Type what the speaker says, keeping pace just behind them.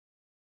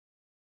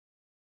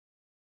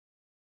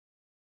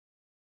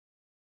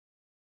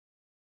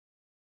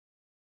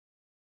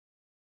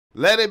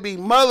Let it be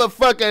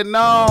motherfucking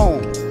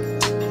known.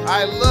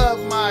 I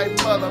love my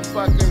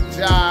motherfucking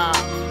job.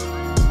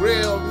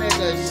 Real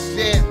nigga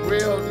shit,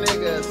 real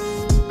nigga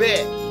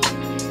spit.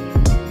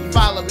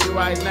 Follow me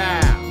right now.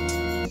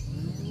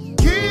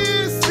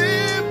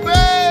 Kissing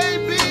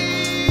babies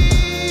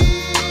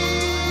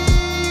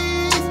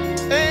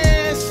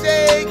and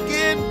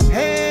shaking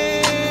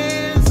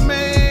hands,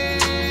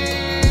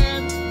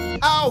 man.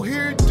 Out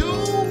here doing.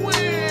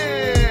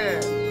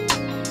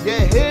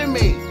 You hear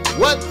me?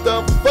 What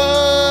the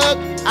fuck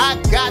I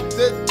got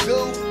to do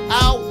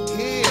out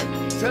here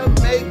to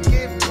make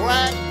it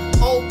black,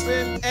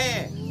 open,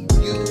 and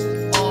you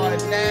are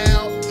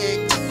now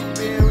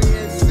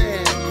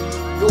experiencing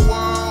the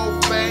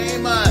world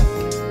famous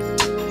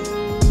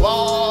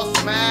Boss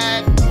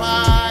Mac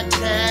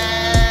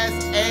Podcast.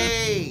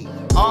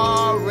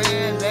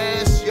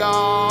 RNS,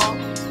 y'all.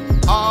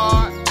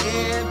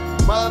 RN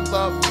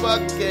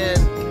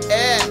motherfucking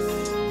S.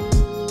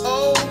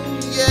 Oh,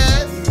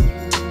 yes.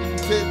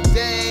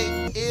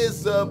 Today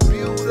is a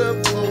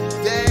beautiful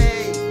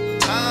day.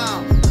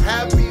 I'm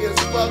happy as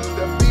fuck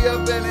to be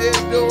up in here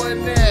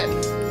doing this.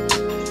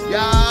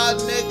 Y'all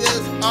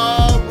niggas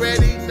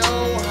already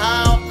know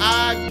how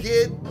I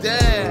get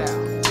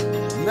down.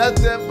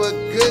 Nothing but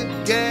good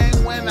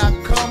game when I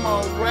come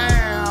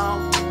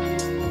around.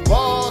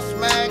 Boss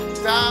Mac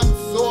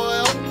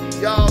Topsoil,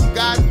 y'all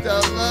got to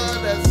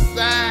love the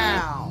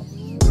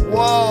sound.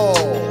 Whoa.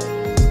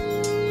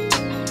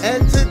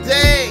 And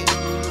today,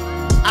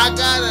 I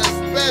got a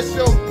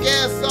special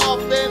guest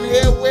off in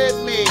here with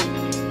me.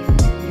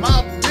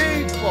 My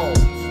people,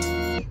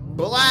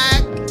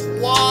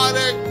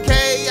 Blackwater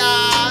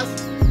Chaos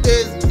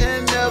is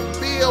in the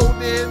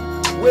building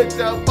with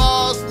the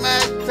Boss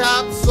Mac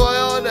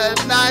Topsoil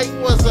tonight.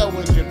 What's up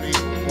with you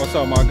people? What's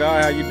up, my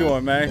guy? How you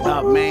doing, man?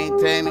 I'm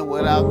maintaining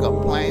without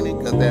complaining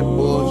because that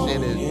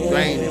bullshit is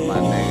draining, my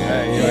nigga.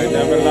 Hey, you ain't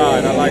never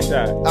lied. I like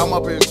that. I'm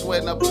up here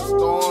sweating up a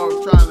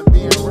storm, trying to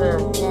be in rare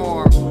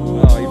form.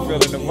 Oh, you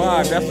feeling the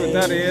vibe? That's what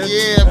that is.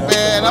 Yeah,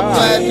 man. I'm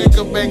glad you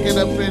could make it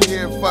up in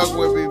here and fuck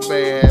with me,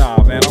 man.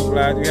 Nah, man. I'm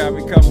glad you have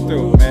me come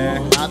through,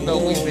 man. I know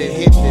we've been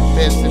hitting and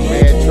missing,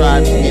 man,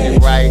 trying to get it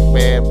right,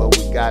 man, but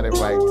we got it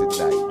right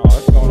tonight. Oh,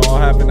 it's gonna all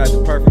happen at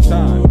the perfect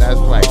time. That's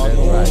right, that's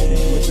right.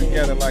 Put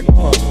together like a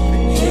puzzle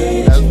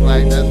piece. That's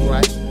right, that's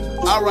right.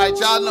 All right,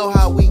 y'all know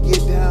how we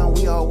get down.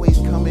 We always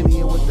come in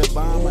here with the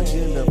bomb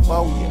agenda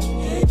for you.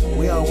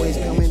 We always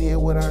come in here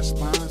with our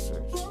sponsors.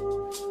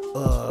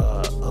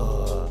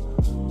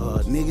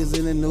 Niggas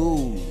in the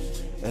news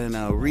and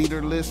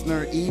reader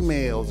listener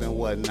emails and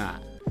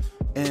whatnot.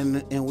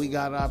 And we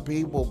got our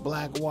people,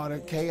 Blackwater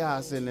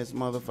Chaos, in this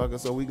motherfucker,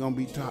 so we gonna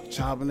be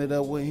chopping it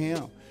up with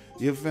him.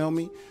 You feel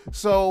me?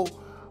 So,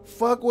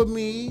 fuck with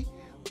me.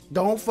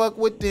 Don't fuck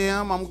with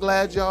them. I'm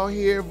glad y'all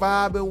here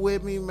vibing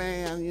with me,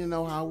 man. You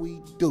know how we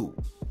do.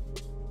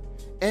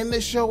 And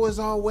the show is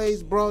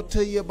always brought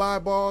to you by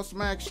Boss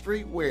Mac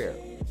Streetwear.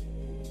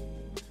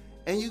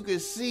 And you can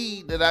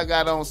see that I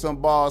got on some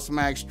Boss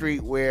Mac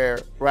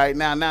Streetwear right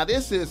now. Now,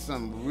 this is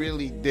some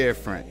really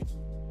different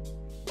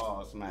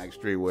Boss Mac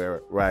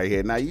Streetwear right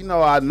here. Now, you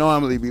know I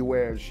normally be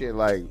wearing shit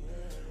like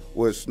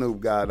what Snoop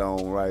got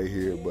on right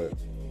here, but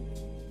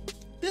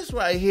this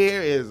right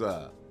here is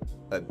a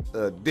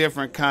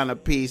different kind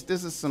of piece.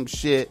 This is some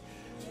shit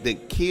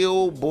that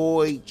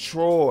Killboy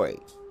Troy.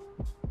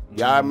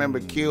 Y'all remember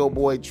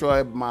Killboy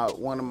Troy,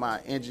 one of my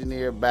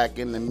engineer back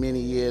in the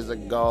many years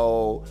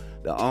ago,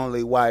 the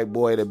only white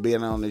boy that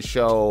been on the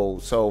show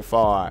so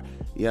far.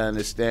 You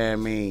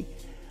understand me?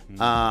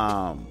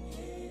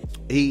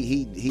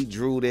 He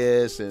drew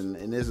this,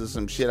 and this is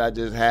some shit I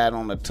just had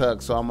on the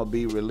tuck, so I'm gonna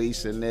be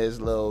releasing this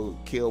little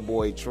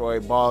Killboy Troy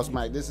Boss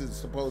Mac. This is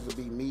supposed to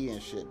be me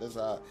and shit. This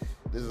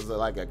is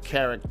like a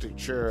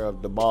caricature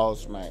of the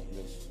Boss Mac.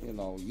 This, you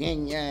know,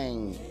 yin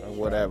yang or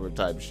whatever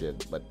type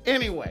shit. But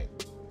anyway,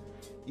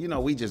 you know,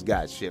 we just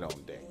got shit on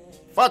deck.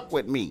 Fuck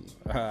with me.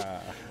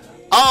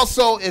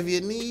 Also, if you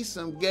need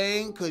some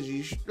game because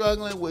you're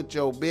struggling with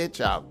your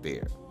bitch out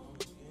there,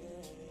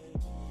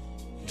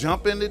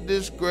 jump in the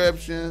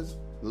descriptions,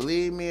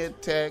 leave me a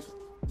text,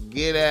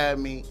 get at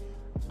me.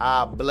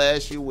 I'll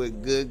bless you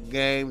with good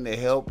game to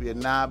help you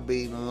not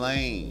be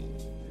lame.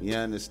 You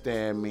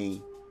understand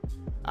me?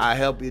 I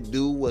help you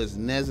do what's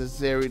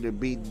necessary to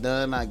be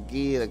done. I give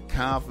you the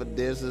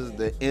confidences,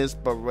 the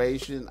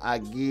inspiration. I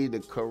give you the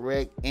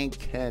correct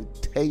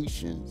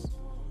incantations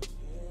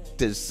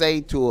to say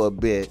to a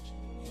bitch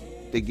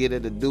to get her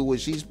to do what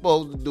she's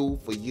supposed to do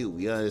for you.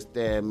 You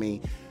understand me?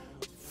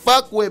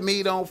 Fuck with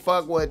me, don't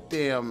fuck with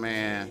them,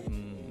 man.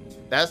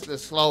 That's the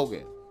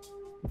slogan.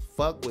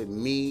 Fuck with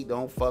me,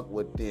 don't fuck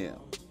with them.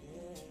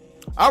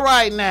 All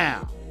right,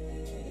 now.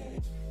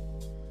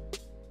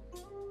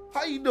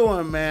 How you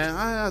doing, man?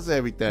 How's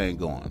everything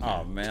going?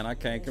 Oh, man, I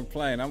can't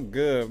complain. I'm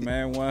good,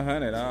 man.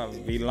 100.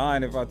 I'd be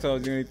lying if I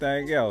told you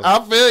anything else.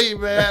 I feel you,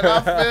 man. I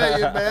feel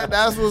you, man.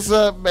 That's what's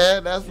up,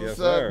 man. That's what's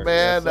up,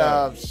 man.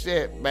 Yes,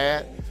 Shit,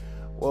 man.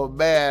 Well,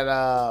 man,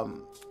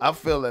 I'm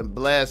feeling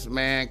blessed,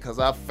 man, because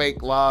I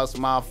fake lost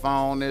my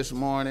phone this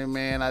morning,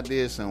 man. I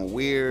did some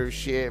weird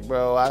shit,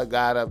 bro. I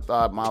got up,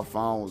 thought my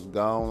phone was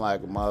gone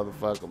like a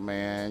motherfucker,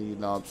 man. You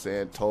know what I'm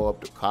saying? Tore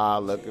up the car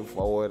looking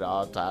for it,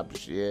 all type of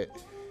shit.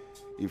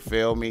 You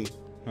feel me?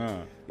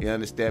 Huh. You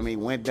understand me?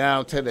 Went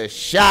down to the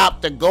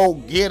shop to go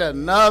get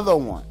another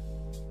one.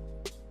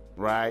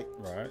 Right?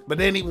 Right. But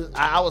then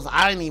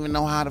I didn't even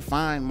know how to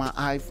find my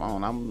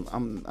iPhone.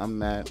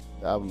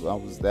 I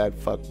was that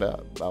fucked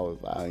up.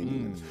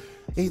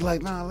 He's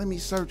like, nah, let me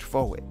search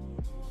for it.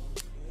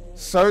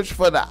 Search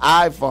for the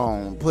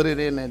iPhone. Put it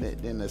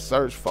in the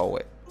search for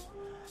it.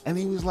 And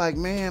he was like,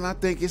 man, I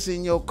think it's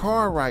in your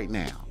car right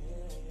now.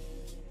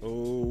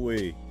 Ooh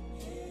wee.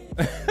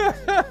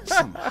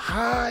 Some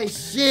high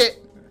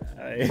shit.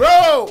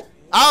 Bro,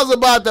 I was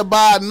about to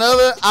buy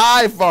another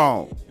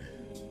iPhone.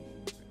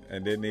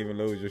 And didn't even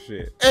lose your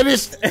shit. And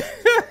it's,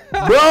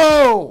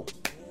 bro,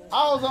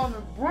 I was on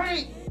the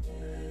brink.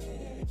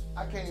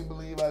 I can't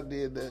believe I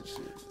did that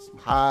shit. Some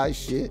high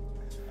shit.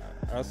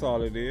 That's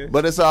all it is.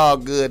 But it's all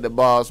good. The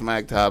Boss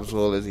Mac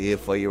Topsoil is here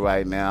for you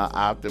right now.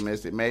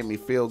 Optimistic. Made me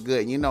feel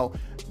good. You know,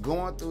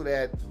 going through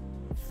that,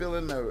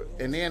 feeling the,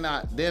 and then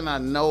I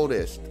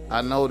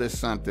noticed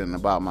something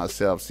about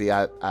myself. See,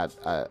 I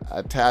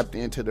tapped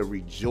into the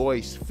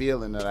rejoice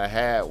feeling that I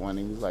had when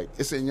he was like,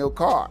 it's in your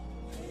car.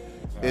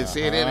 And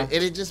said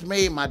it just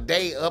made my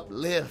day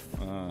uplift.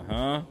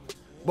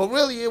 But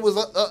really, it was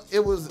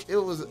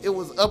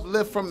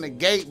uplift from the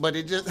gate. But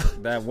it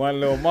just that one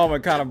little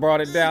moment kind of brought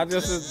it down.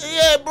 Yeah,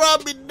 it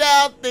brought me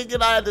down,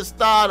 thinking I had to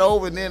start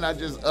over, and then I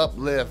just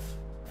uplift.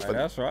 Hey,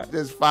 that's right.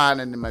 Just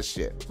finding my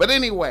shit. But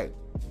anyway,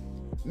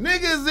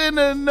 niggas in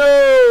the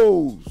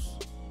news,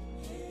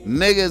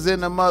 niggas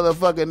in the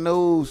motherfucking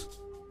news,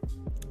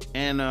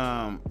 and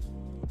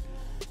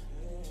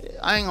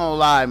I ain't gonna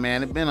lie,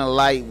 man. It's been a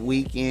light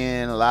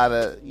weekend. A lot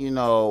of,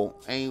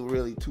 ain't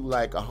really too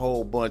like a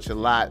whole bunch of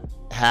lot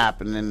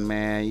happening,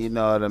 man. You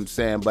know what I'm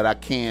saying? But I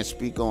can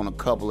speak on a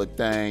couple of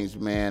things,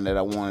 man, that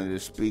I wanted to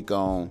speak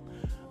on.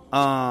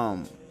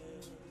 How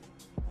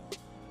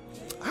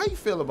you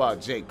feel about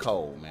J.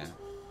 Cole, man?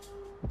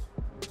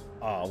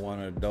 Oh,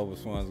 one of the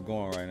dopest ones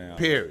going right now.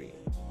 Period.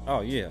 Oh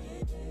yeah,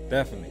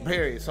 definitely.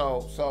 Period.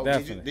 So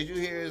definitely. did you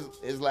hear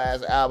his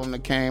last album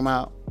that came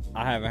out?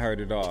 I haven't heard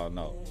it all.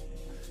 No.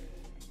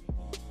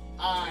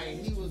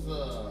 He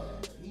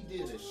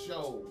did a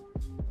show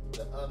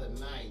the other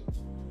night.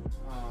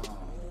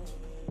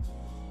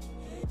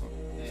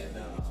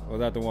 Was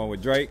that the one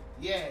with Drake?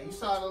 Yeah, you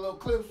saw the little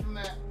clips from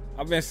that?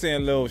 I've been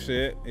seeing little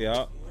shit.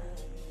 Yeah.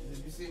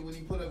 Did you see when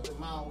he put up the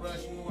Mount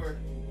Rushmore?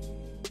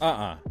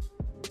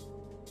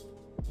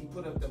 He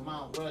put up the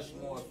Mount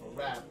Rushmore for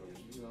rappers.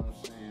 You know what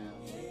I'm saying?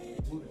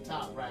 Who the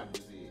top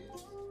rappers is.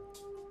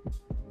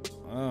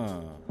 You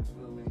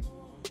feel me?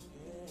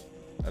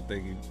 I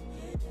think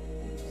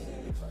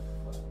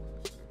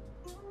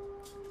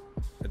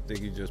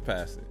you just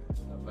passed it.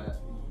 Not bad.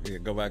 Yeah,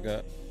 go back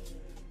up.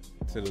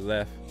 To the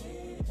left.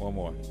 One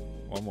more.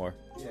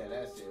 Yeah,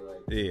 that's it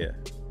right there. Yeah.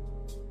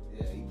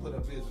 Yeah, he put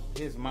up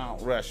his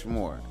Mount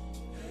Rushmore.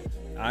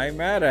 I ain't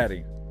mad at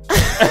him.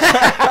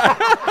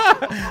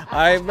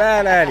 I ain't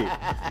mad at him.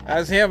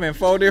 That's him in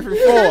 4 different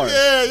forms.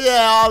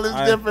 Yeah, all his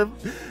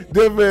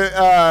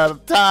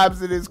different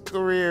times in his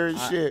career and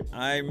shit.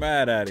 I ain't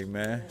mad at him,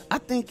 man. I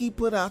think he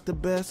put out the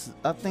best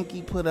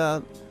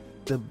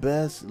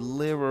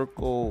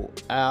lyrical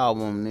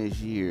album this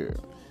year.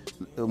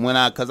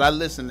 Cause I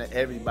listened to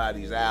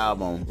everybody's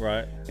album,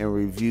 right, and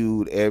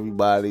reviewed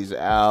everybody's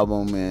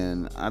album,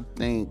 and I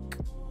think,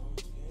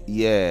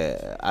 he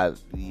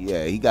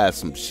got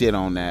some shit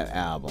on that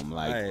album.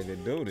 Like, hey, the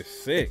dude is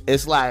sick.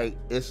 It's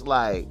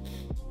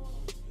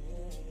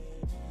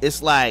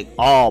like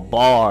all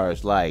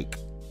bars, like,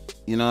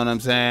 you know what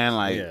I'm saying?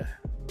 Like,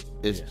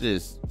 it's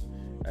just,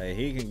 hey,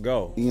 he can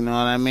go. You know what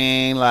I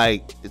mean?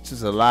 Like, it's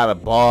just a lot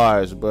of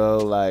bars, bro.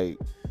 Like,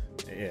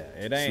 yeah,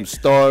 it ain't some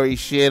story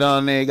shit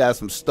on there. Got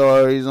some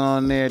stories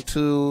on there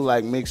too,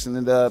 like mixing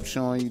it up,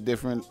 showing you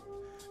different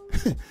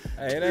hey,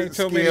 it ain't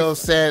too many skill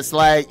sets,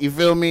 like, you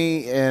feel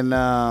me, and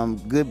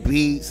good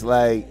beats,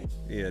 like.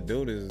 Yeah,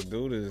 dude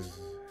is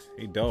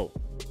he dope.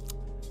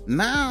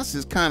 Nas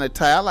is kind of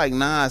tight. I like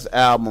Nas'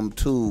 album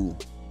too,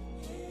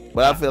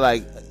 but I feel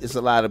like it's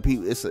a lot of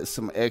people. It's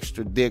some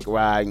extra dick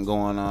riding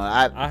going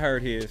on. I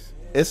heard his.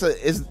 It's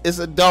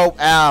a dope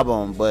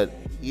album, but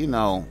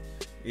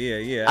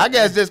Yeah. I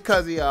guess just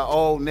cause you're an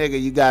old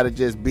nigga, you gotta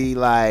just be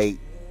like,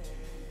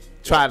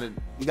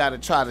 you gotta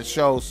try to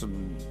show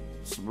some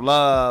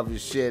love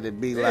and shit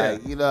and be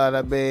like, you know what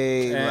I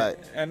mean?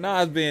 And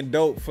Nas been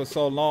dope for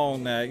so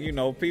long that,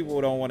 people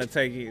don't want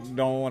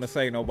to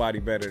say nobody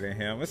better than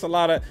him. It's a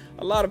lot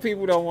of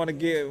people don't want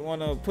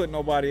to put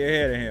nobody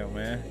ahead of him,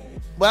 man.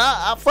 But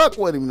I fuck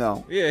with him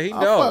though. Yeah, he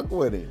dope. I fuck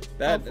with him.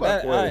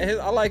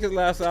 I like his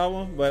last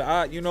album,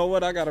 but you know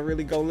what? I gotta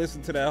really go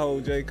listen to that whole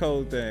J.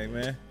 Cole thing,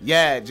 man.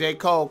 Yeah, J.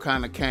 Cole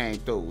kind of came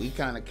through. I'm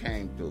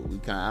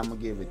gonna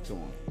give it to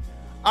him.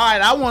 All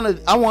right,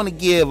 I want to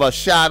give a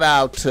shout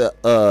out to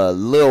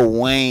Lil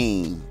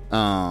Wayne.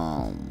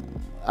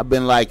 I've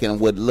been liking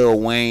what Lil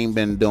Wayne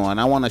been doing.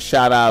 I want to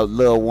shout out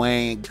Lil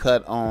Wayne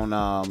cut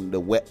on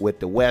with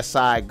the West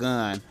Side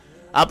Gun.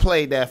 I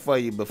played that for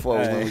you before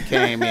when we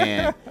came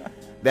in.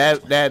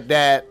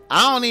 That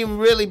I don't even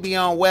really be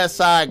on West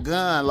Side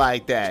Gun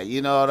like that.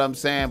 You know what I'm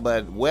saying?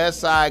 But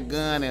West Side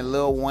Gun and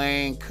Lil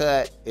Wayne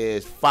cut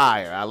is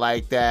fire. I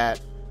like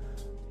that.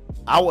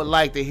 I would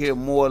like to hear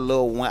more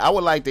Lil Wayne. I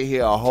would like to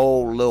hear a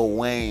whole Lil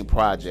Wayne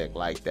project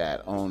like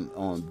that on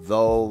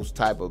those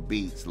type of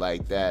beats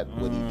like that.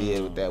 What he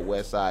did with that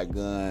West Side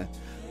Gun.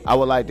 I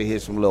would like to hear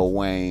some Lil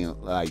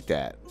Wayne like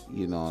that.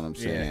 You know what I'm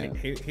saying?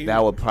 Yeah, he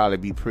that would probably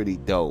be pretty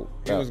dope.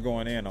 He was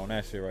going in on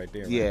that shit right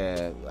there. Man.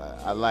 Yeah,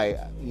 I like,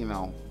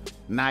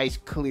 nice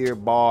clear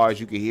bars.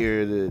 You could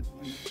hear the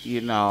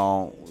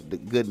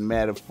good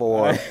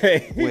metaphor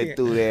went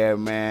through there,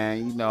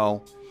 man.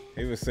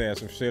 He was saying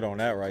some shit on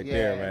that right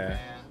there, man.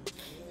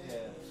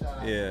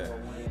 Yeah.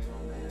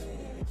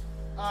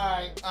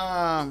 All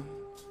right.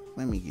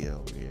 Let me get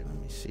over here. Let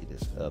me see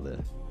this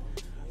other.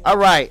 All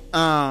right.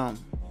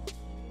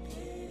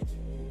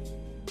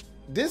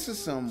 This is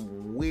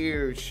some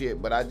weird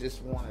shit, but I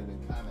just wanted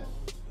to kind of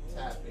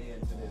tap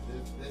into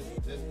this.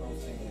 This don't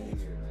seem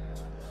weird, man.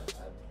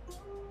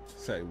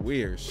 Say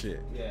weird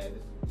shit. Yeah, this is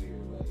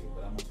weird, buddy.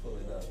 But I'm gonna pull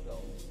it up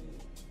though.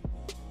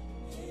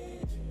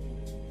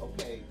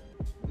 Okay,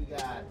 we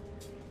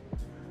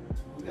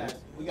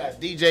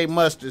got DJ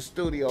Mustard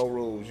studio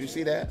rules. You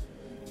see that?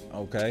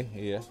 Okay,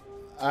 yeah.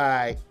 All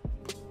right.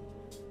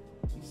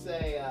 You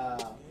say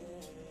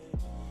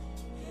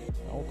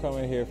don't come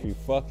in here if you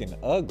fucking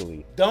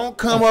ugly. Don't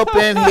come up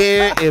in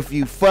here if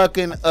you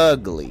fucking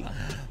ugly.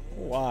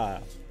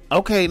 Why?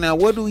 Okay, now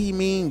what do he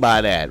mean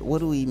by that? What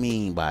do he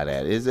mean by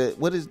that?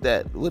 What does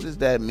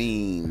that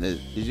mean?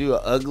 Is you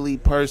an ugly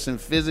person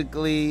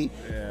physically,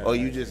 or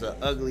you just an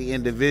ugly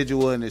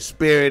individual in the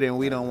spirit, and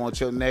we don't want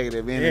your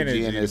negative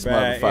energy in this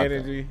motherfucker?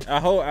 Energy.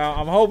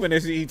 I'm hoping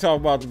that he talk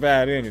about the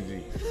bad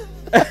energy.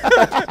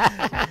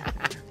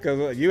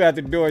 Because you have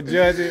to do a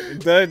judge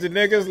the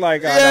niggas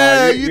like,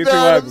 yeah, you know too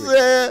what ugly. I'm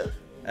saying?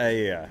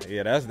 Hey,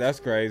 yeah, that's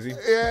crazy.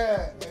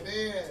 Yeah, and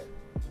then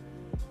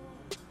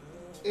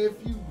if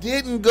you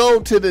didn't go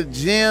to the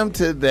gym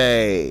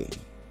today,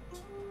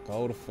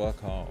 go the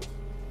fuck home.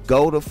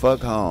 Go the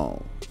fuck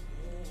home.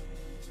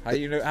 How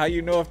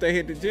you know if they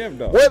hit the gym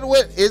though?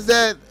 What is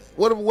that?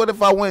 What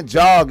if I went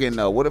jogging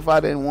though? What if I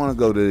didn't want to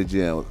go to the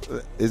gym?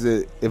 Is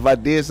it if I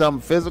did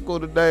something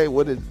physical today?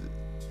 What if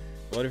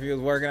he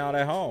was working out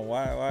at home?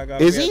 Why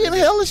gotta is he in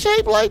hella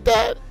shape like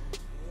that?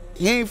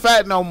 He ain't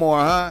fat no more,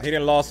 huh? He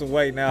done lost some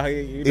weight now.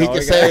 He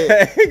can say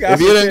if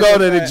you didn't go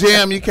to the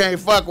gym, you can't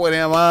fuck with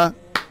him, huh?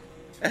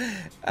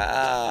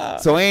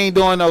 So he ain't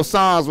doing no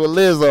songs with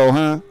Lizzo,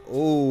 huh?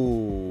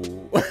 Ooh.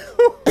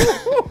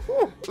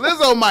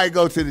 Lizzo might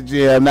go to the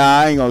gym.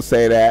 Nah, I ain't gonna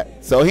say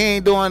that. So he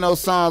ain't doing no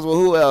songs with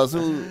who else?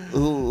 Who?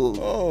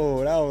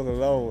 Oh, that was a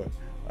low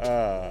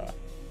one.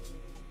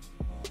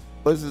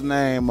 What's his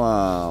name?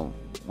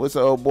 What's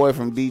the old boy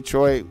from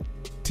Detroit?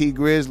 T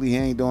Grizzly. He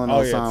ain't doing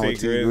no song with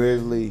T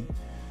Grizzly.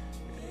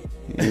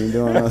 He ain't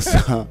doing no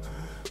song.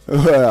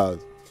 Who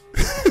else?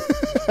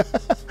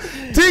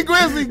 T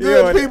Grizzly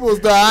good people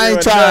stuff. I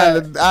ain't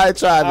trying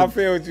to. I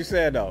feel what you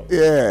said though.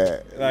 Yeah.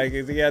 Like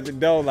is he at the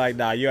door? Like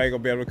nah, you ain't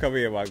gonna be able to come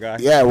here, my guy.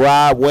 Yeah,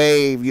 Rod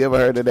Wave. You ever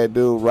heard of that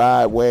dude,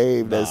 Rod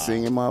Wave? That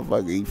singing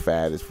motherfucker. He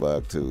fat as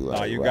fuck too.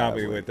 Like, you got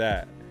me with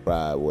that.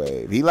 Rod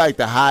Wave. He like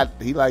the hot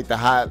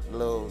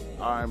little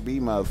R&B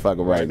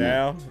motherfucker right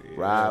now. Yeah.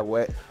 Rod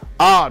Wave.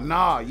 Oh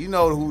no, you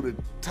know who the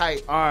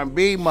tight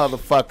R&B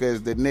motherfucker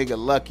is? The nigga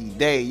Lucky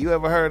Day. You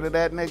ever heard of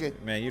that nigga?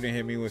 Man, you didn't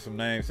hit me with some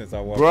names since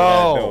I walked through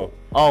that door.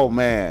 Oh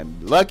man,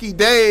 Lucky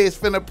Day is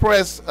finna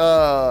press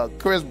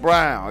Chris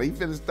Brown. He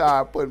finna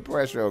start putting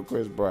pressure on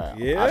Chris Brown.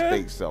 Yeah, I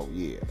think so.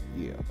 Yeah.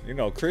 You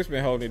know, Chris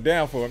been holding it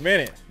down for a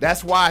minute.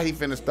 That's why he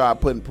finna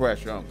start putting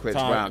pressure on Chris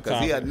Brown,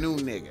 because he a new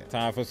nigga.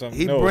 Time for some.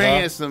 He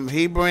bringing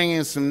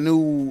some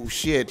new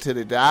shit to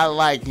the. I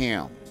like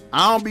him.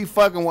 I don't be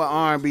fucking with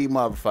R&B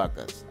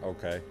motherfuckers.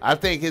 Okay. I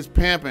think his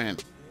pimping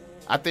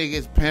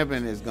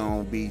is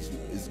gonna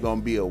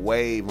be a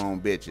wave on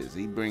bitches.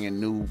 He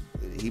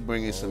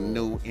bringing some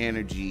new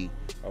energy.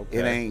 Okay.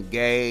 It ain't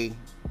gay,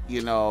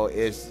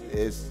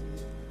 It's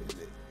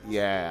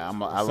yeah.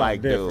 I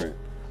like different. dude.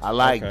 I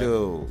like Okay.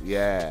 dude.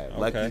 Yeah. Okay.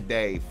 Lucky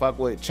Day. Fuck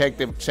with. Check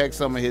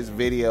some of his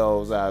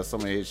videos out.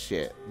 Some of his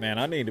shit. Man,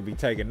 I need to be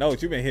taking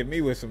notes. You been hitting me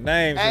with some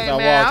names Hey since I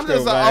man, walked I'm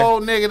just through, an man.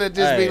 old nigga that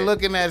just be Hey.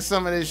 looking at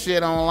some of this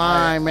shit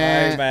online,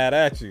 man. I ain't mad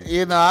at you.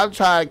 I'm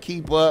trying to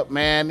keep up,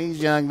 man.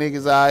 These young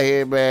niggas out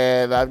here,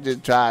 man. I'm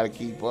just trying to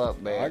keep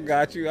up, man. I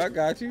got you.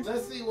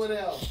 Let's see what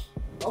else.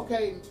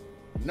 Okay.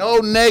 No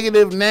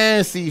negative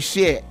Nancy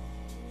shit.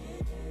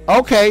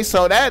 Okay,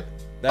 so that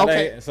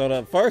okay. So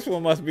the first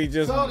one must be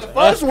just. So the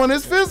first one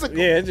is physical.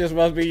 Yeah, it just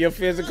must be your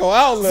physical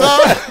outlook. So,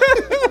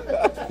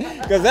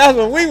 Because that's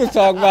what we was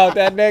talking about,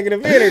 that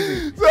negative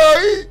energy.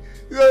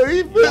 Yo,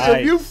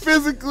 if you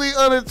physically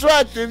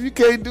unattractive, you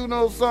can't do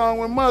no song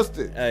with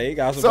Mustard. Hey, he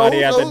got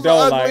somebody at the who's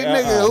door the like,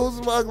 ugly nigga? Who's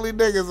some ugly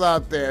niggas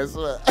out there?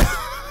 So,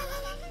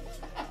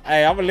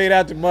 hey, I'm gonna leave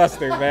that to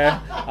Mustard,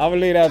 man. I'm gonna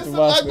leave that to some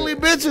Mustard. ugly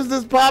bitches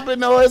that's popping.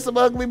 No, it's some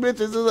ugly bitches.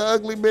 There's an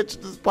ugly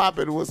bitch that's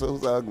popping. Who's an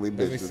ugly bitch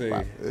me that's see.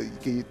 popping?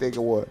 Can you think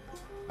of what?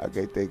 I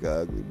can't think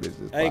of ugly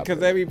bitches. Hey, cause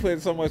they be putting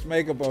so much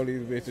makeup on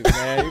these bitches,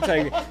 man. You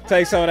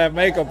take some of that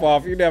makeup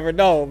off, you never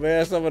know,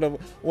 man. Some of the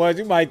ones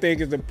you might think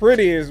is the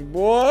prettiest,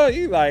 boy.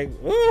 You like,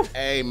 ooh.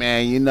 Hey,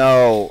 man, you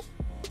know,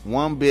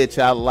 one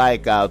bitch I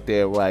like out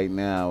there right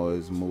now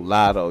is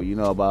Mulatto. You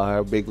know about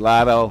her, Big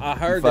Lotto? I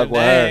heard the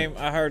name.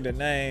 I heard the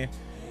name.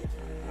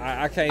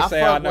 I can't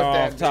say I know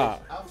off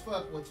top. I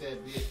fuck with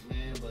that bitch,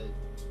 man,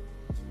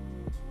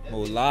 but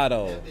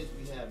Mulatto. That bitch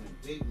be having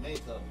big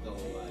makeup though,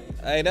 like.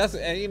 Hey, that's be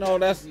having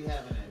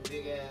that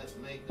big ass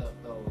makeup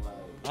though,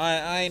 like.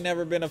 I ain't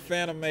never been a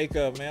fan of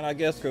makeup, man. I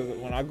guess because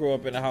when I grew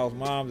up in the house,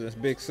 moms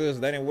and big sis,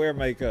 they didn't wear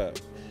makeup.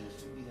 Man,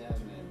 she be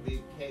having that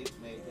big cake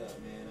makeup,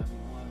 man. I be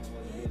wondering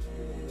what a bitch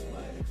really look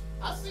like.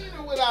 I seen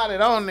her without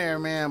it on there,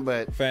 man,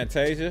 but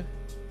Fantasia.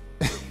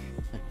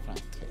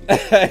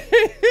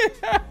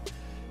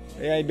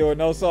 He ain't doing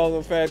no songs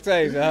with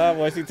Fantasia, huh?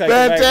 When she take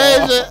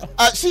Fantasia,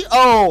 she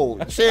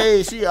old.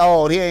 She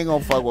old. He ain't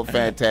gonna fuck with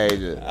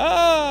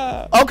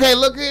Fantasia. Okay,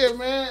 look here,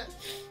 man.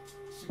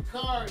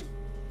 Sha'Carri.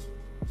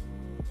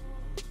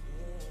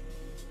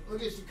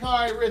 Look at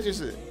Sha'Carri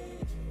Richardson.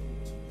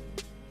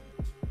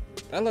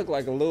 That look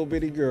like a little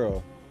bitty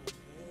girl.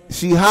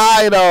 She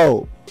high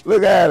though.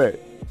 Look at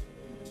it.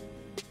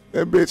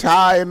 That bitch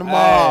high in the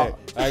mall.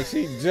 Like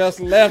she just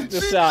left the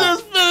shop. She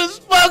just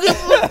finished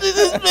smoking. She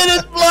just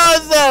finished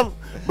blowing something.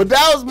 But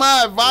that was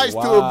my advice to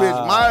a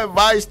bitch. My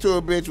advice to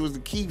a bitch was to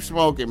keep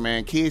smoking,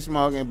 man. Keep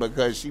smoking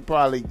because she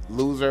probably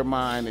lose her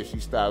mind if she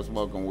stops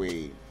smoking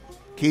weed.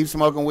 Keep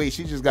smoking weed.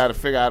 She just got to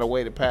figure out a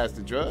way to pass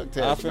the drug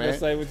test, I'm man. finna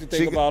say what you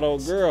think about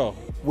old girl.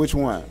 Which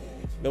one?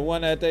 The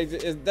one that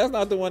that's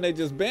not the one they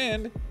just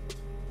banned.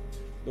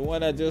 The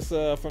one that just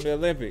from the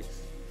Olympics.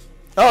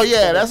 Oh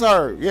yeah, that's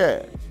her.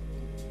 Yeah.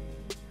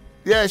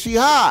 Yeah, she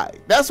high.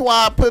 That's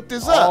why I put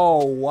this up.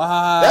 Oh,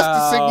 wow. That's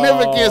the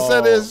significance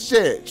of this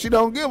shit. She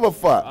don't give a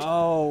fuck.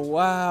 Oh,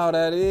 wow,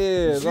 that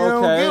is. She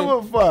don't give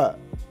a fuck.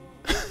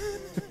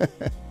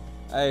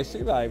 Hey, she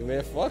like,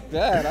 man, fuck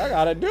that. I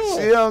gotta do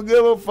it. She don't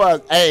give a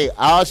fuck. Hey,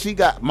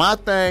 my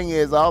thing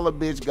is, all a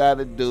bitch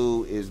gotta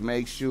do is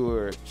make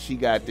sure she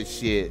got the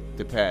shit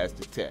to pass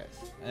the test.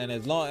 And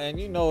as long, and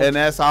you know. And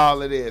that's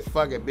all it is.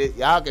 Fuck it, bitch.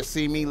 Y'all can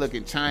see me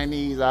looking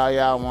Chinese all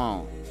y'all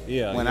want.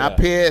 Yeah. When I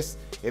piss,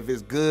 if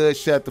it's good,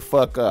 shut the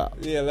fuck up.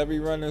 Yeah, let me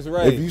run this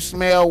race. If you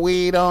smell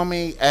weed on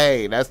me,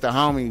 hey, that's the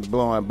homie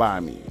blowing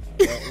by me.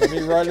 Let me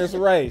run this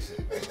race.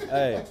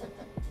 Hey.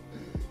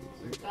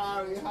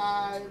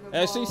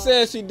 And she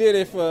said she did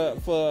it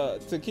for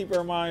to keep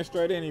her mind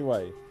straight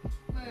anyway.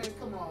 Man,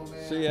 come on,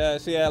 man.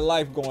 She had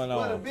life going on.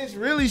 What a bitch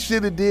really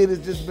should have did is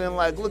just been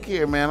like, look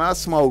here, man, I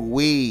smoke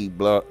weed,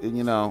 bro.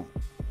 You know,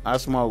 I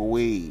smoke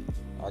weed.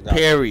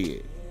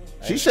 Period.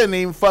 She shouldn't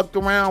even fucked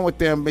around with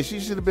them, but she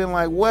should have been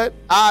like, what?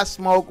 I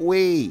smoke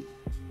weed.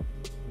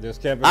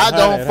 Just kept it I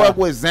don't fuck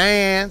with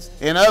Xans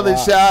and other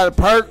shot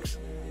perks.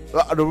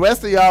 The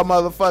rest of y'all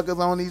motherfuckers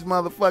on these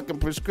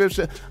motherfucking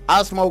prescription.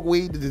 I smoke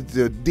weed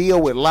to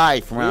deal with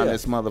life around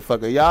this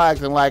motherfucker. Y'all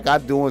acting like I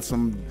doing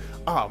some.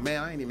 Oh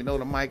man, I ain't even know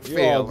the mic failed.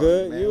 You all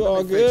good? Man. You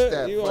all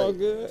good? You all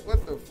good?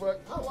 What the fuck?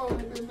 How long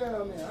you been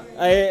down there?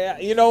 Hey,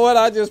 you know what?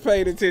 I just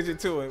paid attention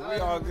to it. We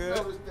all good.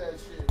 That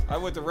shit. I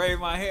went to raise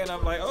my hand.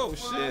 I'm like, oh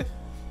shit.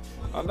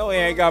 I know he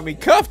ain't got me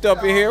cuffed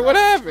up in here. What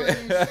happened?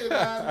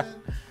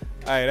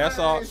 Hey, that's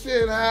all. Ain't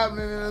shit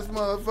happening in this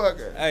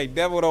motherfucker. Hey,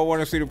 devil don't want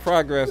to see the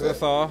progress.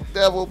 That's all.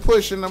 Devil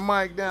pushing the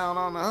mic down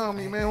on the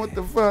homie, man. What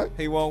the fuck?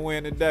 He won't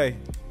win today.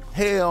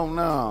 Hell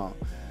no.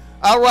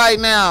 All right,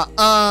 now,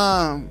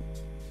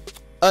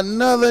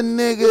 another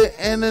nigga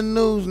in the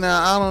news.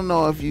 Now, I don't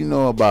know if you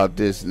know about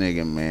this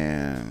nigga,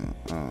 man.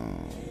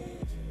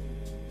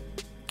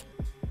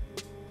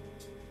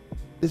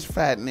 This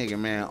fat nigga,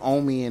 man,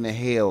 Omi in the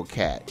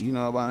Hellcat. You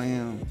know about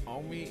him?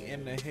 Omi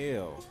in the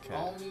Hellcat.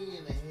 Omi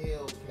in the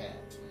Hellcat,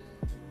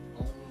 man.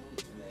 Omi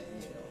in the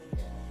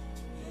Hellcat.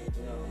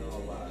 You don't know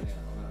about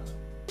him, huh?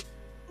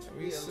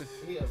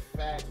 He a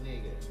fat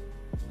nigga.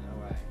 All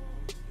right.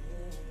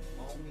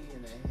 Omi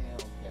in the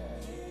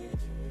Hellcat.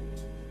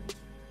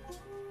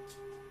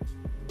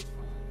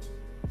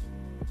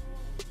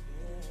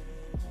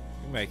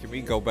 You making me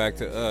go back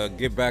to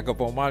get back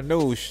up on my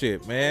news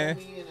shit, man.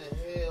 Omi in the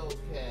Hellcat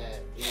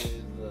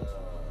is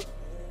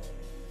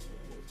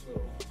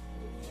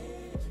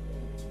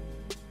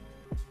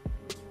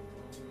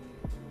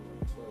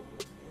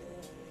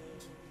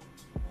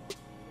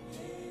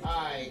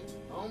alright,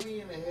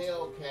 Omi in the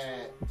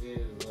Hellcat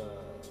is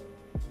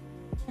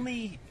Tell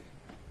me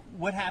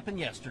what happened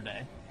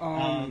yesterday.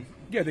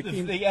 Yeah, The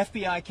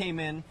FBI came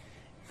in.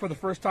 for the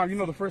first time. You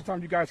know, the first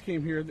time you guys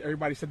came here,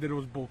 everybody said that it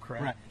was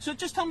bullcrap. Right. So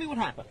just tell me what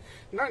happened.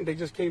 Nothing. They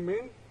just came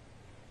in.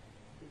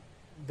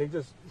 They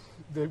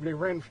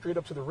ran straight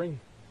up to the ring.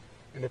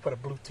 and they put a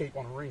blue tape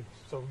on the ring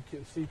so we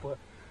couldn't see. But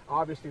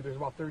obviously, there's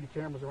about 30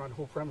 cameras around the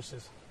whole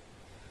premises.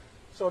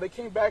 So they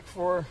came back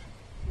for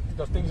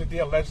the things that they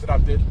alleged that I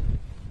did,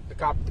 the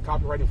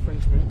copyright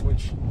infringement,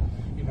 which,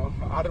 you know,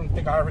 I don't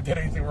think I ever did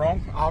anything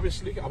wrong.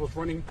 Obviously, I was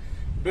running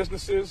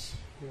businesses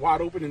wide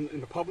open in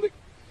the public.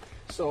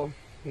 So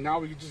now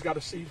we just got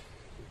to see.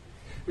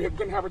 We're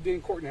going to have a day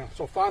in court now.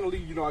 So finally,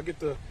 you know, I get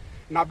to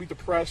not be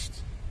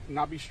depressed,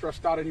 not be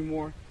stressed out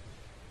anymore.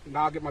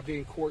 Now I get my day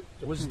in court.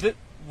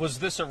 Was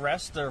this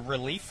arrest a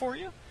relief for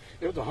you?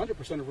 It was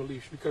 100% a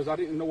relief because I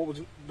didn't know what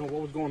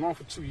was going on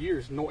for 2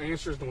 years. No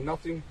answers, no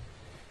nothing.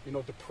 You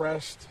know,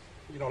 depressed.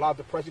 You know, a lot of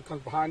depression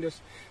comes behind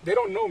this. They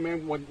don't know,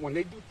 man. When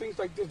they do things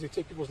like this, they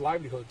take people's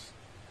livelihoods.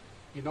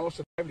 You know,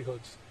 so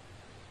livelihoods.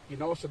 You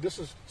know, so this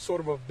is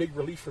sort of a big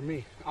relief for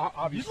me.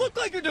 Obviously. You look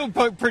like you're doing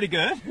pretty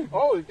good.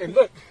 Oh, and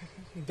look,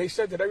 they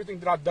said that everything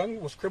that I've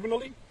done was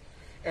criminally.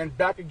 And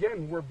back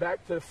again, we're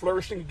back to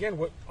flourishing again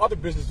with other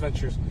business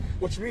ventures,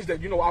 which means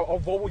that, you know,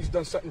 I've always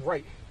done something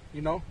right,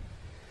 you know.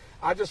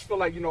 I just feel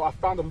like, you know, I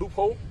found a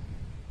loophole.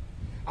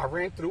 I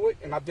ran through it,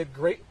 and I did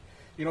great.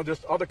 You know,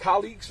 there's other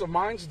colleagues of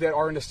mine that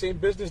are in the same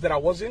business that I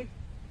was in.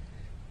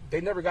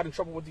 They never got in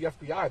trouble with the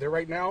FBI. They're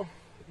right now,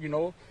 you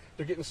know,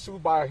 they're getting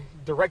sued by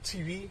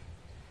DirecTV,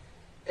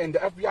 and the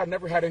FBI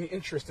never had any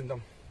interest in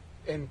them.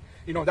 And,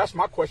 you know, that's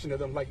my question to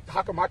them. Like,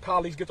 how come my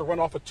colleagues get to run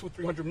off of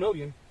 $200-300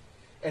 million,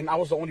 and I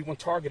was the only one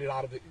targeted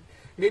out of it?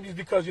 Maybe it's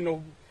because, you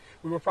know,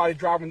 we were probably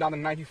driving down the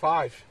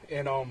 95,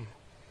 and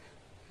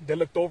they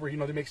looked over, you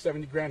know, they make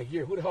 $70,000 a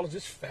year. Who the hell is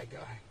this fat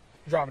guy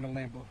driving a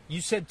Lambo?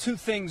 You said two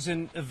things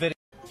in a video.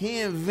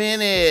 He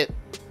invented,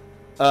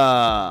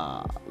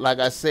 like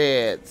I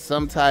said,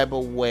 some type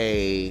of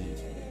way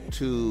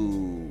for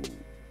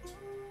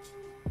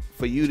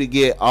you to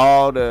get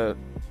all the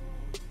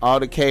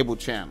cable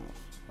channels.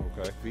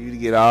 Okay. For you to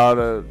get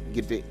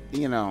the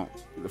you know,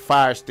 the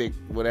Fire Stick,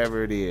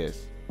 whatever it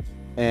is.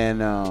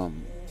 And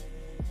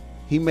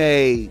he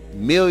made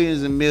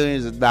millions and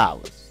millions of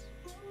dollars,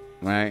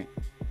 right?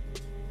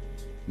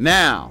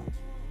 Now,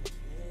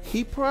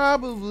 he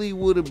probably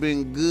would have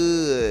been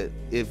good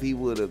if he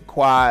would have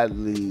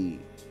quietly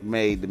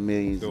made the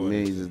millions and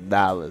millions of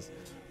dollars.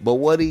 But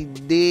what he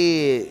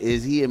did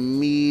is he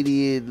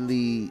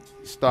immediately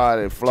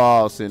started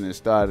flossing and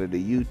started a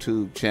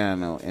YouTube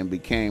channel and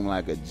became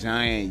like a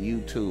giant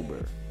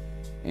YouTuber.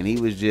 And he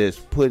was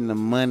just putting the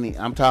money,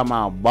 I'm talking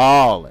about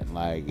balling.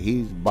 Like,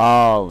 he's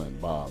balling.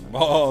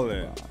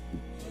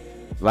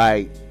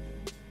 Like,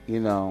 you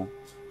know,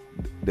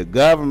 the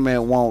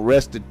government want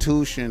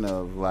restitution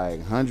of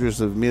like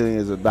hundreds of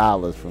millions of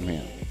dollars from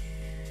him.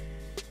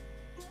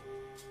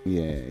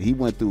 Yeah, he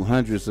went through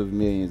hundreds of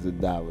millions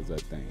of dollars, I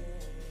think.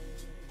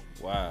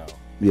 Wow.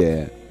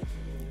 Yeah.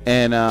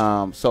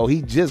 And so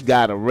he just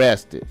got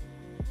arrested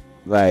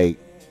like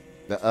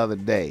the other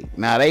day.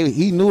 Now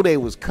he knew they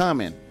was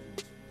coming.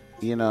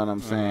 You know what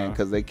I'm saying?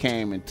 Because they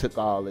came and took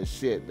all this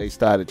shit. They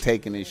started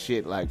taking this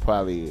shit like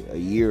probably a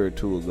year or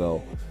two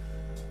ago.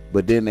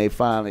 But then they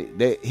finally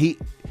he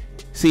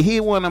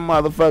one of them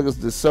motherfuckers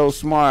that's so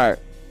smart.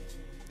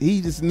 He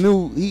just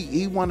knew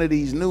he one of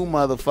these new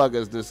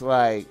motherfuckers that's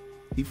like,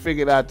 he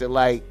figured out the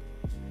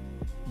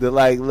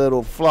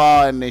little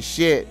flaw in the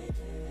shit,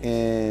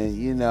 and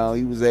you know,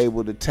 he was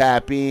able to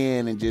tap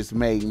in and just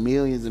make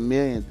millions and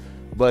millions.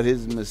 But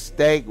his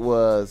mistake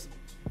was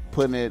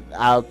putting it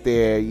out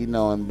there, you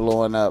know, and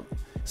blowing up.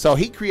 So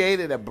he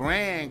created a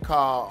brand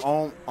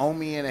called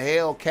Omi and the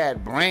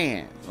Hellcat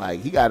brand.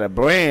 Like, he got a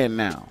brand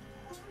now.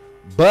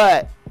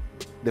 But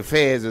the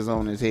feds is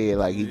on his head,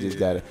 like he just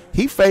got it.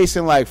 He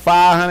facing like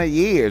 500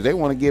 years. They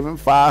want to give him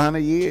 500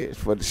 years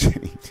for the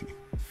shit he did.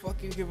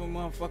 Fuck, you give a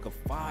motherfucker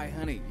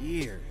 500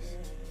 years.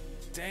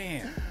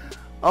 Damn.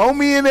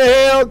 Omi and the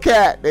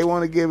Hellcat, they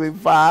want to give him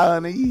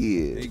 500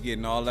 years. They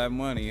getting all that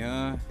money,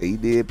 huh? He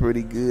did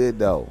pretty good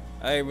though.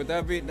 Hey, but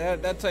that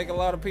take a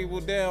lot of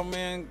people down,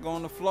 man.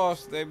 Going to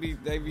floss, they be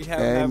having Hey,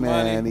 that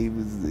man,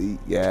 money.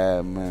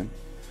 Yeah, man.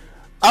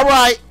 All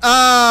right,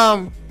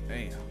 Damn.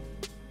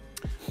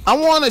 I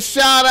want to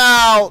shout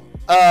out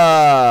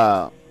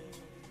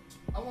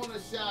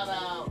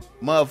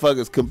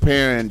motherfuckers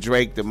comparing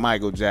Drake to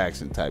Michael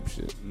Jackson type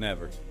shit.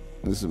 Never.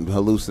 This is some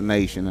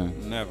hallucination, huh?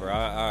 Never.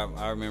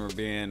 I remember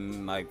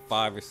being like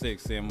 5 or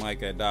 6 seeing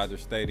Mike at Dodger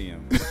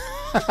Stadium.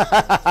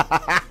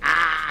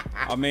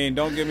 I mean,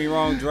 don't get me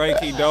wrong, Drake,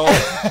 he dope.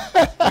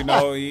 You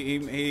know,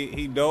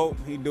 he dope.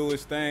 He do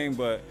his thing,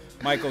 but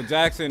Michael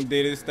Jackson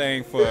did his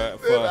thing for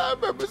I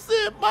remember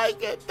seeing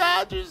Mike at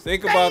Dodger Stadium.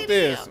 Think about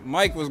this.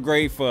 Mike was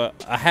great for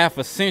a half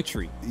a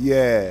century.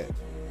 Yeah.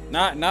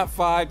 Not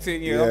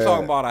 5-10 years. Yeah. I'm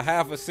talking about a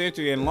half a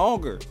century and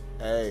longer.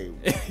 Hey,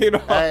 You know?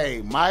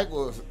 hey, Mike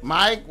was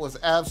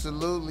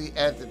absolutely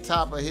at the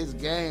top of his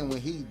game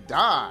when he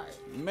died.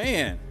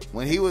 Man.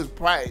 When he was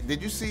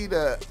did you see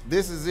the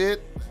This Is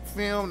It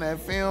film? That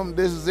film,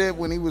 This Is It,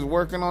 when he was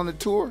working on the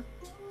tour?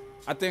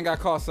 I think I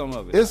caught some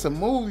of it. It's a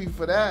movie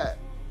for that.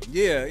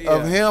 Yeah.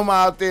 Of him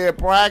out there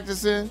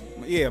practicing.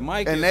 Yeah,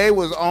 Mike. And they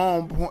was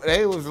on point.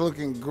 They was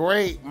looking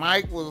great.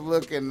 Mike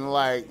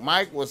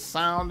was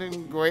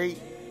sounding great.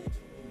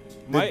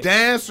 Mike-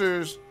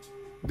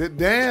 the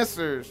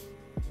dancers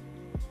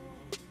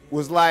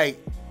was like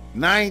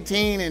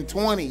 19 and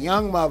 20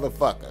 young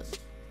motherfuckers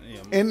Yeah.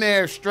 in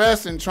there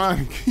stressing,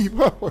 trying to keep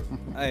up with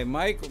them. Hey,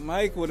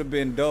 Mike would have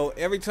been dope.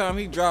 Every time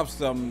he dropped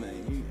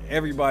something,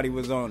 everybody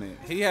was on it.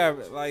 He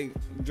have like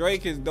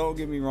Drake is. Don't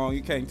get me wrong,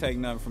 you can't take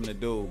nothing from the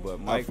dude, but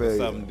Mike feel was you.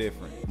 something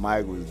different.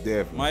 Mike was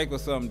different. Mike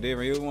was something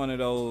different. He was one of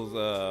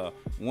those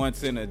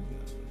once in a.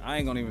 I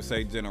ain't gonna even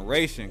say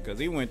generation, because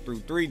he went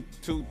through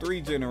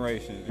three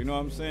generations. You know what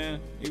I'm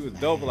saying? He was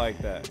dope like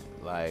that.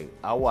 Like,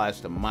 I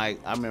watched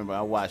I remember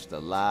I watched a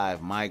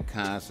live Mike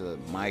concert,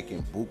 Mike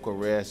in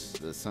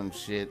Bucharest or some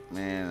shit,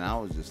 man. And I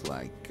was just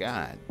like,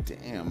 God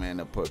damn,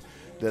 man.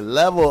 The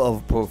level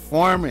of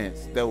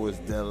performance that was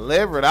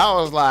delivered, I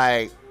was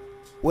like,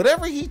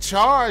 whatever he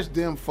charged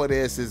them for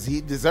this,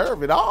 he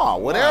deserved it all.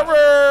 Whatever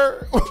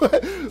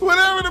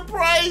the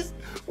price,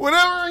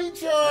 whatever he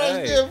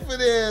charged them for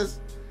this.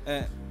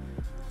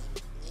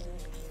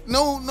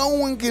 No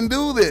one can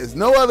do this.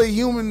 No other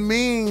human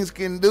beings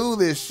can do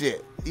this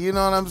shit. You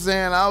know what I'm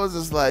saying? I was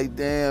just like,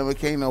 damn, it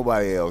can't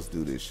nobody else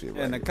do this shit.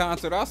 And the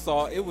concert I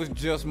saw, it was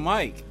just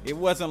Mike. It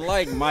wasn't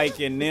like Mike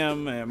and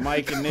them and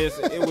Mike and this.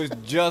 It was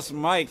just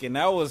Mike, and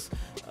that was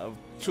a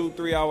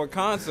 2-3 hour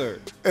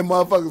concert. And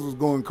motherfuckers was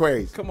going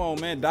crazy. Come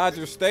on, man.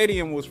 Dodger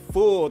Stadium was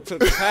full to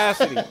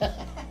capacity.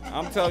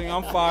 I'm telling you,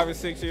 I'm 5 or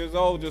 6 years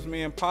old, just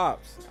me and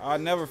Pops. I'll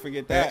never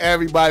forget that. And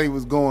everybody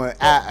was going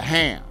at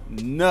ham.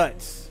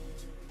 Nuts.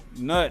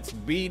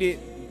 Beat it.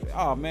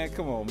 Oh, man,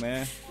 come on,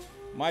 man.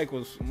 Mike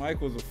was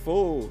a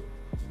fool.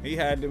 He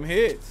had them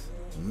hits.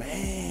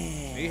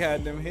 Man. He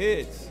had them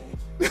hits.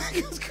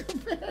 Niggas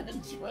comparing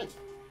Drake.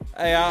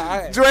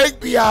 Hey, Drake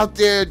be out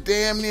there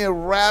damn near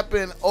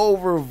rapping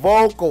over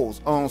vocals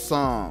on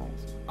songs.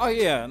 Oh,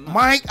 yeah.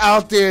 Mike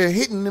out there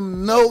hitting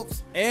them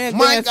notes. And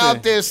Mike dancing.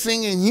 out there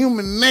singing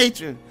Human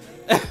Nature.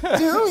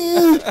 Tell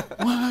you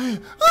why.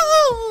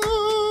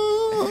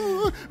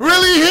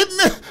 Really hitting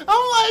it.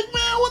 I'm like,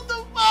 man, what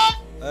the fuck?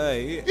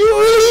 Hey. You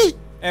really?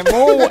 And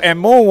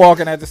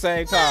moonwalking at the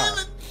same time.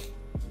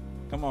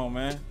 Come on,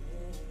 man.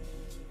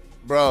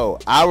 Bro,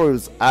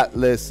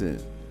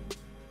 listen.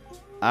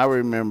 I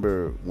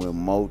remember when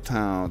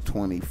Motown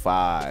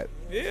 25.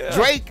 Yeah.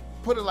 Drake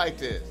put it like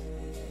this.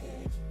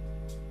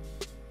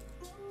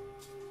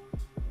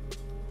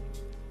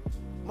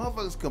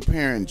 Motherfuckers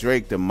comparing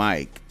Drake to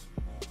Mike.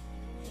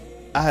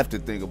 I have to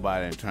think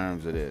about it in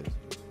terms of this.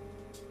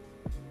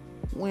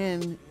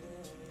 When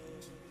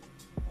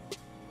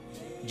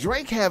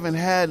Drake haven't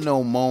had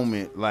no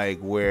moment like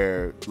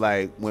when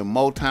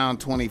Motown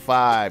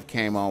 25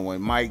 came on,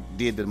 when Mike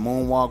did the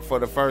moonwalk for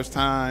the first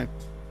time,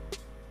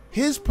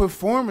 his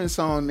performance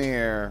on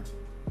there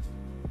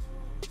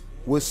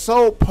was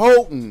so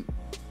potent.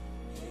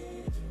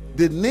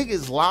 The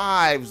niggas'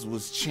 lives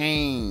was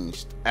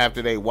changed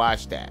after they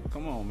watched that.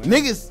 Come on, man.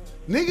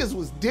 Niggas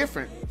was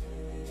different.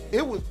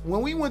 It was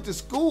when we went to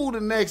school the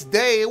next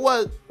day. It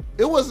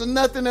wasn't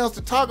nothing else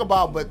to talk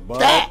about but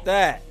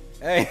that.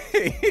 Hey,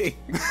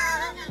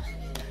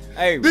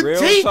 hey, The real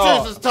teachers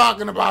talk. is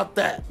talking about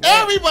that.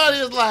 Yeah. Everybody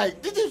is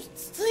like, did you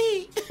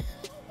see?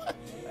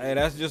 Hey,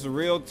 that's just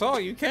real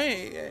talk. You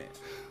can't.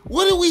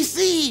 What did we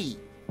see?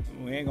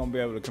 We ain't gonna be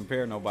able to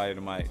compare nobody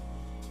to Mike.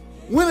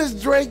 When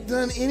has Drake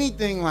done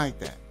anything like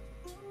that?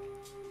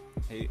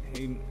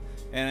 And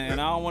I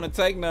don't want to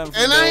take nothing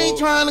from And I ain't dude,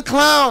 trying to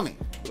clown him.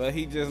 but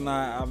he just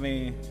not. I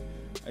mean,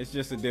 it's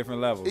just a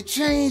different level. It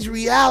changed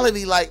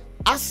reality. Like,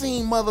 I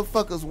seen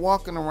motherfuckers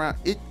walking around.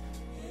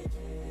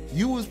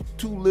 You was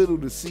too little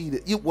to see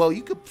that. You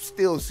could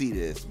still see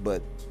this,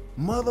 but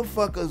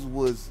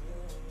motherfuckers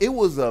it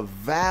was a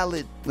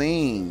valid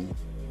thing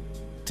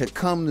to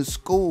come to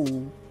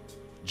school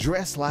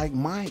dressed like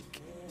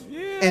Mike. Yeah.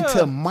 And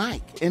to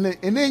Mike. And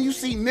then you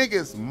see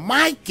niggas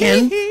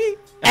miking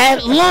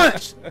at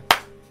lunch.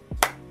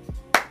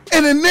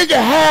 And a nigga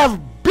have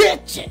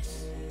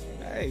bitches.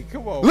 Hey,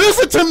 come on.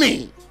 Listen to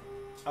me.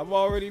 I'm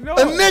already A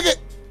knowing. nigga.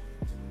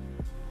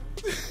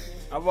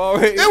 I'm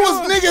already. There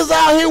was niggas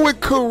out here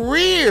with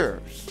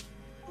careers.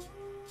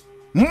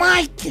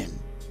 Miking.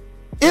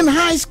 In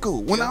high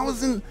school. When I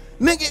was in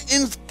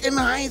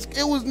high school,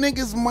 it was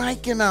niggas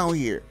miking out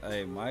here.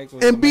 Hey, Mike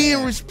was And the being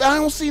man. I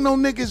don't see no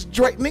niggas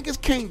Drake. Niggas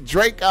can't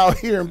Drake out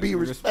here and be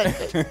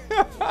respected.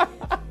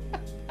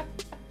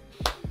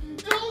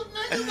 Those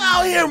niggas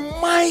out here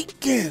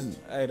miking.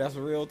 Hey, that's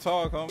real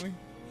talk, homie.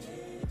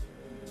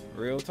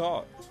 Real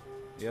talk.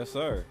 Yes,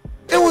 sir.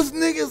 It was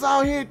niggas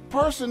out here,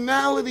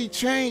 personality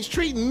change,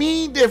 treating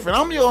me different.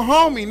 I'm your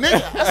homie,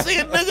 nigga. I see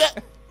a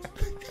nigga.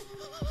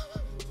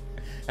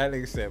 That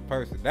nigga said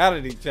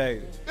personality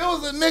change. There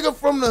was a nigga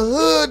from the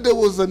hood that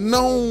was a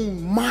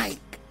known Mike.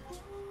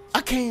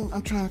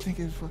 I'm trying to think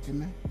of his fucking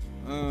name.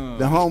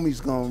 The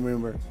homies gonna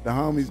remember. The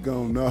homies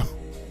gonna know.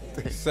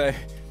 Say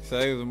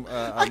it was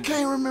I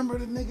can't remember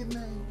the nigga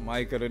name.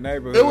 Mike of the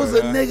neighborhood. It was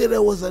a nigga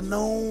that was a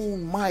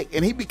known Mike,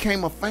 and he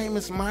became a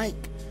famous Mike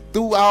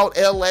throughout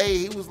L.A.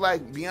 He was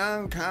like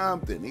beyond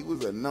Compton. He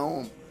was a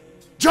known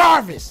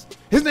Jarvis.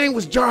 His name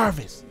was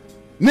Jarvis.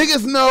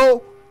 Niggas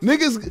know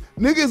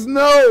Niggas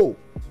know.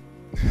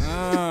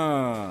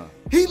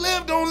 He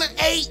lived on the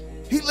 8.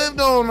 He lived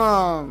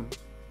on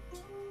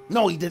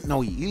No, he didn't.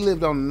 No, he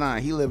lived on the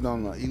 9. He lived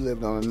on the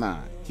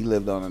 9. He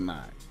lived on the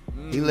 9.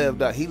 He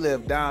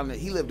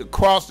lived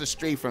across the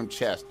street from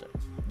Chester.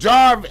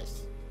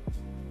 Jarvis.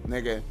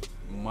 Nigga.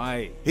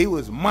 Mike. He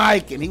was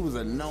Mike, and he was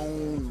a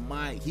known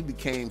Mike. He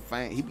became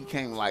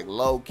like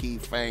low-key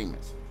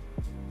famous.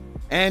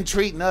 And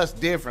treating us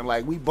different.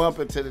 Like, we bump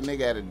into the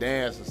nigga at a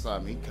dance or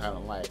something. He kind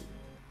of like,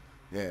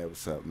 yeah,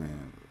 what's up,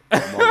 man?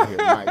 I'm over here,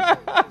 Mike.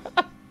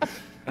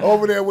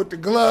 Over there with the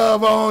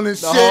glove on and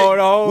shit.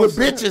 With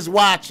bitches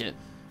watching.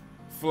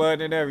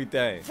 Flooding and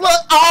everything.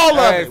 All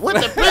of it. With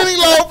the penny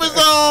loafers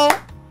on.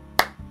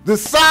 The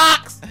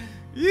socks.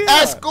 Yeah.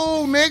 At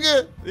school,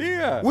 nigga.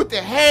 Yeah. With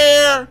the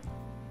hair.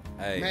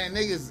 Hey. Man,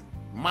 niggas,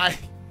 Mike.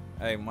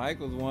 Hey, Mike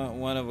was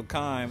one of a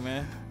kind,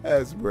 man.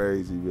 That's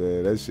crazy,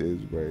 man. That shit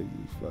is crazy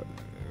as fuck.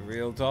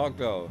 Real talk,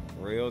 though.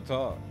 Real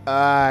talk. All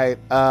right.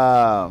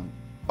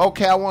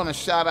 Okay, I want to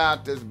shout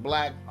out this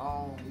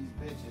black-owned,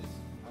 these bitches.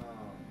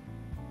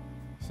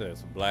 So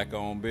it's a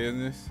black-owned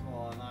business.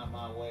 Going on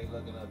my way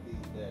looking up these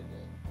bitches.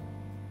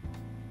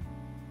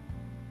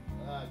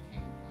 I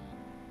can't find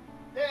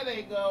it. There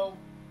they go.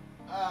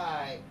 All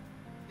right.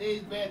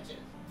 These bitches.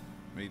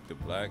 Meet the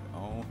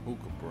black-owned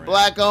hookah brand.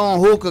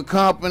 Black-owned hookah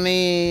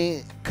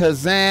company,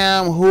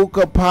 Kazam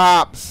Hookah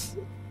Pops.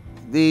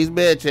 These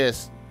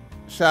bitches.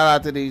 Shout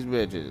out to these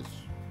bitches.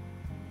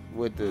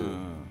 With the,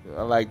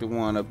 I like the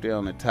one up there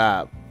on the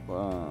top.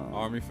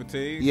 Army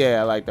fatigues?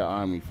 Yeah, I like the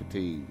Army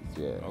fatigues.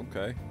 Yeah.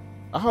 Okay.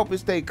 I hope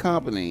it's they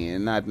company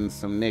and not in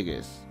some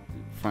niggas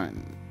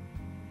fronting.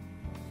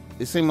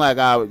 It seemed like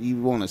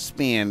you want to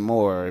spend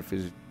more if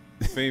it's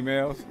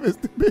females. It's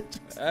the bitches.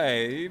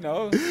 Hey, you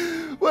know.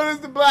 What is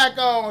the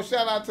black-owned?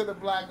 Shout out to the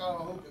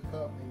black-owned hookah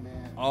company,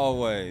 man.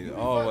 Always. With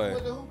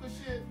the hookah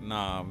shit?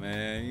 Nah,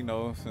 man. You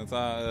know, since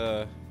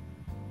I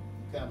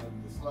kind of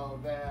slow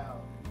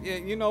down. Yeah,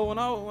 you know, when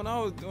I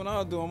was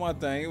doing my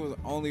thing, it was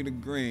only the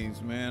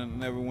greens, man. I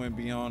never went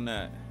beyond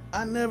that.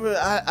 I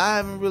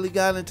haven't really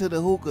got into the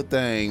hookah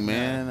thing,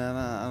 man.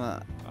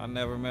 I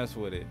never mess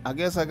with it. I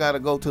guess I gotta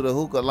go to the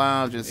hookah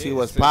lounge and see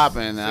what's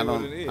popping. I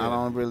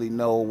don't really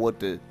know what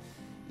the.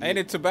 Ain't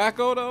it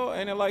tobacco though?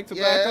 Ain't it like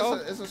tobacco?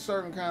 Yeah, it's a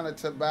certain kind of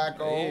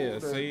tobacco. Yeah,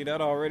 see,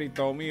 that already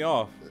throw me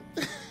off.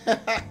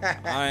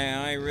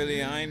 I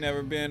ain't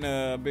never been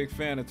a big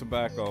fan of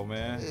tobacco,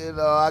 man. You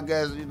know, I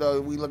guess, you know,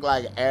 we look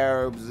like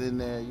Arabs in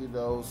there, you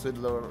know,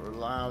 sitting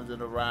lounging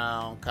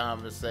around,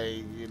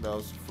 conversating, you know,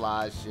 some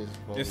fly shit.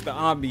 Just the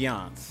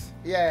ambiance.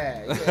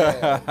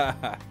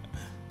 Yeah.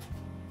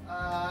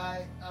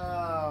 Alright,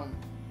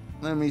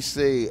 let me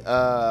see.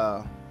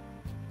 A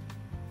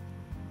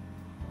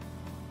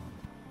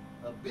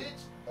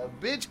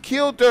bitch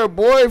killed her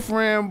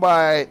boyfriend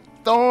by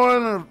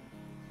throwing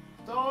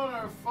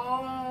her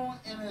phone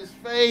in his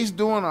face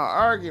during an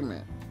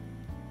argument.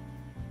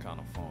 What kind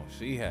of phone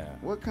she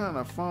had? What kind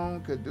of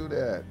phone could do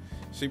that?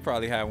 She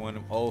probably had one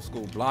of them old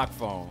school block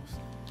phones.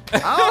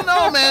 I don't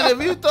know, man.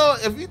 If you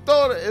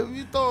throw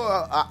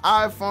an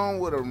iPhone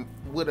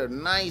with a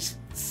nice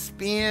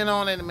spin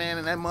on it, man,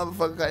 and that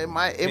motherfucker, it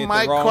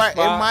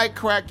might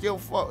crack your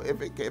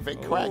forehead. If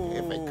it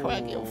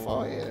crack your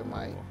forehead, it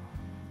might.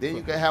 Then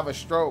you can have a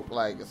stroke,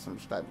 like some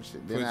type of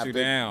shit. Then put you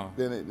down.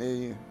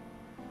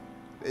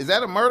 Is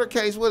that a murder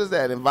case? What is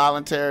that?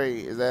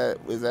 Involuntary? Is that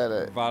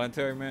a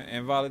involuntary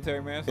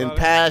manslaughter? In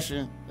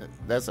passion?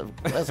 That's a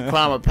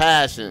crime of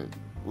passion.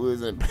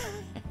 Was it?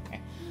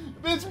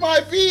 Bitch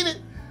might beat it.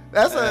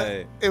 That's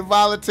a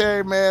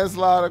involuntary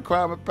manslaughter,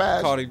 crime of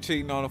passion. Caught him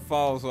cheating on the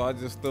phone, so I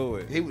just threw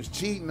it. He was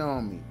cheating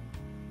on me.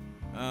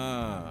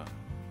 All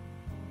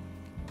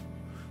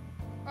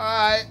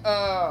right.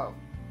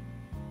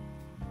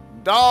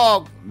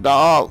 Dog.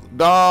 The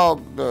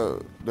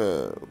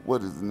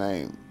what is his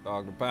name?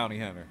 Dog the bounty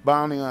hunter.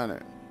 Bounty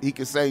hunter. He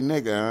can say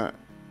nigga, huh?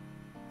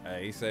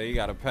 Hey, he said he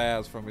got a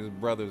pass from his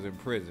brothers in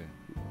prison.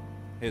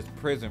 His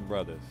prison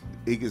brothers.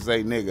 He can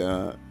say nigga,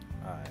 huh?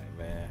 All right,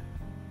 man.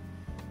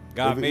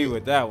 Got me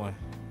with that one.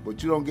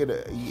 But you don't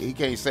get he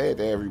can't say it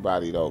to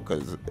everybody though,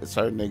 cause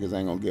certain niggas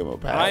ain't gonna give him a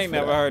pass. I ain't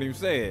never heard him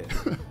say it.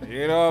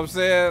 You know what I'm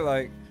saying?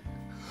 Like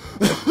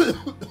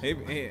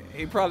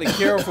he probably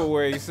careful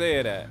where he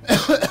said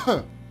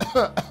that.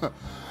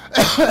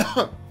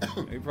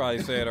 He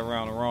probably said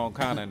around the wrong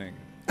kind of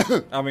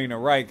nigga. I mean the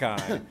right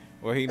kind,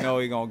 where he know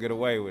he gonna get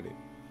away with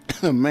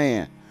it.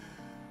 Man,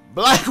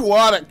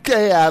 Blackwater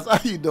Chaos, how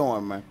you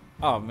doing, man?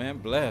 Oh man,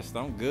 blessed.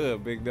 I'm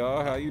good, big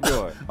dog. How you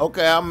doing?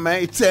 Okay, I'm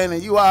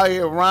maintaining. You out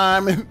here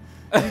rhyming.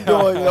 You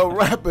doing your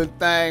rapping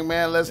thing,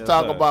 man. Let's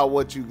talk about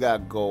what you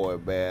got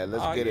going, man.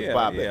 Let's get it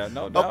popping. Yeah,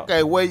 no doubt.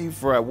 Okay, where you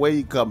from? Where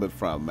you coming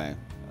from, man?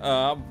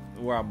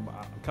 Where I'm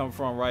coming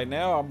from right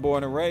now. I'm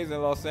born and raised in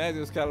Los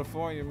Angeles,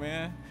 California,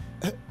 man.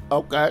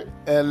 Okay,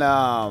 and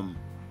how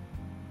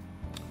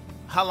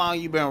long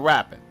you been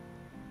rapping?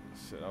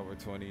 Shit, over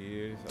 20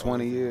 years.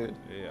 20 years?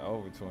 Yeah,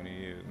 over 20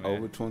 years, man.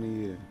 Over 20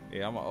 years.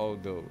 Yeah, I'm an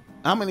old dude.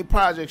 How many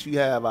projects you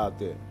have out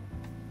there?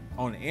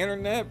 On the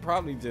internet,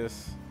 probably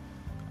just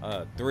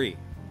 3.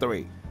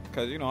 3.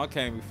 Because, you know, I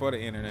came before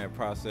the internet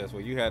process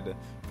where you had to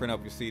print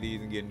up your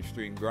CDs and get in the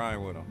street and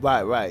grind with them.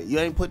 Right. You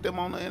ain't put them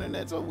on the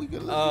internet so we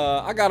can listen?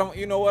 I got them,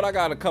 you know what? I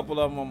got a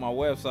couple of them on my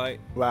website.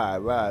 Right.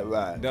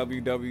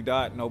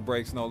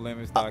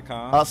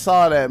 www.nobreaksnolimits.com. I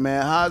saw that,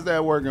 man. How's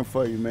that working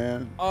for you,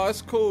 man? Oh,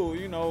 it's cool.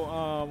 You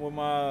know, with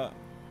my,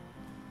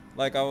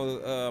 like I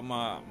was,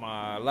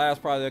 my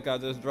last project I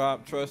just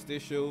dropped, Trust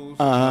Issues.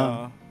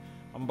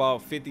 I'm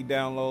about 50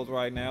 downloads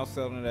right now,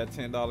 selling it at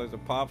 $10 a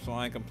pop, so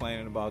I ain't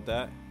complaining about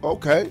that.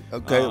 Okay.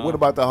 What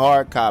about the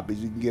hard copies?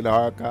 You can get a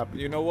hard copy.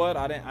 You know what?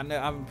 I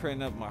haven't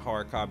printed up my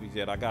hard copies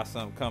yet. I got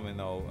something coming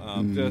though.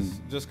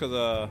 Just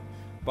because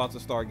about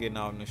to start getting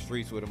out in the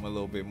streets with them a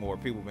little bit more.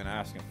 People been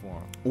asking for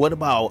them. What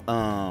about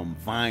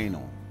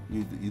vinyl?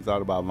 You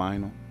thought about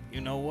vinyl? You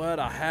know what?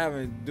 I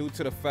haven't, due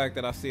to the fact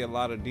that I see a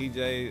lot of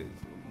DJs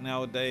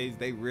nowadays,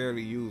 they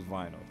rarely use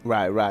vinyl.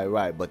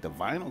 Right. But the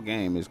vinyl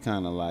game is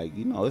kind of like,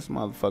 you know, it's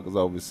motherfuckers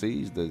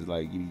overseas that's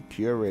like you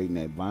curating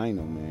that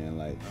vinyl, man.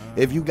 Like,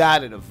 if you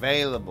got it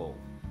available,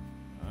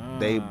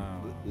 they,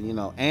 you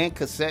know, and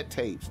cassette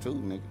tapes too,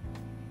 nigga.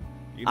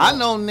 You know, I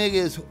know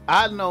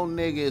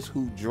niggas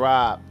who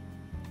drop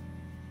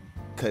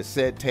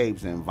cassette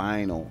tapes and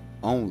vinyl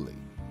only.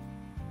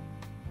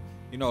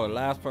 You know, the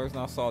last person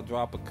I saw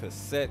drop a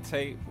cassette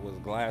tape was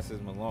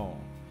Glasses Malone.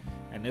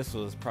 And this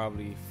was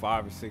probably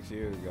 5 or 6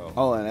 years ago.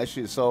 Oh, and that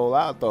shit sold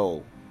out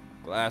though.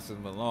 Glasses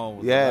Malone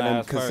was the them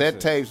last cassette person.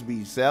 tapes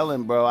be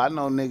selling, bro. I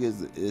know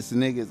niggas. It's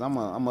niggas. I'm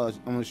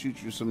gonna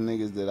shoot you some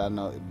niggas that I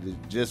know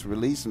that just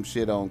released some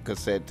shit on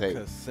cassette tape.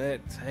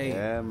 Cassette tape.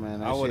 Yeah,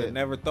 man. I would have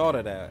never thought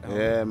of that.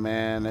 Yeah,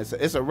 man.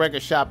 It's a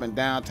record shop in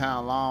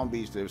downtown Long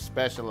Beach that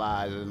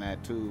specializes in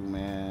that too,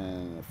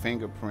 man.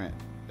 Fingerprint.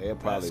 They'll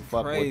probably That's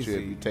fuck with you crazy.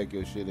 if you take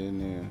your shit in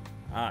there.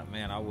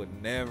 Man, I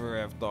would never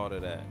have thought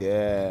of that.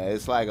 Yeah,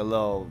 it's like a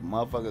little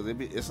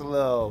motherfuckers. It's a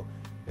little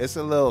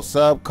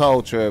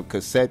subculture of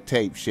cassette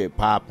tape shit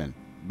popping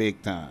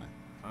big time.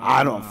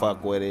 I don't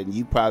fuck with it, and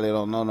you probably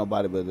don't know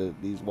nobody,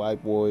 but these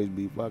white boys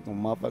be fucking,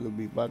 motherfuckers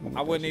be fucking with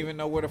I wouldn't that shit. even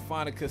know where to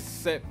find a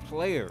cassette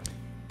player.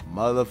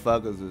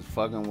 Motherfuckers is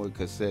fucking with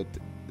cassette.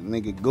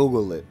 Nigga,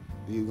 Google it.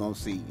 You gonna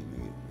see.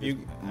 Nigga. Hey,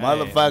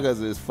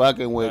 Motherfuckers is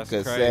fucking with that's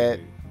cassette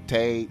crazy.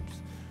 tapes.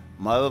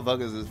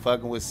 Motherfuckers is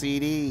fucking with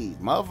CDs.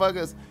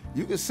 Motherfuckers,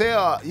 you could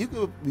sell. You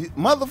could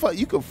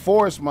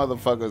force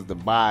motherfuckers to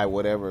buy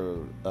whatever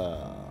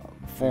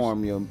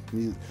form your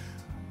music.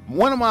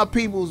 One of my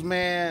peoples,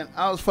 man,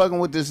 I was fucking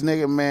with this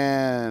nigga,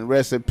 man.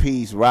 Rest in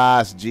peace,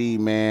 Ross G,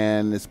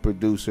 man. This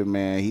producer,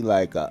 man. He was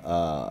like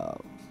a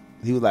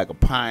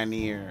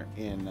pioneer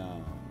in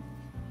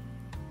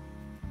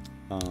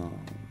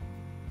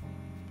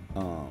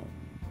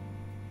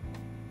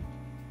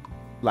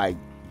like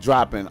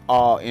dropping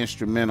all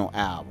instrumental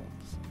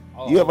albums.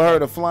 Oh, You ever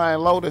heard of Flying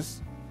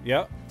Lotus?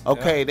 Yep.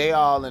 Okay, Yep. they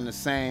all in the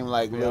same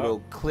like Yeah.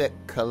 little clique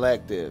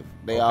collective.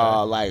 They Okay.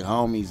 all like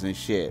homies and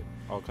shit.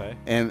 Okay.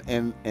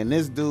 And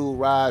this dude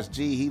Raj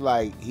G, he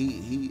That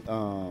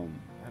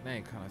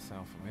name kind of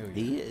sound familiar.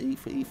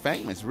 he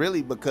famous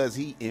really because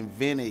he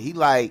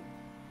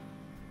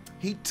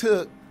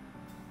took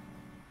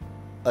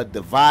a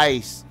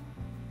device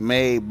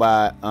made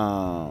by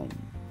who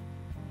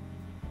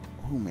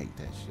made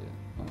that shit?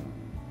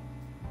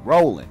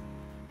 Roland.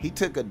 He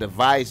took a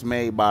device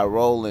made by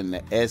Roland,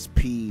 the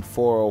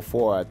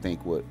SP404, I think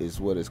is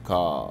what it's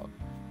called.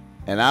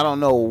 And I don't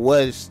know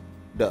what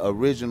the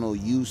original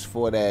use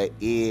for that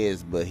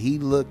is, but he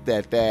looked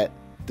at that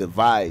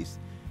device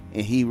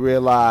and he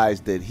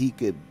realized that he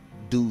could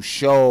do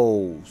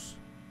shows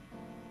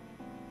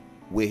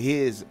with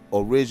his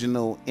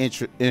original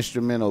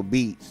instrumental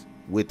beats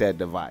with that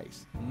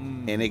device.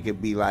 And it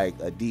could be like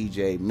a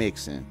DJ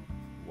mixing,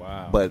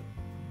 Wow. but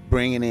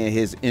bringing in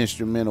his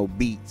instrumental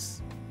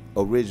beats,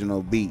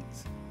 original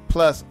beats,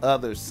 plus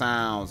other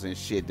sounds and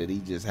shit that he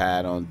just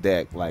had on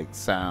deck, like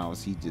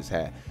sounds he just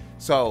had.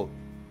 So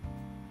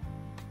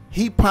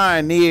he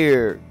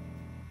pioneered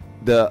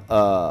the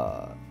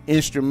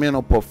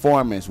instrumental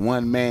performance,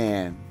 one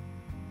man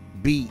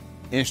beat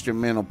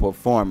instrumental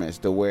performance,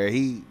 to where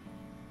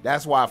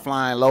that's why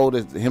Flying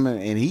Lotus,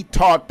 and he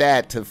taught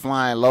that to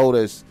Flying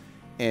Lotus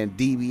and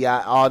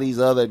DBI, all these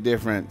other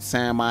different,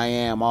 Sam I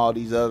Am, all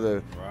these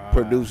other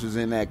producers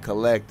in that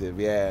collective.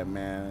 Yeah,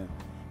 man.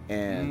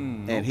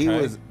 And he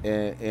okay. was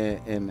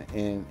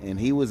and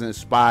he was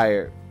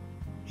inspired.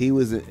 He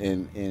was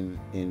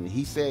and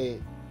he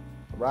said,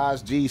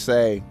 Raj G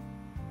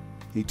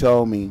he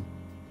told me,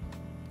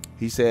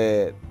 he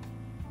said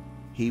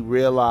he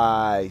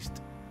realized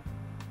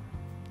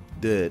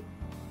that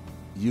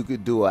you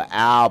could do an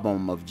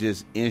album of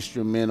just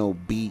instrumental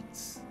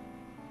beats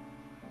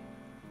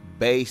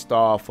based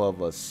off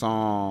of a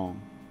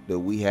song that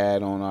we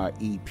had on our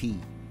EP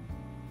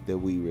that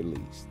we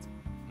released.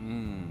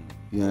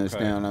 You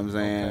understand what I'm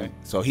saying? Okay.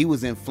 So he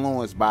was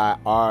influenced by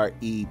our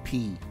EP.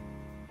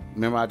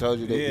 Remember I told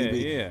you that EP?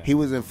 Yeah. He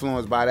was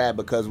influenced by that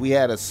because we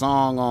had a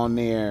song on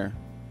there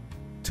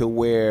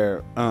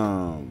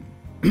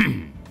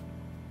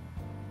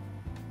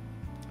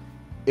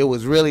it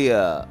was really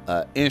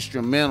a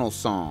instrumental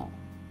song,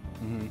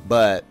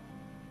 but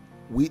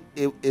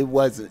it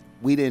wasn't.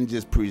 We didn't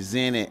just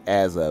present it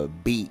as a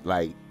beat,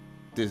 like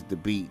this the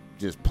beat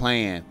just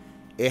playing.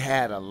 It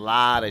had a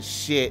lot of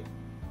shit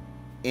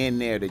in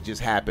there that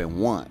just happened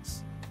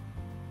once,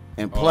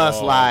 and plus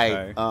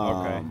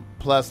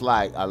plus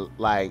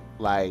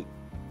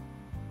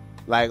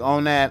like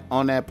on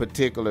that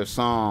particular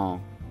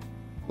song,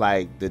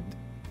 like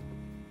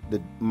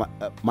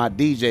my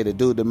DJ, the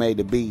dude that made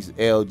the beats,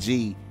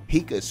 LG,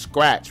 he could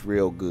scratch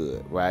real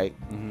good, right?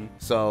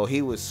 So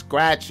he was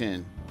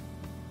scratching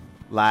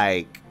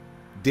like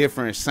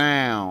different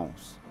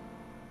sounds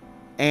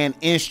and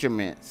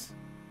instruments,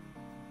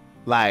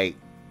 like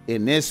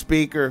in this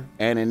speaker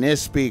and in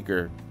this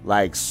speaker,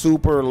 like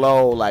super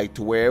low, like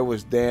to where it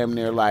was damn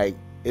near like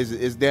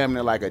it's damn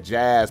near like a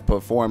jazz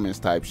performance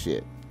type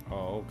shit.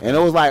 Oh, okay. And it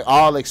was like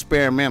all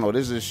experimental.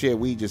 This is shit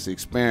we just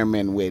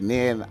experimenting with. And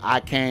then I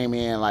came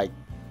in like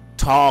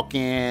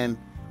talking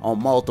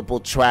on multiple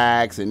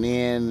tracks and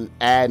then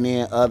adding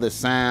in other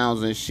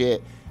sounds and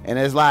shit. And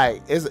it's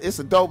like it's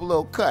a dope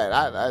little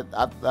cut.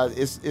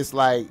 It's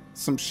like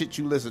some shit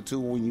you listen to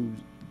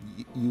when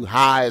you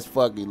high as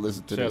fuck. You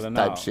listen to this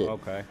type shit.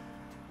 Okay.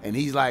 And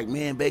he's like,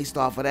 man, based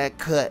off of that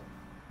cut,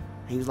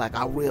 he was like,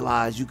 I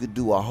realized you could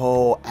do a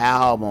whole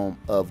album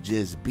of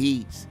just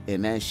beats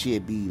and that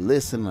shit be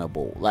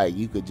listenable. Like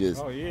you could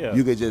just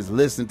you could just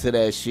listen to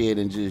that shit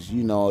and just,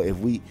 you know, if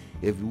we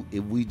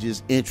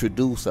just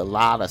introduce a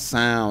lot of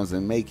sounds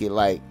and make it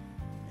like,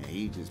 and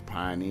he just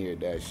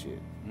pioneered that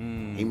shit.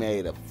 He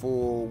made a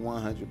full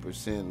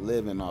 100%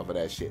 living off of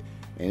that shit.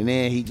 And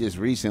then he just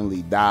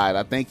recently died.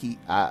 I think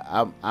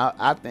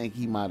I think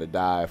he might have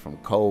died from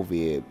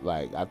COVID.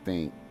 Like I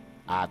think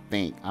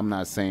I'm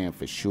not saying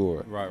for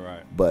sure.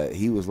 Right. But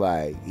he was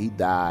like, he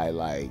died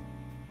like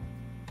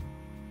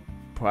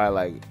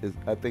probably like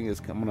I think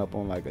it's coming up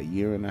on like a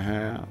year and a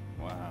half.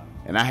 Wow.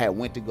 And I had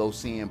went to go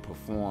see him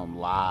perform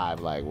live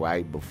like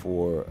right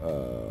before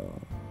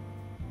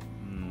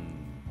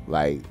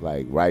like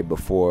right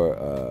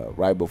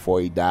before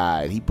he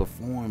died. He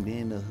performed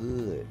in the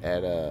hood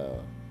at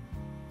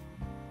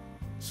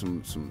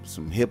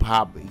some hip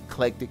hop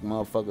eclectic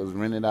motherfuckers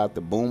rented out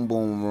the Boom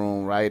Boom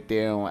Room right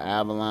there on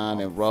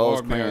Avalon and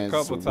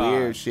Rosecrans. Some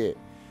weird shit.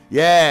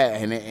 Yeah,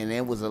 and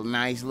it was a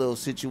nice little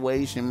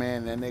situation,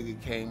 man. That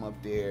nigga came up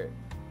there.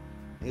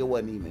 It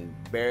wasn't even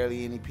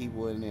barely any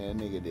people in there. That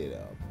nigga did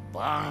a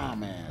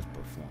bomb ass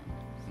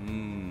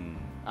performance.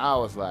 I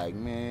was like,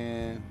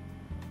 man,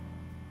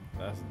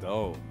 that's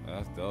dope.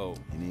 That's dope.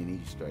 And then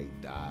he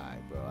straight died,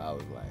 bro. I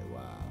was like,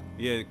 wow.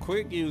 Yeah,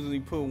 Quick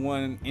usually put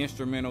one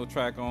instrumental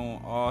track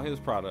on all his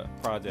projects.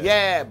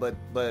 Yeah, but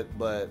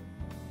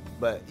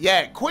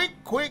yeah,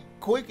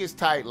 Quick is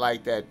tight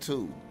like that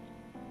too.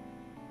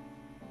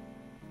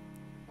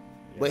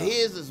 Yeah. But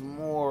his is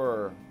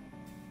more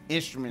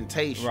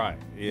instrumentation, right?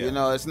 Yeah. You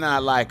know, it's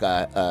not like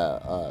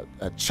a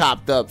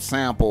chopped up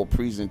sample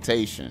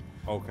presentation.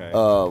 Okay.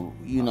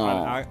 You know,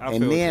 I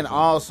and then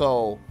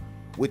also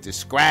with the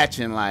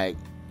scratching, like,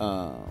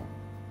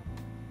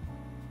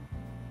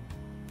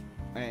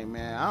 hey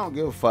man, I don't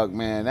give a fuck,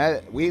 man.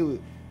 That we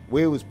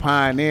was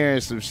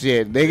pioneering some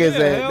shit.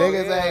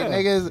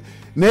 Niggas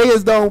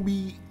don't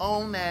be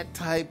on that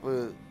type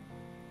of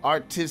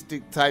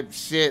artistic type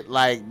shit,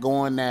 like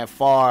going that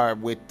far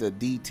with the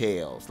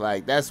details.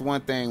 Like that's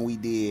one thing we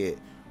did.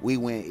 We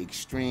went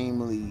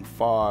extremely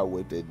far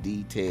with the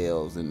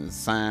details and the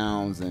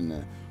sounds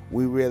and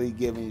we really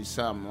giving you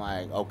something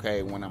like,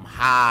 okay, when I'm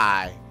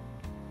high,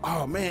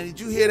 oh man, did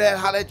you hear that?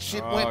 How that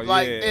shit went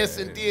like this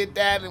and did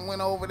that and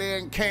went over there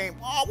and came.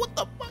 Oh, what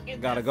the fuck is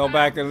Gotta that go sound?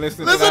 back and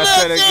listen to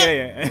that shit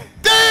again.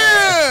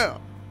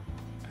 Damn!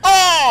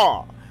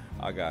 Oh!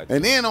 I got you.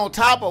 And then on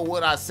top of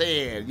what I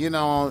said, you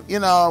know,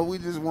 we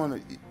just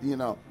want to, you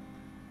know.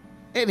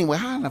 Anyway,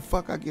 how the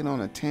fuck I get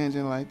on a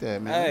tangent like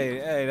that, man?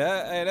 Hey,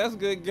 that's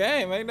good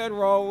game. Ain't nothing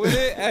wrong with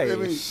it.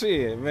 Hey,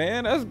 shit,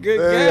 man, that's good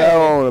game. game.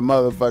 I'm on a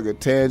motherfucking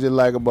tangent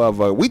like a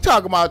motherfucker. We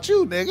talking about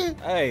you, nigga.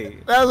 Hey.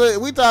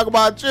 We talking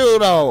about you,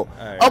 though.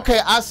 Hey. Okay,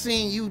 I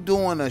seen you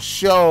doing a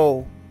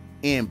show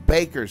in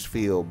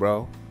Bakersfield,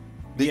 bro.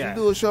 Did you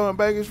do a show in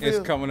Bakersfield?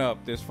 It's coming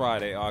up this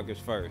Friday,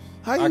 August 1st.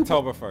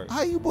 October 1st.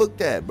 How you booked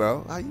that,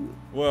 bro? How you?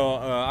 Well,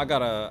 I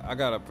got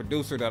a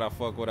producer that I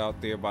fuck with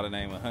out there by the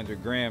name of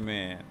 100 Grand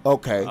Man.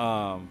 Okay.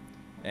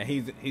 And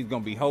he's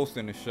gonna be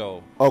hosting the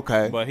show.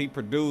 Okay. But he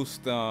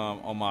produced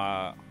on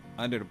my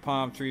Under the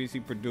Palm Trees. He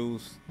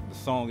produced the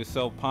song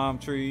itself, Palm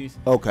Trees.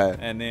 Okay.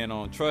 And then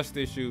on Trust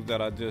Issues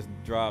that I just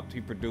dropped, he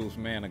produced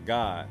Man of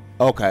God.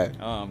 Okay.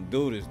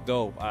 Dude is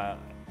dope.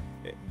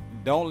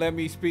 Don't let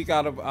me speak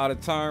out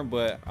of turn,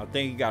 but I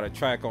think he got a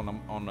track on the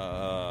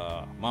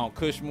Mount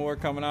Cushmore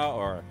coming out,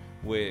 or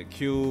with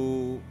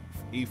Q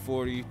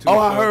E40. Oh,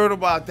 I heard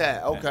about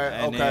that. Okay,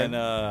 and okay. And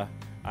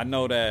I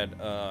know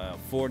that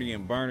 40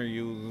 and Burner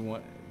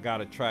Users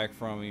got a track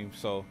from him,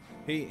 so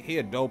he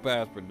a dope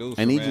ass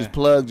producer. And he just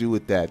plugged you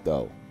with that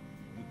though.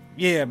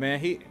 Yeah, man.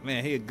 He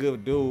a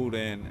good dude,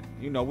 and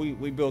you know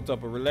we built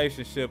up a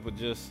relationship of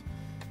just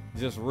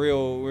just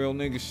real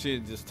nigga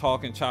shit, just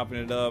talking, chopping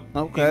it up.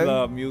 Okay. He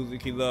love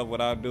music. He love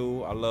what I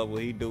do. I love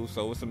what he do.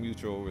 So it's a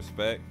mutual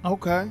respect.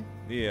 Okay.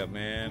 Yeah,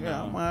 man.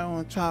 Yeah, I might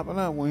want to chop it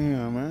up with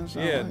him, man. So,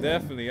 Yeah,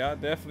 definitely. I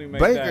definitely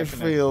make that connection.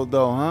 Bakersfield,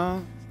 though, huh?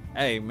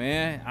 Hey,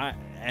 man.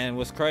 And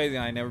what's crazy,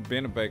 I ain't never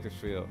been to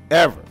Bakersfield.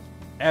 Ever.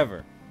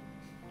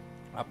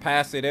 I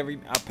pass it every.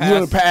 You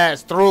done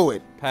passed through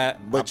it,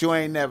 but you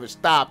ain't never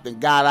stopped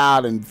and got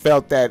out and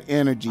felt that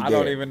energy I there.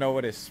 don't even know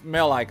what it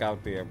smell like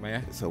out there,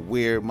 man. It's a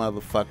weird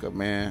motherfucker,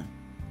 man.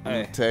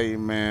 Hey. I tell you,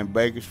 man,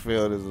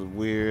 Bakersfield is a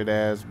weird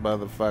ass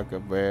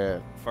motherfucker,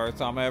 man. First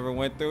time I ever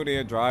went through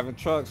there, driving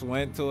trucks,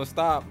 went to a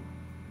stop.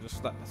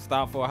 Just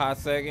stopped for a hot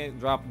second,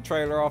 dropped the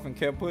trailer off, and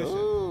kept pushing.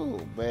 Ooh,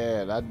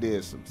 man, I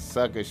did some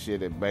sucker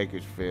shit at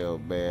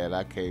Bakersfield, man.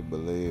 I can't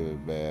believe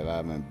it, man.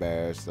 I'm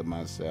embarrassed of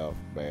myself,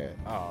 man.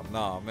 Oh,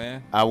 no,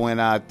 man. I went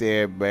out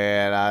there,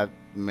 man.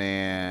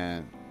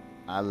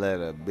 I let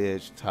a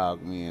bitch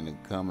talk me into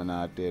coming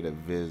out there to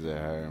visit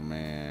her,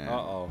 man.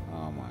 Uh-oh.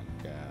 Oh, my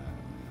God,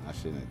 man. I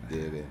shouldn't have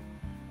did it.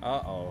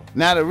 Uh-oh.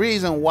 Now, the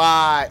reason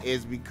why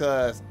is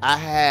because I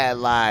had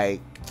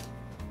like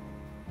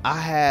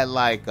I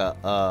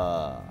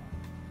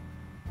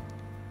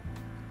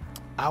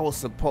was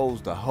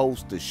supposed to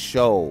host a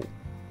show.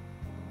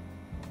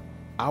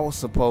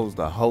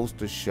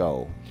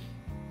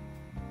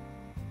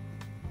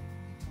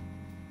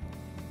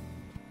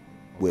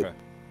 With Okay.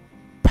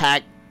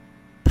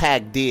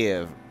 Pac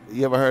Div.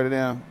 You ever heard of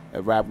them?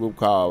 A rap group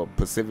called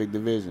Pacific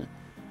Division.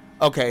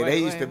 Okay, they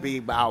used to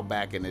be out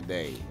back in the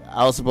day.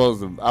 I was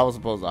supposed to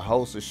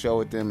host a show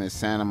with them in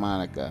Santa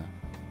Monica.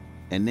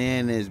 And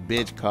then this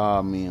bitch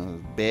called me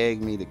and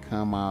begged me to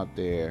come out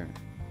there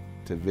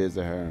to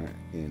visit her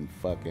in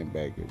fucking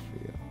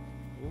Bakersfield.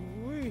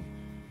 Ooh-wee.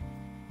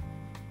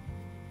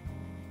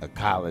 A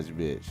college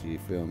bitch, you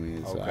feel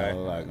me? So Okay. I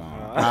was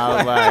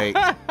like,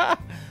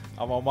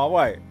 I'm on my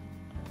way.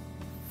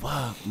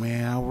 fuck,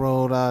 man. I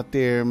rode out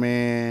there,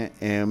 man.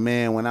 And,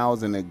 man, when I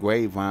was in the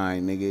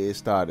Grapevine, nigga, it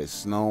started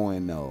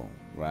snowing, though,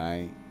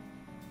 right?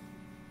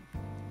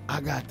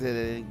 I got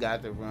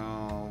the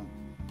room.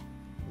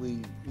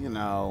 We, you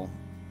know,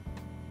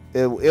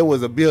 it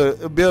was a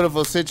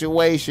beautiful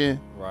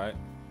situation. Right.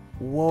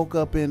 Woke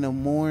up in the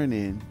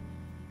morning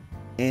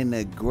and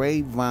the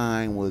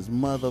Grapevine was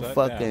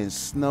motherfucking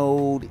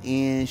snowed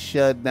in,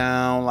 shut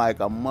down, like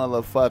a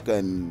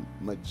motherfucking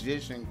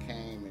magician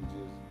came and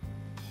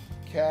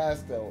just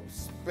cast a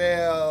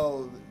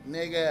spell,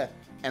 nigga.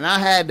 And I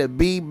had to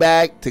be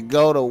back to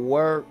go to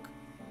work,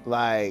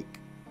 like,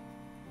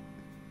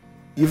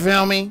 you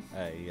feel me?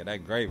 Hey, yeah,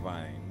 that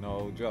Grapevine,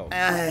 no joke.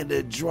 I had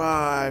to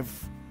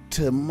drive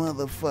to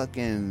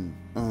motherfucking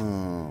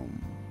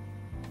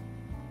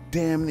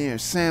damn near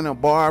Santa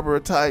Barbara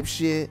type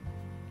shit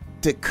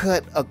to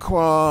cut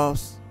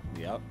across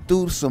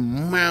through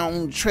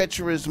some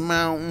treacherous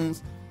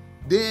mountains.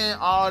 Then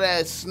all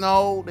that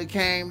snow that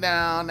came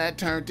down, that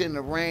turned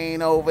into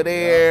rain over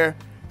there.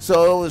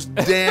 So it was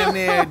damn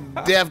near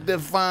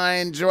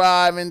death-defying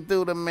driving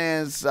through the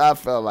man's. I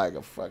felt like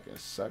a fucking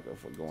sucker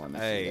for going to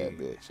see that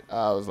bitch.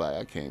 I was like,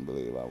 I can't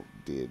believe I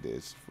did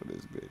this for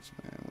this bitch,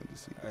 man. Went to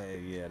see that. Hey,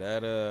 yeah,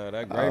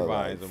 that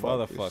Grapevine is a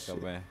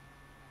motherfucker, man.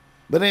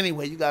 But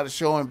anyway, you got a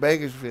show in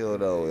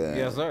Bakersfield, though. Yeah.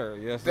 Yes, sir.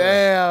 Yes, sir.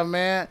 Damn,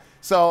 man.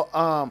 So,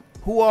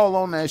 who all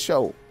on that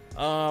show?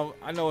 I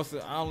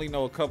only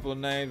know a couple of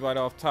names right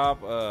off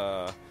top.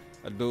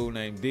 A dude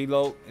named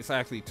D-Lo. It's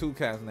actually two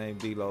cats named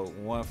D-Lo.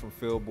 One from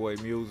Philboy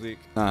Music.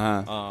 The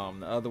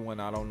other one,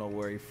 I don't know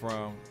where he's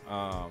from.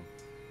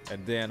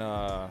 And then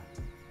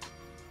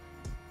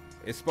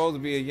it's supposed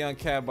to be a young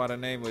cat by the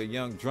name of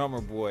Young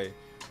Drummer Boy,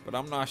 but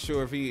I'm not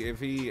sure if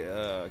he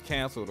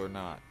canceled or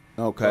not.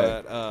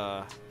 Okay.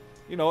 But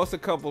you know, it's a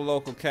couple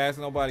local cats,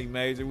 nobody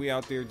major. We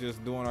out there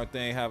just doing our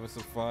thing, having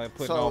some fun,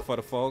 putting on for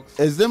the folks.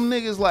 Is them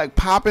niggas like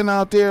popping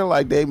out there,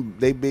 like they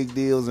big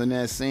deals in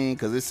that scene?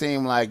 Cause it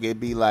seemed like it'd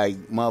be like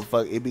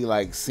it'd be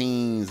like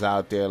scenes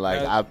out there,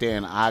 like out there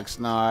in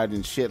Oxnard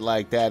and shit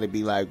like that. It'd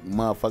be like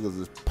motherfuckers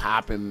is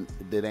popping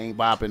that ain't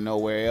popping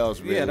nowhere else.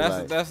 Really. Yeah,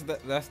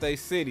 that's their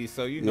city.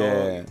 So you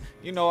know,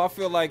 I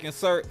feel like in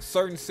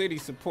certain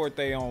cities support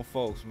their own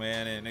folks,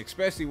 man, and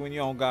especially when you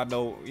don't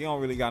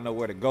really got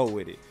nowhere to go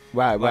with it.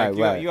 Right.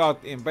 You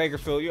out in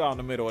Bakersfield, you out in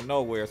the middle of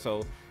nowhere,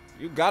 so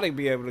you got to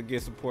be able to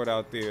get support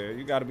out there.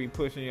 You got to be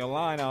pushing your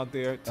line out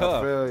there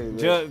tough,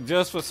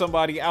 just for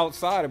somebody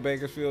outside of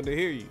Bakersfield to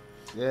hear you.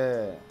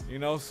 Yeah, you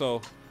know.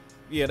 So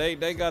yeah,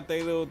 they got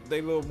their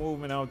little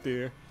movement out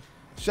there.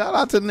 Shout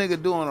out to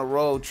nigga doing a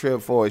road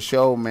trip for a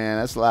show, man.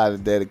 That's a lot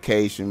of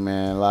dedication,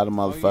 man. A lot of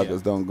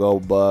motherfuckers don't go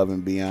above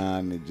and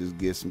beyond and just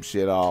get some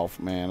shit off,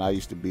 man. I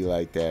used to be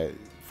like that.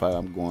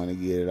 I'm going to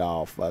get it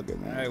all, fuck it,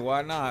 man. Hey,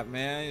 why not,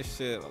 man?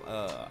 Shit,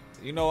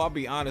 you know, I'll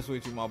be honest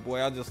with you, my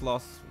boy. I just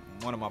lost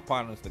one of my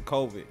partners to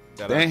COVID.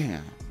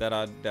 That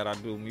I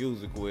do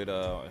music with.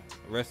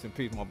 Rest in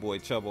peace, my boy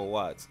Chubbo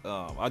Watts.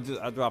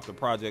 I dropped a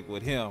project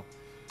with him,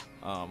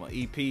 an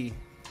EP,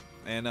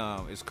 and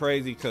it's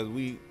crazy because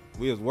we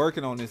was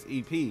working on this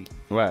EP,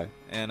 right?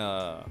 And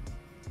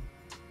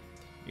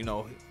you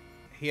know,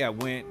 he had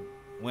went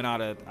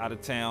out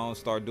of town,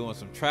 started doing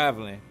some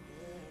traveling,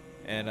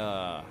 and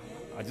I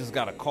just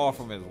got a call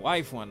from his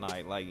wife one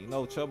night, like, you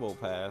know, Chubbo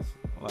passed.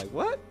 I'm like,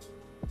 what?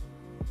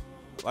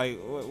 Like,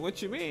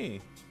 what you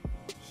mean?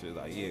 She's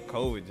like, yeah,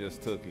 COVID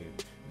just took him.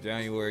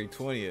 January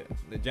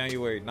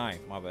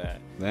 9th, my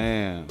bad.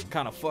 Damn.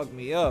 Kind of fucked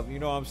me up, you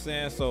know what I'm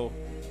saying? So,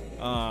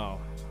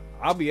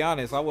 I'll be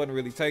honest, I wasn't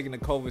really taking the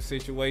COVID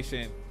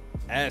situation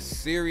as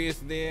serious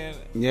then.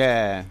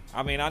 Yeah.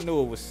 I mean, I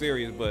knew it was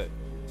serious, but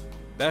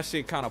that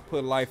shit kind of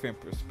put life in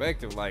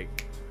perspective.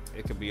 Like,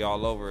 it could be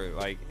all over,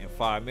 like, in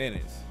 5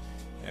 minutes.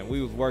 And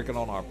we was working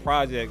on our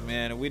project,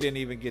 man, and we didn't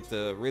even get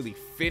to really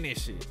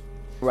finish it.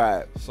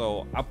 Right.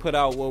 So I put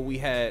out what we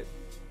had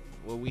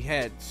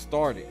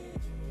started.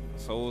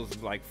 So it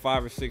was like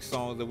 5 or 6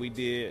 songs that we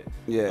did.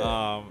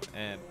 Yeah.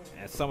 And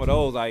some of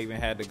those I even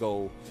had to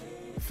go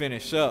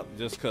finish up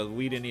just because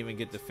we didn't even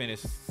get to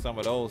finish some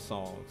of those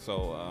songs.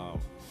 So,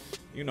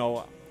 you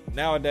know,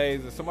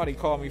 nowadays if somebody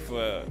call me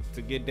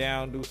to get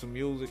down, do some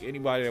music,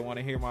 anybody that want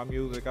to hear my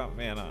music,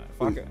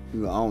 if I could,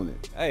 you own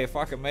it. Hey, if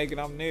I can make it,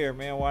 I'm there,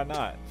 man. Why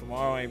not?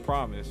 Tomorrow ain't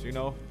promised, you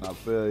know. I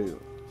feel you.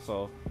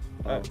 So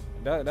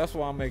that's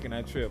why I'm making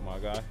that trip, my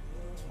guy.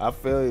 I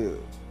feel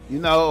you. You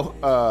know,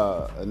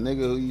 a nigga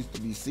who used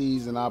to be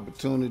seizing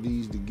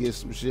opportunities to get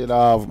some shit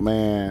off,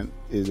 man,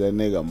 is that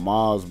nigga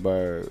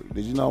Mossberg.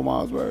 Did you know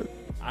Mossberg?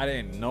 I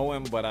didn't know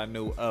him, but I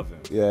knew of him.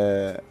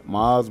 Yeah,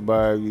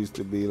 Mossberg used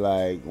to be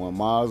like, when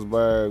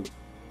Mossberg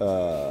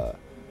got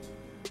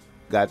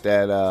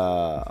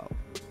that,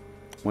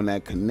 when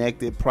that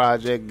Connected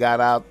project got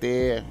out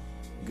there,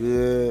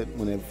 good,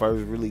 when it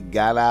first really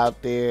got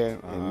out there,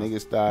 and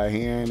niggas started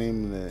hearing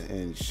him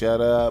and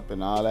Shut Up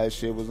and all that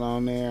shit was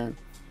on there.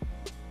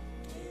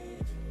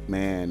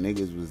 Man,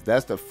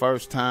 that's the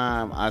first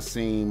time I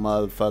seen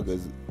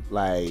motherfuckers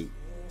like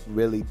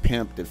really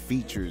pimp the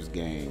features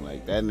game.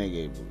 Like that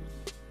nigga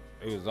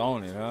was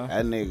on it, huh?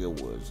 That nigga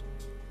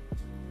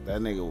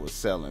was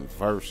selling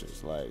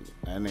verses. Like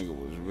that nigga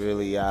was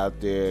really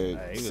out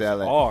there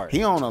selling. Hard.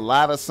 He on a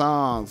lot of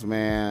songs,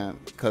 man,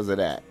 because of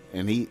that.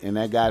 And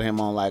that got him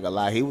on like a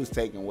lot. He was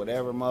taking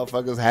whatever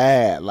motherfuckers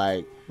had,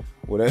 like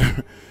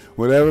whatever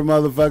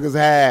motherfuckers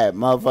had.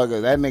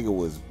 Motherfuckers, that nigga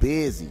was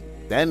busy.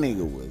 That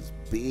nigga was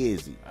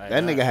busy.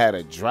 That nigga had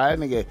a drive.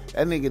 That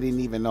nigga didn't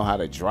even know how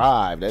to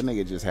drive. That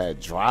nigga just had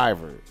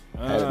driver.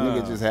 That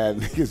nigga just had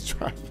niggas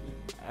driving.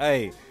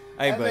 Hey,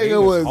 that but nigga he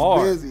was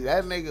hard. busy.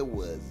 That nigga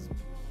was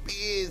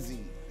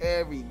busy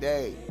every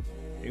day.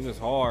 He was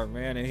hard,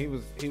 man, and he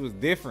was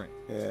different.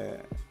 Yeah.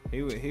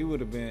 He was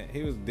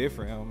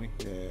different, homie.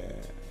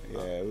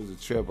 Yeah. It was a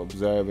trip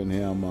observing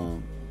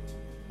him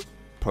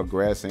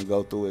progress and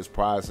go through his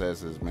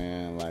processes,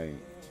 man. Like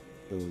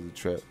it was a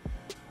trip.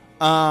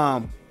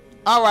 All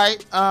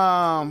right.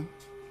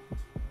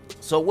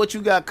 So what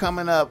you got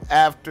coming up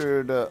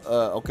after the?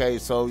 Okay,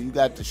 so you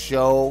got the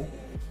show.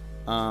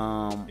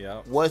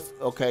 Yeah.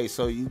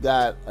 So you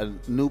got a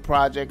new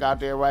project out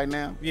there right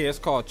now? Yeah, it's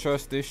called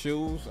Trust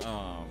Issues.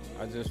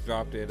 I just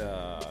dropped it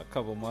a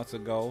couple months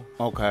ago.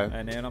 Okay.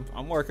 And then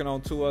I'm working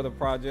on 2 other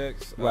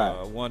projects.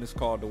 Right. One is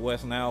called the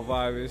West Nile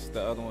Virus.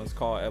 The other one's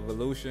called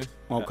Evolution.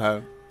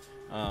 Okay.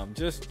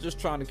 Just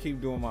trying to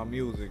keep doing my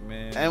music,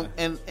 man.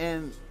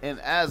 And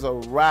as a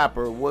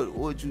rapper, what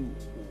would you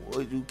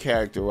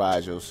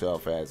characterize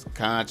yourself as?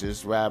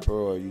 Conscious rapper,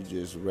 or you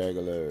just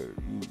regular?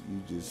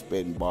 You just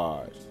spitting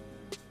bars?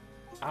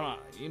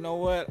 You know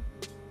what?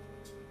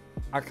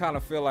 I kind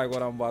of feel like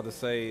what I'm about to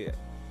say,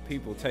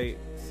 people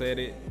said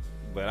it,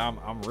 but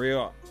I'm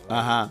real.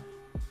 I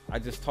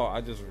just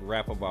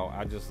rap about.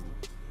 I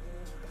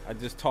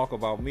just talk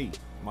about me,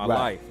 my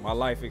life, my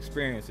life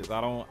experiences.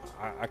 I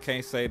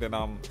can't say that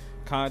I'm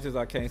conscious.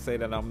 I can't say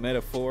that I'm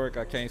metaphoric.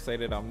 I can't say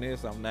that I'm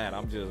this, I'm that.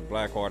 I'm just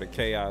Blackhearted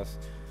Chaos,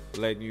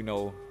 letting you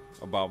know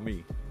about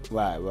me.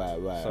 Right.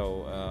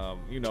 So,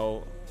 you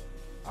know,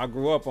 I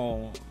grew up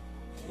on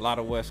a lot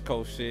of West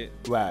Coast shit.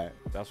 Right.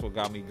 That's what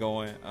got me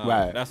going.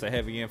 Right. That's a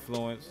heavy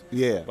influence.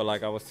 Yeah. But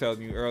like I was telling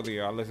you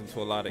earlier, I listened to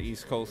a lot of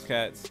East Coast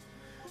cats.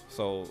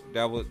 So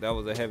that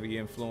was a heavy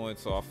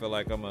influence. So I feel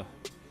like I'm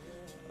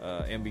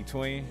in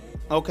between.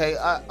 Okay.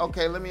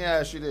 Let me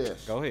ask you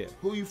this. Go ahead.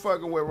 Who you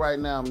fucking with right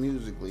now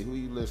musically? Who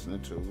you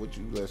listening to? What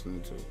you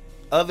listening to?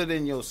 Other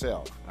than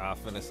yourself. I'm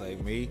finna say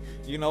me.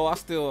 You know,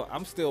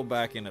 I'm still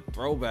back in the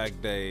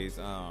throwback days.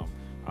 I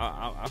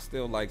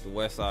still like the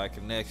West Side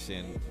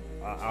Connection.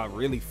 I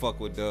really fuck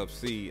with Dub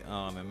C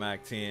and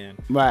Mac 10.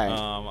 Right.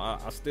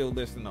 I still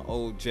listen to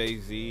old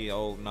Jay-Z,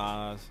 old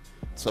Nas.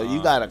 So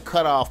you got a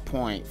cutoff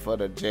point for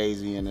the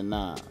Jay-Z and the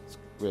Nas,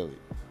 really?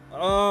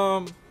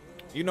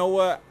 You know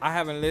what? I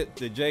haven't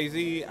the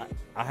Jay-Z.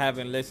 I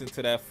haven't listened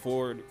to that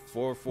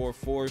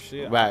 444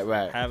 shit. Right.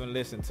 I haven't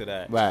listened to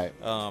that. Right.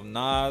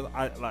 Nas,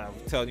 I'm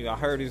telling you, I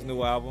heard his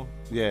new album.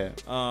 Yeah.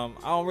 I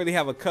don't really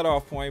have a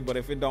cutoff point, but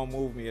if it don't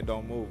move me, it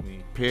don't move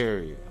me.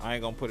 Period. I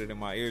ain't gonna put it in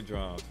my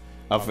eardrums.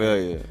 I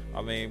feel you.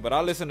 I mean, but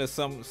I listen to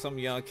some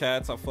young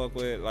cats I fuck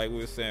with. Like we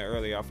were saying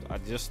earlier, I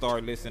just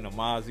started listening to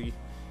Mozzie.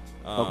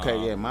 Okay,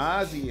 yeah,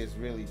 Mozzie is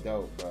really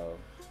dope, bro.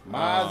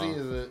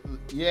 Mozzie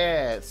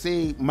is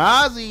see,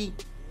 Mozzie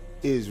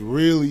is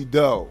really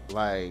dope.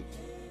 Like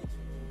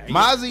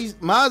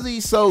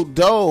Mozzie's so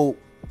dope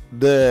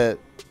that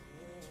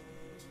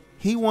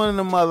he one of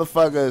the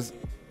motherfuckers.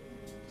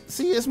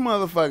 See, it's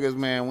motherfuckers,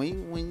 man.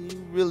 When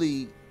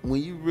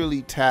you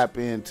really tap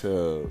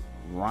into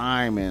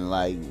rhyming,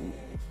 like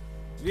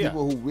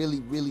people who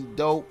really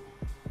dope,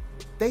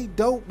 they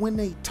dope when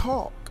they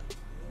talk.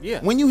 Yeah.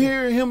 When you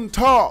hear him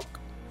talk,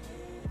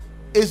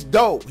 it's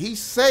dope. He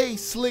say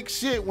slick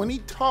shit when he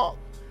talk.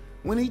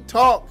 When he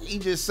talk, he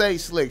just say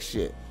slick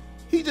shit.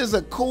 He just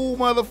a cool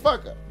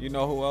motherfucker. You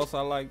know who else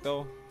I like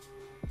though?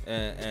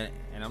 And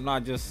I'm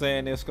not just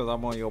saying this because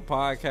I'm on your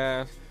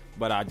podcast,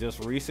 but I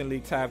just recently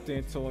tapped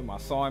into him. I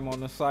saw him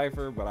on the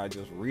Cypher, but I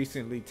just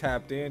recently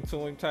tapped into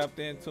him.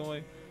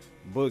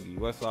 Boogie,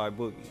 Westside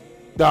Boogie.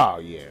 Oh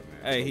yeah, man.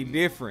 Hey, he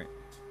different.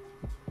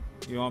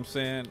 You know what I'm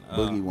saying?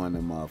 Boogie one of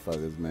them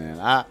motherfuckers,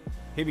 man.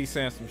 He be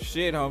saying some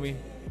shit, homie.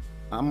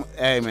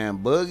 Hey man,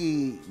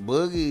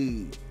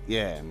 Boogie,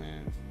 yeah,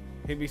 man.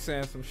 He be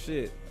saying some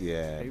shit.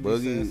 Yeah,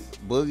 Boogie.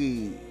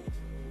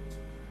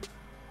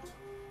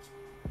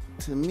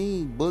 To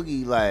me,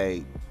 Boogie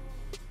like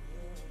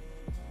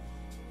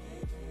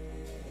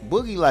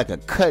a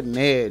cutting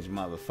edge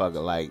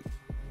motherfucker. Like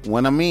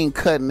when I mean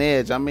cutting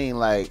edge, I mean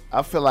like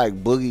I feel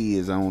like Boogie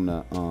is on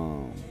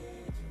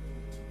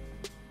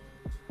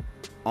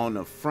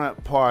the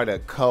front part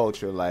of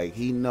culture. Like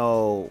he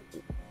know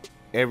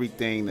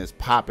everything that's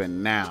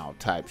popping now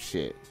type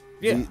shit.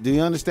 Yeah. Do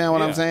you understand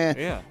what I'm saying?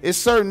 Yeah. It's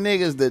certain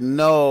niggas that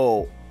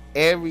know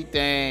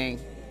everything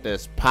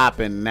that's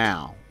popping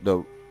now.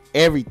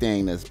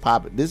 Everything that's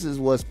popping. This is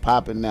what's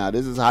popping now.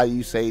 This is how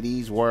you say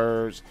these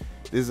words.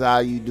 This is how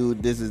you do.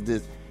 This is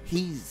this.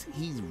 He's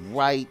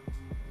right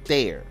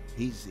there.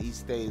 He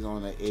stays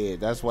on the edge.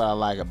 That's what I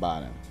like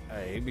about him.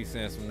 Hey, he be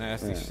saying some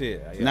nasty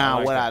shit. Yeah, now,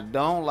 like what that. I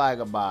don't like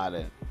about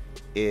it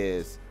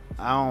is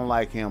I don't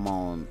like him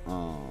on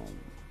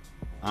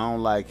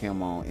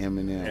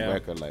Eminem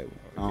record label.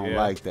 I don't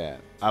like that.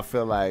 I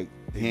feel like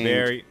he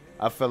need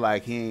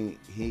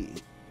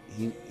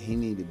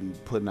to be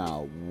putting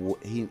out.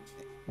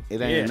 It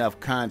ain't enough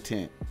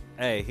content.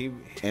 Hey,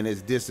 and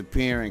it's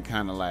disappearing.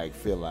 Kind of like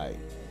I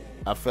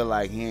feel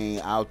like he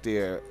ain't out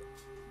there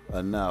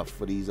enough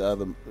for these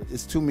other.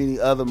 It's too many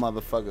other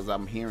motherfuckers.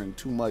 I'm hearing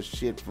too much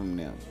shit from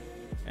them,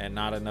 and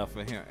not enough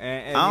for him.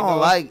 And I don't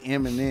like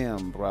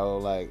Eminem, bro.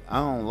 Like I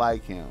don't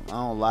like him. I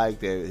don't like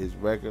that his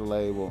record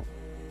label.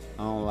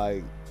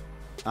 I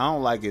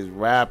don't like his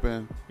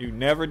rapping. You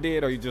never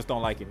did, or you just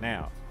don't like it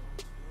now?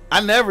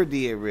 I never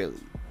did, really.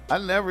 I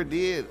never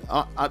did.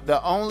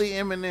 The only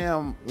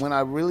Eminem, when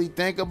I really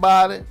think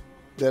about it,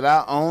 that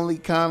I only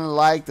kind of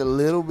liked a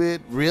little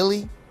bit,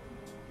 really,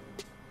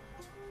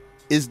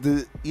 is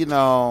the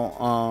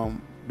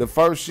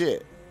first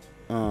shit.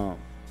 My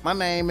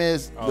name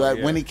is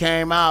when he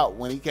came out.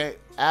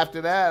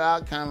 After that, I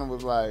kind of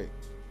was like,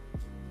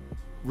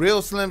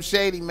 real Slim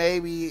Shady,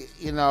 maybe,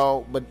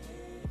 but.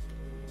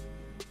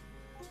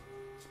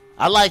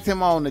 I liked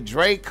him on the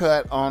Dre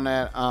cut on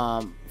that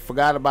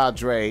Forgot About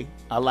Dre.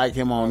 I like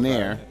him on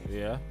there.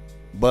 Yeah.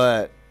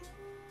 But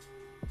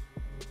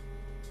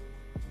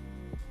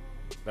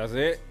that's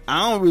it?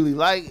 I don't really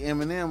like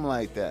Eminem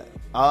like that.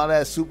 All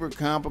that super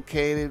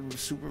complicated,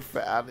 super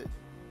fat.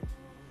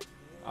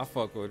 I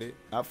fuck with it.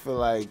 I feel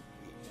like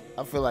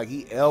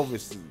he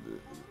Elvis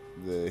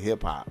the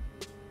hip hop.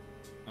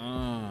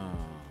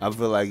 I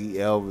feel like he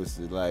Elvis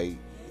is like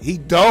he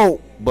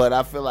dope, but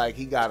I feel like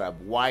he got a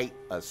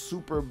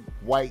super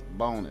white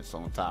bonus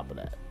on top of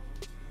that.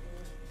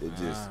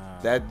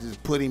 That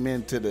just put him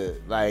into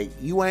the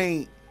you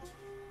ain't.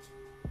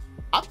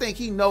 I think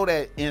he know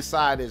that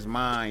inside his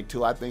mind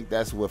too. I think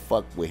that's what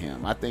fucked with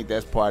him. I think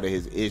that's part of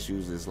his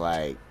issues. Is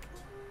like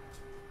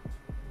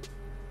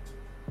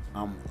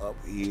I'm up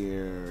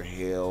here,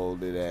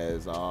 held it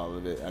as all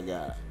of it. I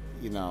got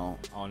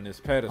on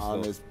this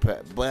pedestal.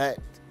 But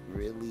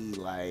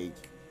really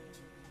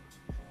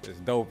it's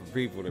dope for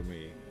people to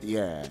me.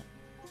 Yeah.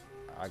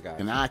 I got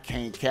and I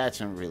can't catch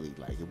him really.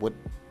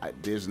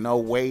 There's no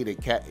way to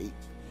catch.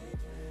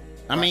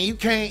 I mean, you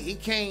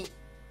can't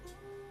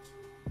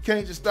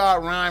just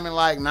start rhyming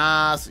like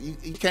Nas.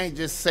 You can't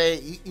just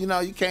say,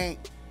 you can't.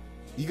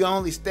 You can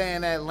only stay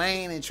in that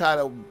lane and try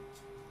to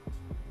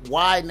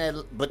widen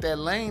that. But that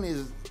lane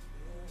is.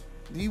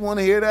 Do you want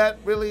to hear that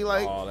really?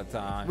 All the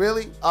time.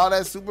 Really, all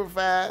that super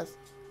fast.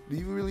 Do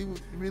you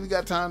really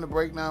got time to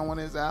break down one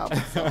of his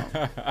albums?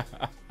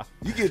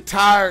 You get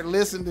tired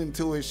listening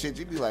to his shit.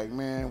 You be like,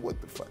 man, what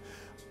the fuck?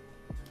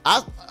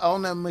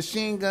 On the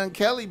Machine Gun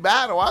Kelly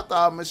battle, I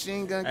thought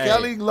Machine Gun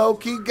Kelly low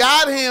key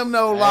got him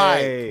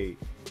Hey,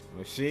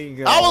 Machine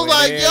Gun. I was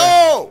like,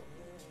 yo.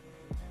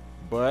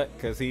 But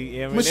because he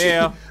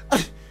Eminem.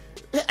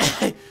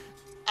 Hey,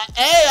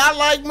 I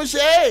like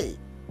Machine.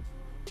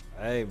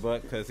 Hey,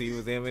 but because he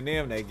was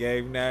Eminem, they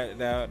gave him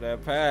that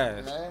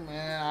pass. Hey,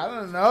 man, I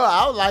don't know.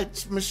 I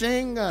like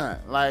Machine Gun.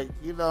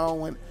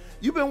 When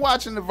you've been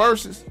watching the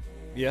Versus.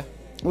 Yeah.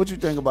 What you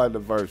think about the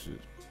Versus?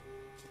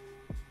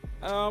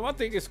 I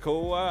think it's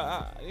cool.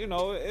 You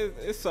know,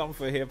 it's something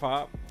for hip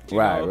hop.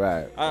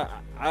 Right.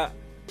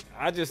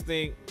 I just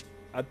think,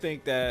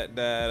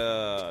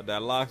 that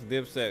Locks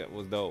Dipset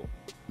was dope.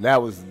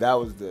 That was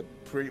the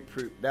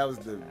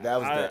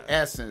the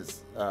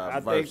essence. I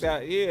think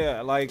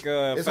that like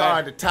it's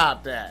hard to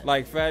top that.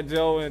 Like Fat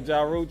Joe and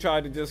Ja Rule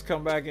tried to just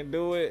come back and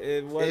do it.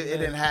 It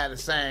didn't have the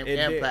same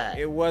impact.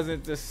 It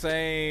wasn't the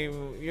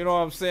same. You know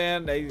what I'm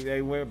saying?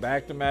 They went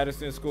back to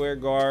Madison Square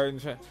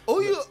Garden.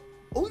 Who you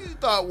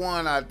thought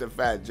won out the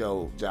Fat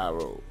Joe Ja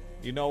Rule?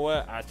 You know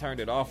what? I turned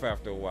it off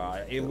after a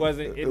while. It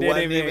wasn't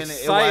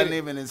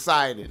even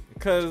exciting.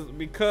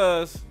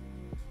 Because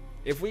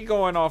if we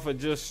going off of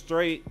just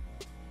straight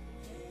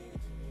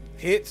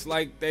hits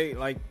like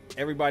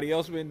everybody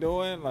else been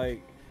doing,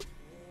 like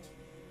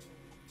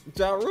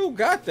Ja Rule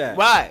got that.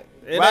 Right.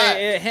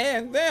 It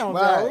hands down.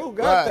 Ja Rule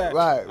got that.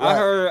 Right.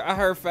 I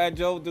heard Fat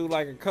Joe do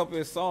like a couple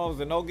of songs,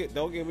 and don't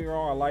get me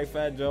wrong, I like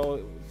Fat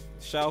Joe.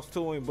 Shouts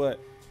to him, but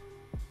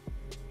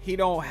he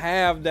don't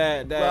have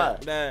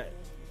that.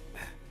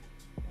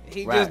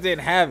 He just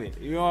didn't have it.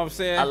 You know what I'm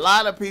saying? A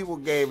lot of people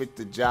gave it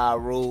to Ja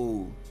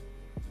Rule,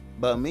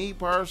 but me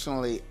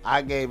personally,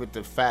 I gave it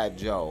to Fat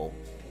Joe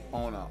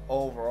on an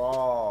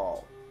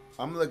overall.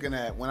 I'm looking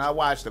at, when I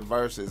watch the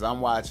verses, I'm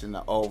watching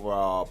the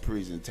overall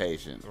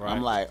presentation. Right.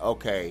 I'm like,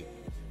 okay,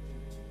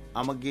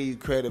 I'm gonna give you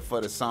credit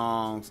for the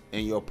songs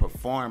and your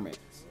performance.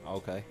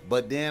 Okay.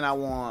 But then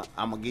I'm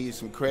gonna give you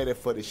some credit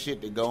for the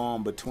shit that go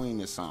on between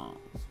the songs.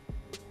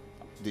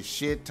 The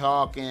shit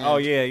talking. Oh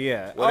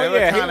yeah.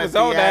 Whatever kind of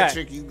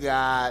theatric you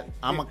got,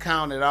 I'm gonna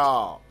count it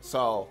all.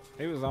 So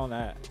he was on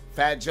that.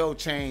 Fat Joe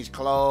changed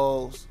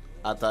clothes.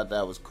 I thought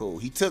that was cool.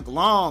 He took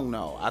long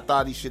though. I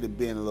thought he should have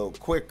been a little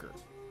quicker.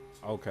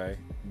 Okay.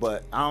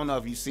 But I don't know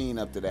if you seen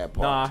up to that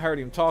part. No, I heard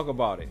him talk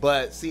about it.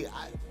 But see,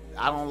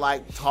 I don't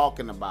like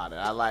talking about it.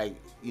 I like,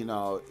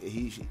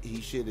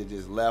 he should have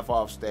just left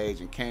off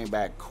stage and came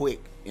back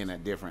quick in a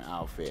different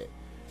outfit.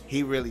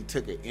 He really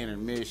took an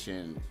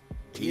intermission.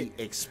 He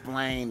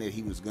explained that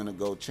he was going to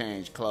go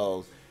change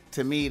clothes.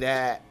 To me,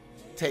 that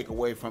take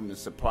away from the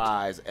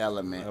surprise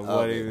element of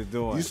what it. he was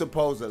doing. You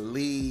supposed to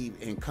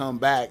leave and come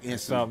back in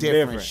some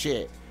different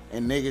shit.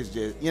 And niggas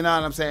just, you know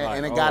what I'm saying? Like,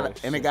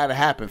 and it gotta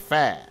happen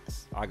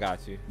fast. I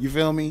got you. You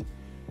feel me?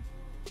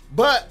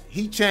 But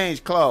he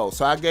changed clothes,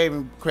 so I gave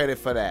him credit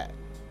for that.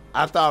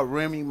 I thought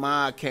Remy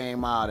Ma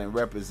came out and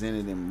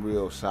represented him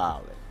real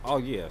solid. Oh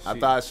yeah, I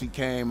thought she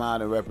came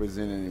out and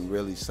represented him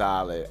really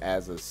solid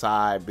as a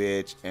side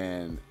bitch,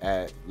 and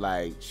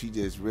she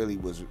just really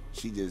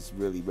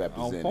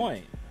represented. On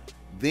point.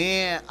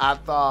 Then I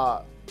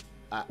thought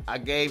I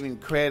gave him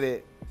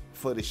credit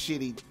for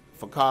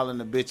for calling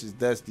the bitches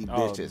dusty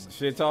bitches.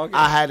 Shit talking.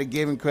 I had to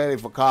give him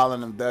credit for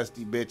calling them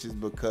dusty bitches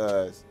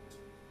because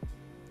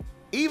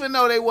even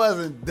though they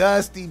wasn't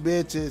dusty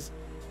bitches,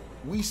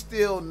 we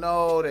still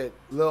know that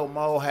Lil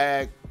Mo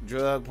had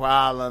drug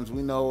problems.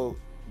 We know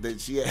that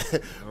she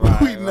had,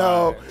 and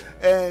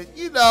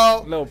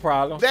little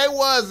problem. They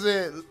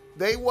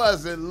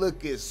wasn't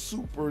looking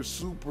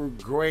super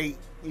great.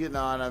 You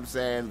know what I'm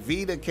saying?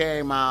 Vita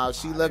came out.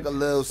 She looked a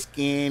little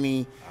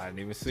skinny. I didn't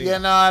even see. You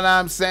know what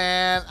I'm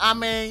saying? I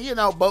mean,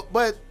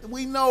 but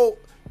we know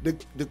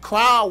the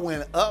crowd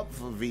went up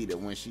for Vita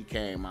when she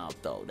came out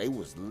though. They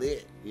was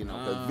lit.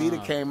 Because Vita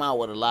came out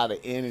with a lot of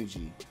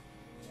energy.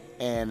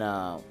 And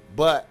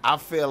but I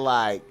feel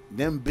like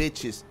them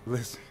bitches.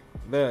 Listen.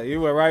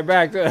 You went right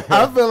back to.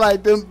 I feel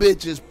like them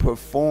bitches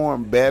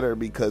performed better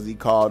because he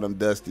called them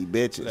dusty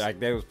bitches.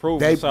 Like they was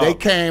proving something. They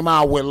came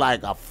out with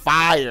like a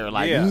fire,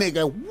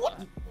 nigga.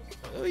 What?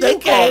 They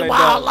came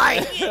out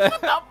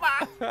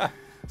like.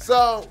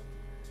 So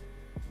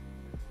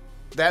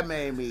that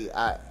made me.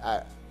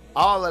 I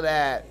all of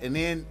that, and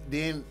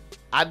then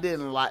I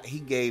didn't like. He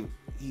gave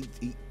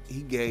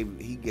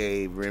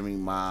Remy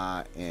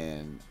Ma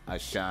and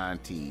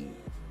Ashanti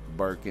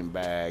Birkin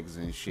bags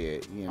and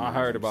shit. I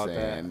heard about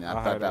that. And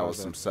I thought that was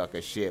some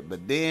sucker shit.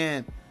 But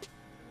then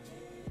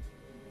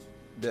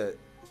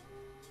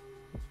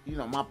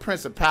my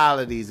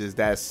principalities is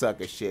that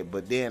sucker shit.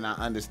 But then I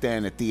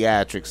understand the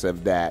theatrics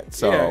of that.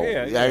 So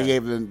I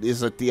gave them.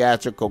 It's a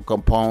theatrical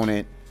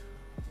component.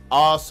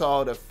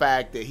 Also, the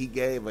fact that he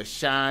gave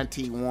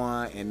Ashanti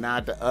one and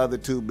not the other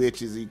two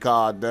bitches he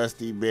called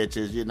dusty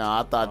bitches.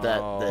 I thought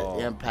that the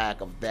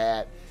impact of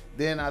that.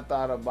 Then I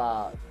thought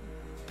about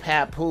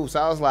Papoose.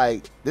 I was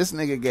like, this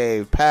nigga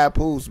gave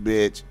Papoose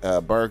bitch a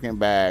Birkin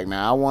bag.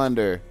 Now I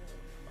wonder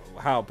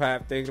how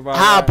Pap thinks about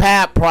how that.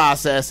 Pap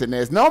processing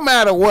this. No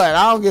matter what,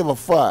 I don't give a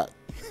fuck.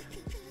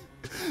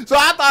 So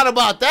I thought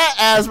about that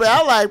aspect.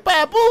 I was like,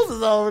 Papoose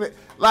is over there.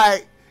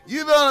 Like,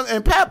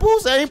 and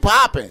Papoose ain't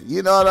popping.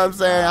 You know what I'm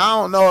saying? I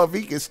don't know if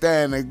he can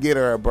stand and get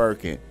her a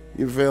Birkin.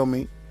 You feel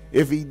me?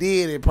 If he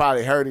did, it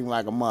probably hurt him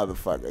like a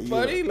motherfucker.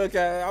 But he look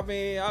at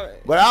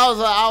it, But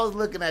I was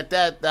looking at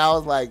that. I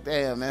was like,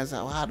 damn, that's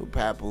how do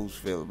Papoose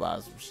feel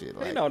about some shit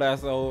like that?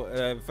 That's old.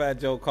 Fat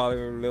Joe called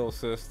her little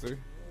sister.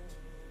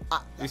 I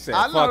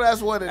know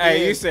that's what it is.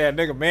 Hey, you said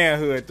nigga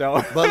manhood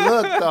though.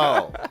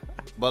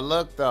 But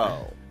look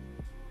though.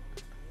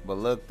 But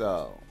look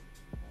though,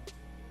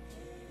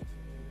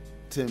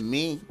 to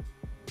me,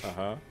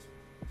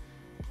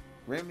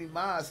 Remy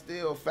Ma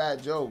still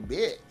Fat Joe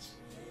bitch.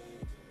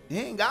 He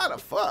ain't gotta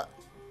fuck.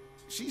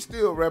 She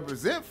still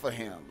represent for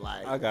him.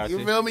 Like, I got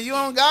you. Feel me? You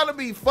don't gotta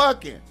be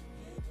fucking.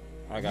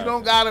 You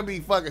don't gotta be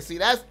fucking. See,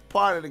 that's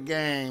part of the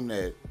game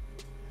that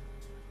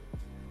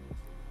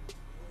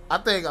I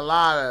think a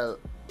lot of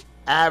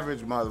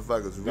average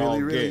motherfuckers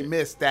really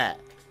miss that.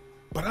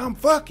 But I'm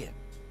fucking.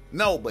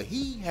 No, but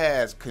he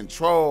has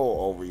control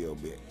over your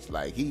bitch.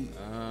 Like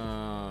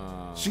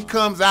she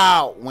comes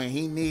out when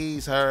he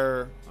needs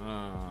her.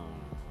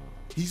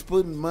 He's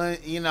putting money,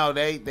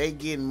 they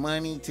getting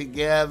money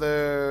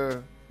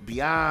together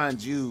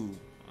beyond you.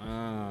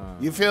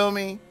 You feel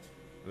me?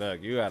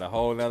 Look, you got a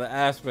whole nother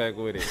aspect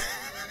with it.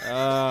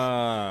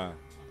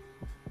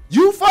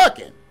 You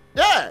fucking.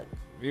 Yeah.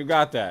 You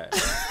got that.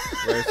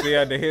 Where she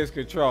under his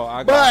control.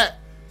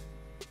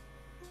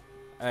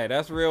 Hey,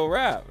 that's real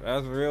rap.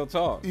 That's real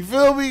talk. You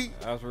feel me?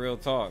 That's real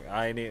talk.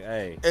 And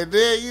then,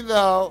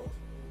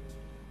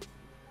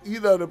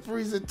 the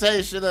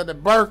presentation of the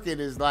Birkin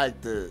is like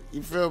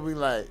you feel me?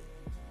 Like,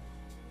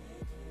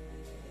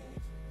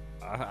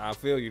 I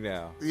feel you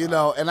now.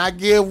 And I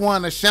give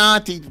one to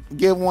Ashanti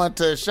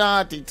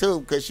too,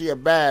 because she a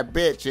bad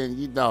bitch, and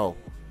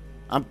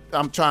I'm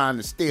trying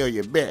to steal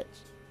your bitch,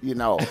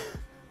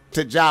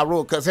 to Ja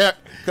Rule, because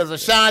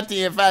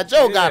Ashanti and Fat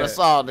Joe got us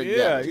all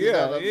together.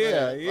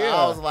 Yeah. So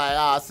I was like,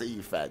 I see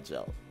you, Fat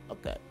Joe.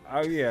 Okay.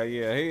 Oh yeah.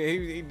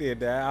 He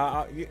did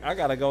that. I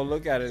gotta go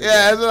look at it.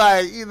 Yeah, it's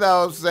like, what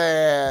I'm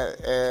saying,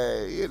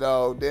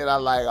 then I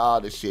like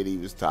all the shit he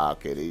was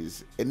talking.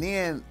 And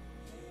then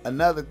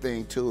another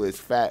thing too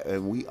is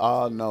and we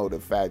all know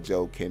that Fat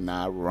Joe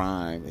cannot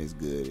rhyme as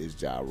good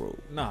as Ja Rule.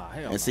 Nah,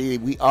 hell no. And see,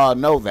 we all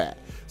know that.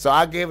 So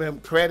I give him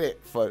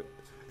credit for.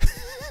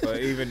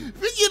 But even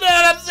you know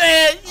what I'm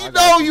saying? You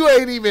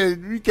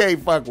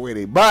can't fuck with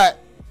him, but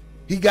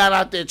he got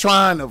out there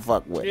trying to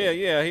fuck with him.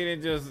 Yeah. He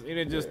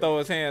didn't just throw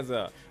his hands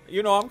up.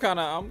 I'm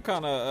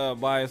kind of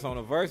biased on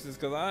the verses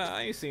because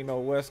I ain't seen no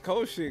West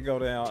Coast shit go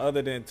down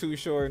other than Too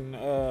Short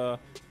and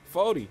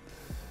 40.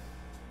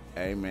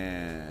 Hey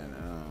man,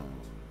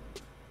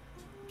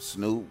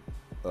 Snoop,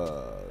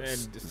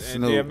 and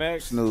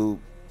DMX.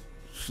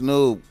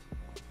 Snoop.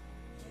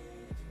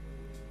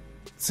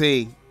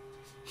 See,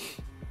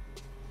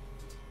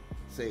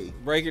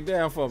 break it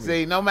down for me.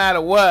 See, no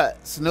matter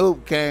what,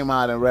 Snoop came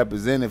out and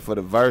represented for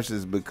the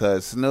verses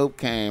because Snoop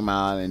came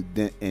out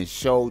and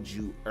showed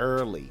you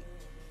early.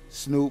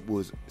 Snoop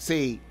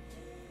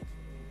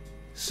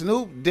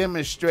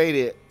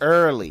demonstrated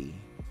early,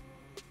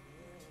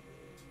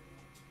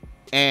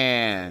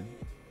 and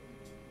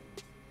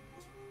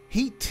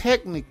he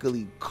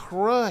technically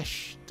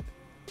crushed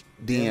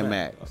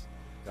DMX.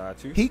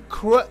 Got you.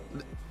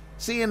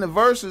 See, in the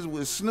verses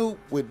with Snoop,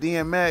 with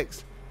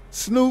DMX,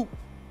 Snoop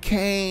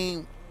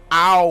came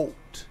out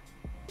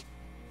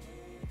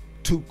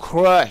to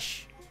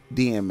crush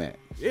DMX.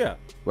 Yeah.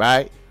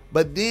 Right?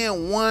 But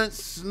then once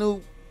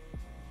Snoop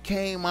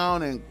came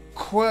out and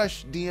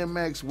crushed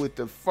DMX with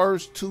the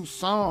first two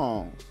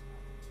songs,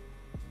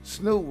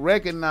 Snoop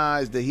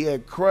recognized that he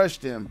had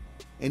crushed him,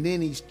 and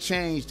then he's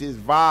changed his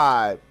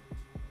vibe,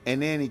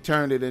 and then he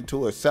turned it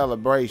into a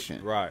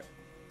celebration. Right.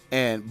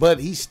 But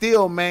he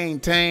still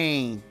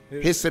maintained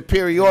his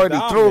superiority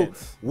through,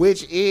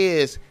 which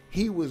is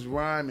he was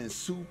rhyming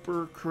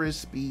super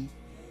crispy,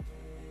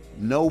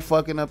 no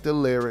fucking up the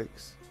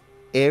lyrics,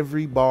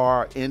 every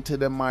bar into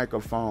the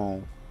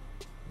microphone,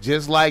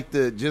 just like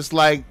what's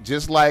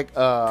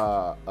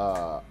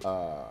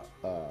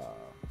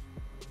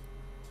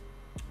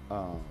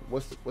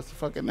the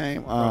fucking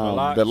name?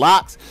 The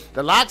Locks.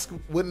 The Locks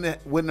wouldn't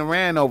have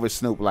ran over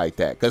Snoop like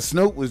that, because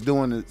Snoop was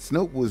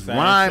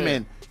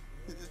rhyming.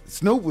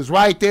 Snoop was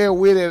right there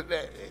with it,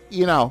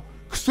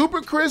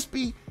 super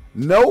crispy,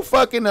 no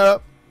fucking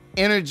up,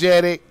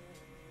 energetic,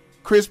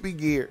 crispy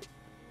gear.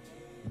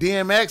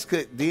 DMX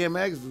was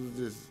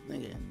just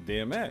nigga.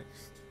 DMX.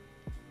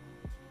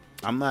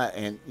 I'm not,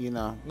 and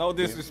no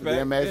disrespect.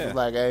 DMX was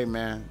like, hey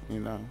man, you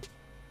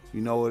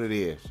know what it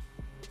is.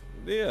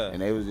 Yeah.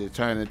 And they was just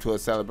turning into a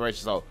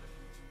celebration. So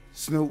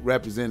Snoop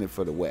represented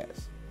for the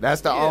West.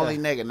 That's the only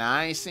nigga. Now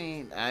I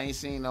ain't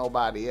seen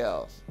nobody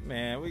else.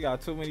 Man, we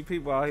got too many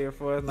people out here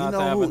for us not to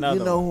have another.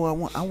 You know who I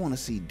want? I want to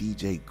see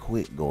DJ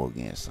Quick go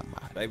against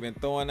somebody. They've been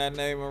throwing that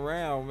name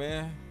around,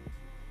 man.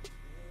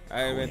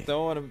 I've been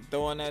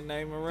throwing that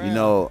name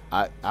around.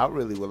 I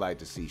really would like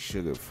to see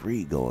Sugar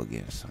Free go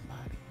against somebody.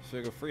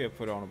 Sugar Free will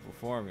put on a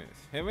performance.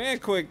 Him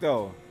and Quick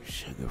though.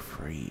 Sugar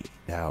Free,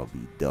 that would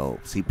be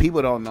dope. See,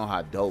 people don't know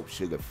how dope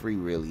Sugar Free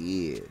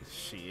really is.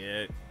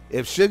 Shit.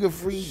 If Sugar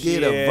Free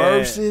did a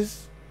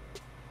versus,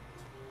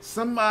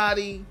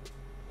 somebody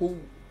who,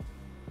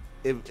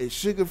 if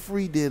Sugar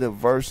Free did a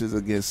versus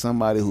against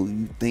somebody who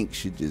you think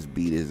should just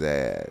beat his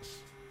ass,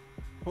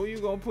 who you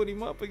gonna put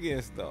him up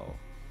against though?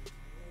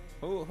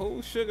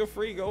 Who Sugar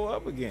Free go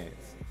up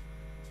against?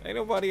 Ain't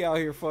nobody out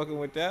here fucking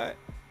with that.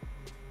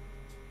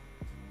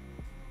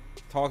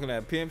 talking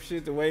that pimp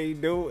shit the way he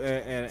do,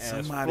 and as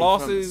Somebody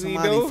flosses he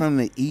somebody do. from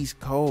the East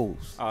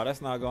Coast. Oh,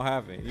 that's not gonna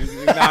happen.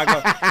 You're not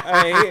gonna.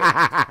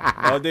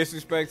 Hey, no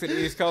disrespect to the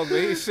East Coast, but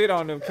he shit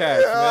on them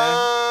cats,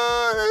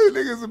 man.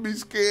 Niggas would be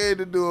scared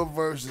to do a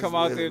versus. Come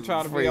out with there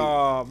trying to Free. be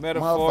all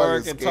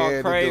metaphoric Motherfuckers and talk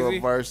scared to do crazy.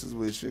 a versus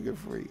with Sugar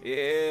Free.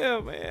 Yeah,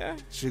 man.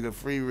 Sugar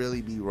Free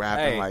really be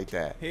rapping Hey, like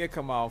that. He'll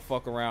come out and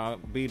fuck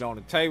around, beat on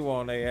the table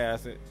on their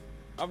ass.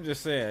 I'm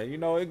just saying,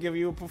 it'll give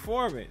you a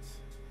performance.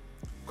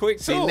 Quick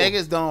See, too.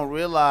 niggas don't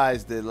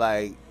realize that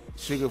like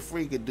Sugar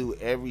Free could do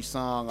every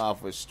song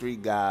off of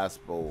street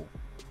gospel,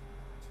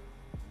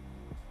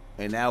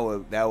 and that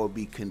would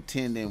be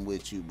contending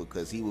with you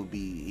because he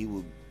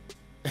would.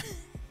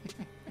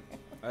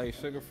 Hey,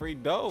 Sugar Free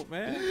dope,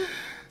 man.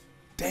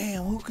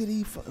 Damn, who could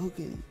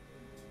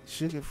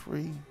Sugar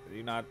Free?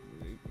 You not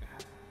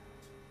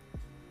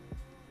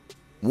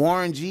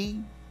Warren G.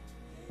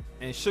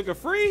 and Sugar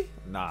Free?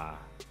 Nah.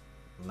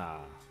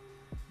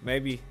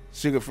 Maybe.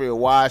 Sugar Free or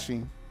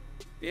Washing.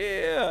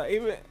 Yeah,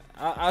 even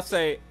I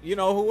say, you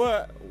know who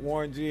what?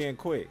 Warren G and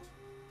Quick.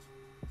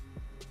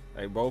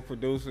 They both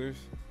producers.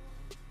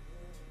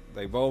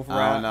 They both rap.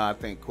 I don't know. I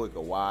think Quick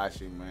or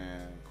Washing,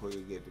 man. Quick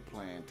will get to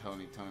playing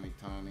Tony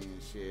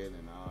and shit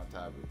and all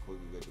type of Quick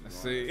will get to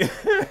See.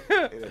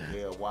 It'll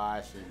be a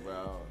Washing,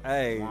 bro.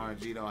 Hey. Warren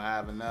G don't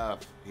have enough.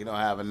 He don't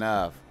have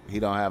enough.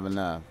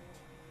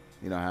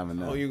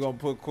 Who you gonna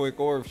put Quick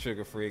or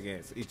Sugar Free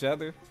against? Each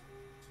other?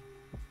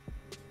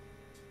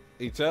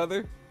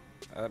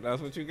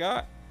 That's what you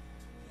got?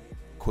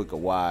 Quick or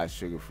Wash,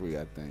 Sugar Free,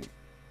 I think.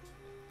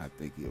 I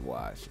think he'll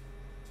wash it.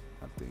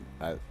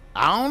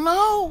 I don't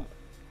know.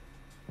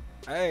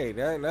 Hey,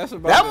 that's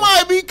about That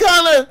might be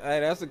kind of. Hey,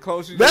 that's the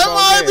closest. That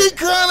might be get.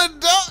 kind of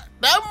dark.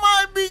 That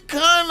might be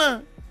kind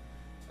of.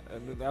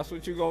 And that's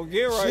what you gonna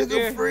get right Sugar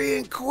there. Free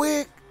and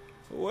Quick.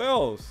 Who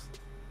else?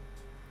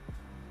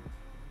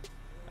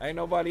 Ain't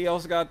nobody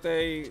else got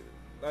they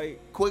like.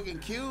 Quick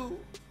and Cube.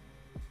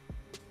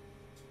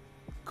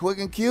 Quick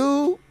and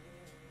Cube.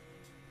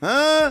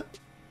 Huh?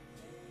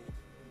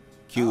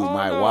 Cube I don't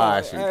might know.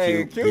 wash and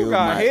Hey, Cube, Cube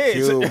got might,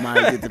 hits. Cube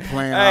might get to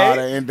playing Hey, all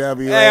the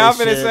NWA Hey, I'm finna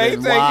shit say he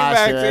and take you wash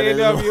back to it and-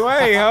 NWA,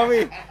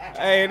 homie.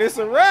 Hey, this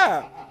a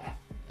rap.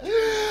 Okay,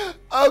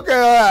 all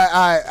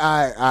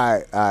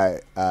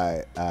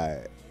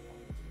right.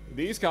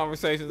 These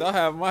conversations I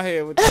have in my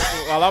head with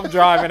while I'm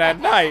driving at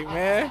night,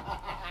 man.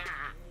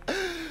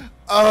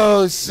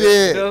 Oh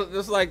shit!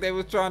 Just like they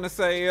was trying to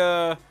say,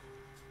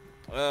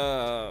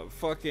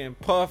 fucking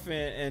Puff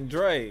and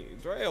Dre.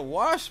 Dre a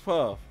wash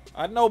Puff.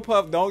 I know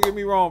Puff. Don't get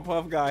me wrong,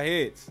 Puff got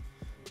hits,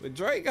 but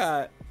Dre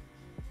got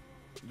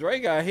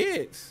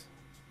hits.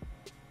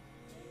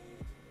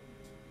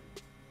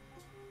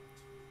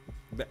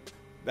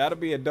 That'll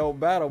be a dope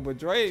battle, but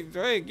Dre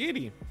get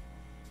him.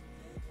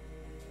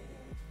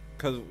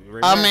 Cause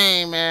remember, I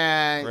mean,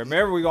 man.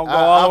 remember we gonna go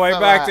all the way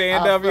back to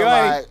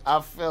NWA. I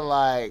feel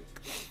like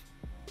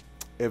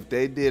if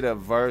they did a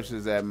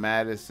versus at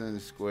Madison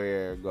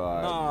Square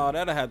Garden. No,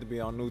 that'll have to be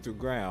on neutral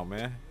ground,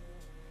 man.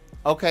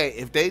 Okay,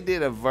 if they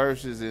did a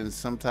versus in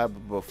some type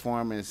of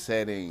performance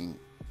setting,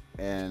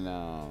 and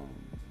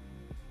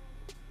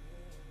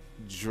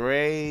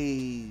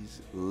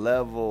Dre's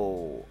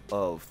level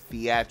of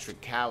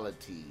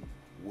theatricality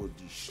would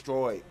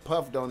destroy it.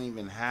 Puff don't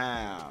even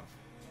have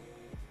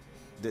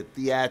the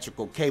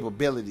theatrical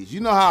capabilities. You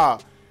know how?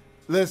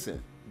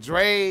 Listen,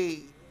 Dre.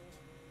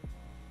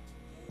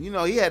 You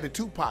know he had the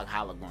Tupac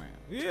hologram.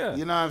 Yeah.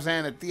 You know what I'm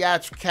saying? The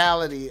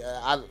theatricality.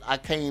 I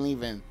can't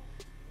even.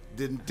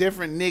 The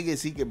different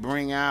niggas he could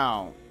bring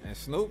out. And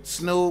Snoop.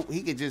 Snoop,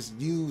 he could just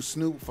use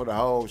Snoop for the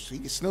whole.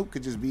 Snoop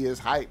could just be his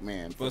hype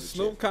man. For But the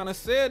Snoop shit. kind of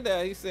said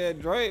that. He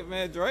said, Dre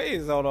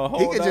is on a whole.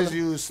 He could just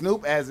use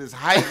Snoop as his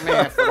hype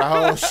man for the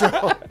whole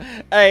show.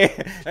 Hey,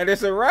 and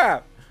it's a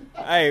rap.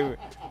 Hey,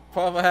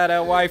 Puff had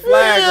that white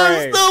flag Yeah,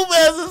 raised. Snoop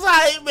as his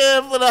hype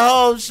man for the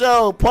whole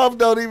show. Puff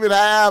don't even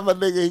have a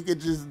nigga he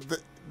could just.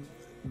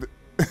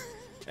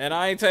 And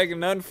I ain't taking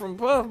nothing from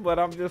Puff, but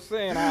I'm just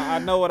saying I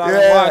know what I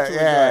watch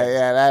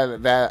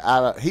with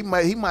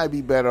Dre. He might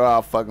be better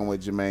off fucking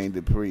with Jermaine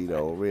Dupri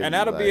though. Really, And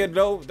that'll be a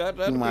dope.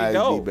 That'll he be might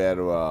dope. be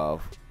better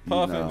off.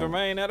 Puff you know. and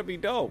Jermaine, that'll be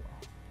dope.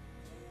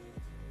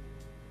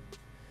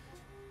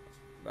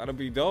 That'll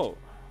be dope.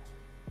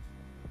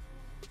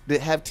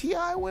 Did have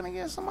T.I. win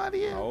against somebody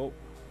yet? Nope.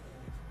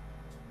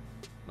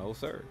 No,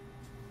 sir.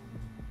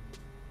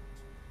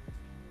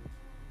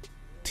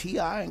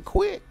 T.I. and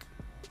Quick.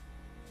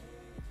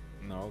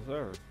 No,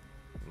 sir.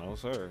 No,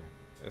 sir.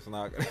 It's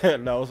not.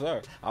 No,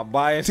 sir. I'm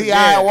buying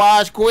T.I. and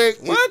Wash Quick.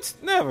 What?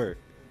 Never.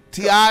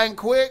 T.I. and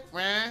Quick,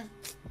 man.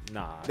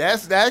 Nah. That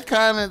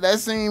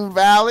seemed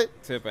valid.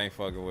 Tip ain't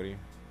fucking with him.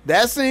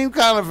 That seemed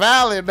kind of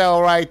valid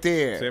though, right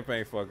there. Tip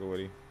ain't fucking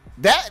with him.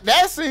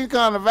 That seemed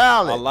kind of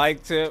valid. I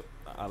like Tip.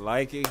 I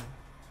like him.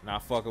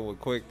 Not fucking with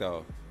Quick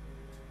though.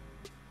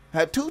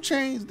 Have 2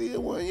 Chainz did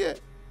one yet?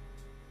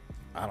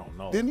 I don't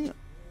know. Didn't he?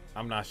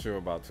 I'm not sure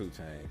about 2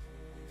 Chainz.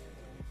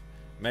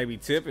 Maybe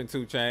Tip and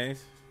 2 Chainz.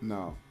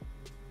 No.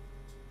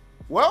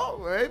 Well,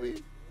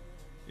 maybe.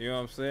 You know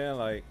what I'm saying?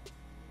 Like,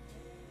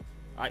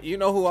 You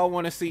know who I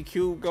want to see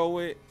Cube go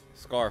with?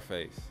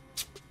 Scarface.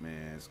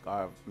 Man,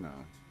 no.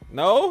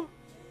 No?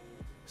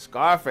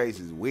 Scarface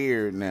is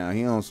weird now.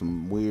 He on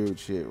some weird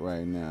shit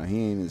right now.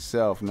 He ain't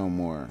himself no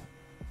more.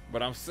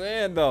 But I'm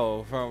saying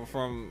though,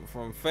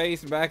 from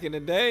Face back in the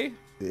day,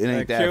 it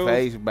ain't that Cube?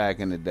 Face back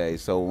in the day.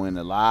 So when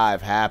the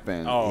live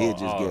happened, he'd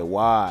just get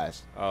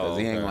washed because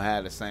he ain't gonna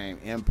have the same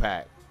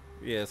impact.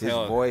 Yeah, his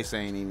voice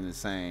ain't even the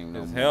same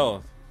no more.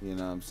 Health. You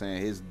know what I'm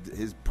saying?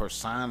 His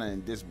persona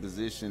and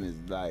disposition is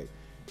like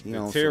I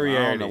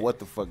don't know what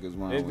the fuck is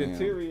wrong with him. It's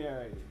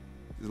deteriorated.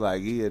 It's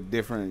like he a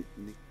different.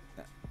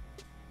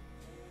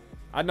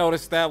 I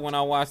noticed that when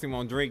I watched him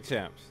on Drink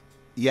Champs.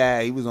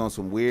 Yeah, he was on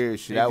some weird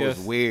shit. That was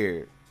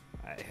weird.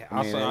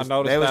 I noticed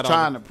they was that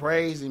trying to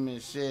praise him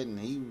and shit, and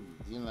he,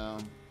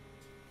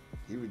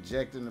 he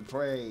rejecting the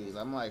praise.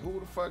 I'm like, who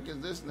the fuck is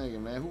this nigga,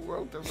 man? Who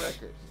wrote the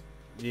records?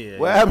 Yeah.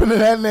 What happened to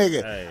that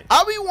nigga? Hey.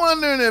 I be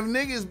wondering if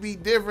niggas be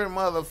different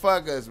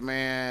motherfuckers,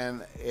 man.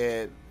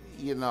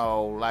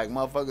 Like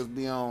motherfuckers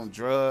be on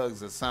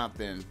drugs or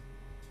something,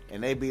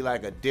 and they be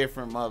like a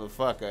different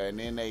motherfucker, and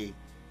then they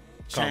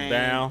come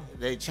down.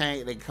 They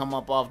come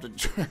up off the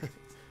drugs.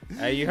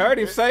 Hey, you heard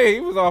him say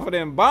he was off of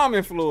them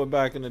embalming fluid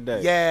back in the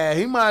day. Yeah,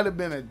 he might have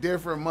been a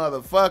different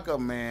motherfucker,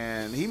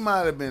 man. He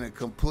might have been a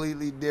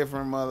completely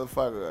different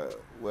motherfucker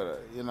with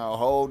a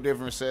whole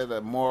different set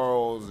of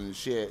morals and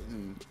shit,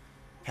 and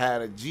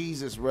had a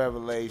Jesus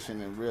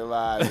revelation and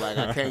realized like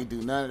I can't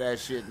do none of that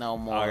shit no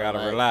more. I gotta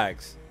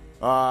relax.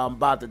 I'm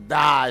about to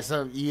die.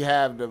 You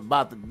have the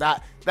about to die.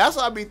 That's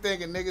what I be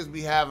thinking. Niggas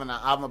be having a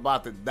I'm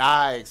about to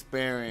die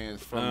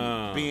experience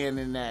from being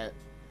in that.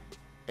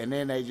 And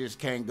then they just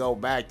can't go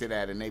back to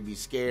that, and they be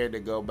scared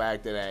to go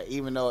back to that,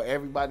 even though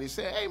everybody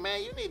say, "Hey,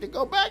 man, you need to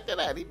go back to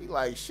that." He be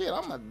like, "Shit,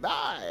 I'm gonna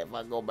die if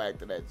I go back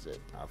to that shit."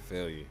 I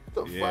feel you.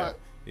 The fuck?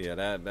 Yeah,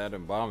 that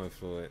embalming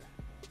fluid.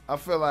 I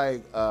feel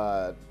like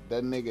that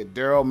nigga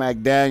Daryl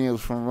McDaniels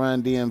from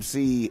Run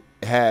DMC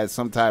had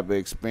some type of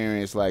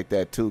experience like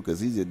that too, because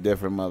he's a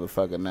different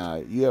motherfucker now.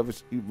 You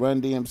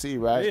Run DMC,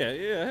 right?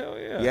 Yeah, hell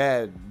yeah.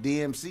 Yeah,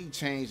 DMC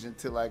changed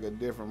into like a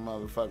different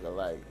motherfucker.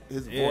 Like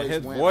his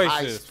voice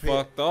went is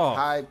fucked off,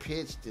 high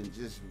pitched, and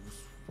just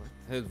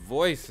his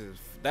voice is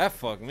that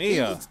fucked me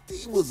up.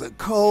 He was a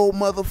cold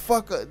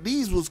motherfucker.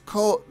 These was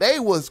cold. They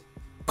was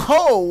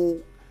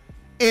cold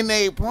in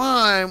their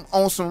prime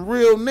on some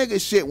real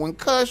nigga shit. When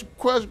Crush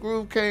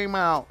Groove came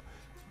out,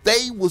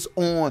 they was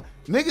on.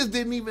 Niggas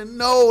didn't even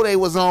know they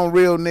was on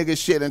real nigga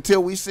shit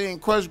until we seen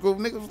Crush Groove.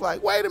 Niggas was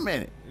like, wait a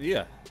minute.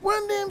 Yeah.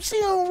 Run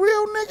DMC on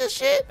real nigga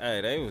shit?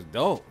 Hey, they was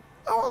dope.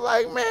 I was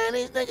like, man,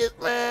 these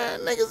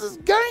niggas is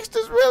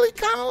gangsters really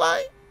kind of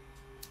like.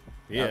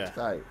 Yeah.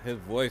 His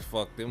voice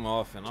fucked him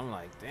off, and I'm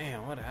like,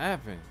 damn, what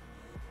happened?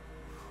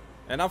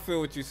 And I feel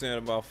what you saying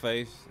about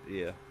Face.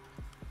 Yeah.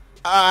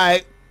 All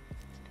right.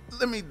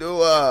 Let me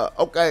do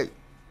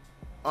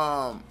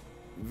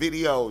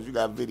videos. You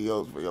got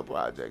videos for your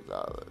project.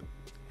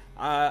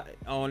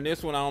 On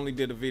this one, I only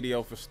did a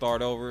video for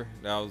Start Over.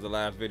 That was the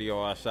last video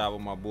I shot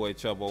with my boy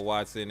Chubbo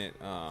Watts in it.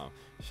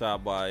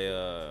 Shot by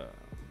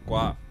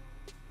Guap.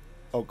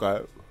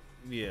 Okay.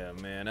 Yeah,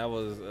 man, that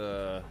was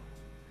the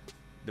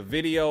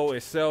video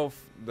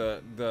itself.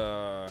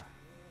 The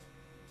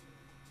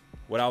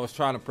what I was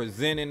trying to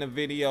present in the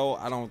video,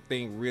 I don't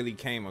think really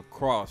came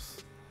across.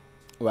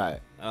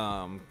 Right.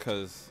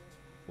 Because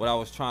what I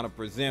was trying to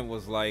present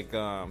was like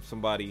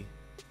somebody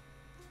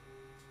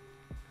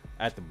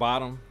at the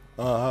bottom.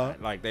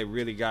 Like they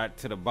really got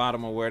to the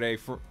bottom of where they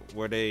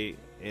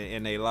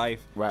in their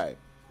life. Right.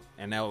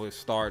 And that was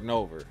starting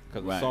over,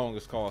 because the song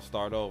is called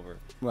Start Over.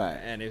 Right.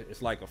 And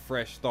it's like a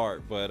fresh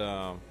start,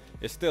 but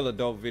it's still a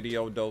dope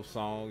video, dope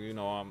song.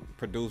 I'm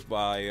produced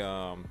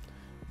by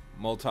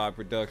Multi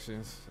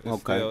Productions.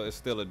 It's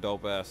still a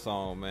dope ass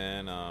song,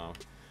 man.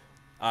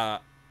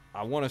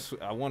 I want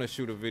to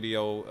shoot a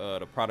video,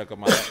 the product of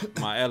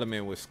my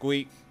element with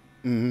Squeak.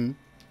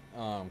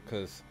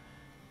 Because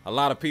a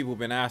lot of people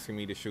been asking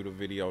me to shoot a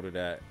video to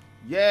that.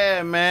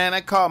 Yeah, man,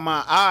 that caught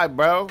my eye,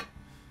 bro.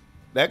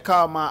 That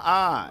caught my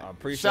eye. I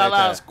appreciate Shout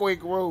out that.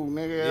 Squeak Roo,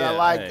 nigga.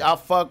 Yeah, I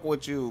fuck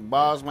with you.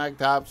 Boss Mac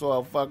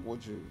Topsoil, fuck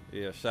with you.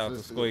 Yeah, shout out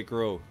to Squeak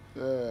Roo.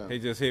 Yeah. He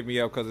just hit me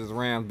up because his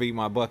Rams beat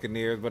my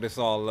Buccaneers, but it's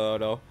all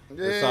love though.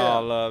 Yeah. It's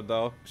all love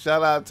though.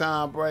 Shout out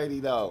Tom Brady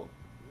though.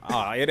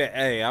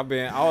 Hey, I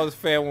was a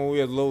fan when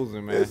we was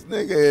losing, man. This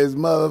nigga is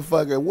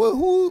motherfucker.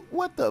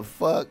 What the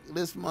fuck?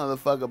 This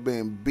motherfucker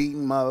been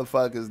beating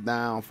motherfuckers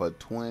down for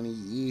 20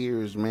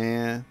 years,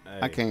 man. Hey.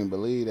 I can't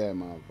believe that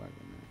motherfucker, man.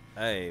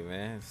 Hey,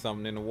 man,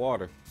 something in the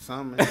water.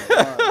 Something in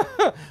the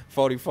water.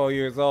 44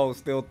 years old,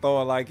 still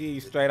throwing like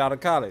he's straight out of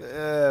college.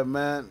 Yeah,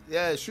 man.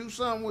 Yeah, shoot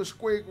something with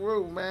Squeak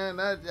Roo,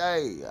 man. I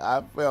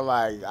feel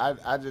like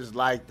I just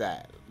like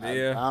that.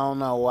 Yeah. I don't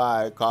know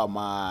why it caught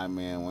my eye,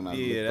 man, when I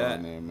looked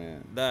on there,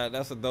 man.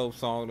 That's a dope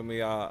song to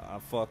me. I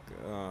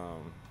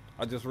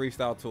just reached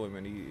out to him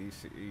and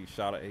he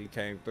shot it. He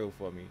came through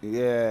for me.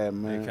 Yeah,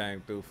 man. He came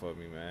through for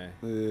me, man.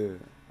 Yeah.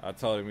 I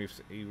told him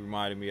he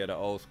reminded me of the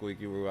old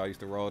Squeaky Roo I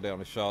used to roll down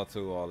the Shaw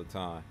to all the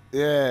time.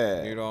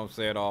 Yeah. You know what I'm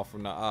saying? All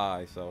from the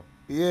eye, so.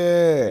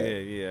 Yeah.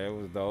 Yeah, it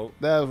was dope.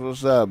 That's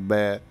what's up,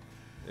 man.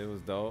 It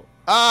was dope.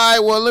 All right,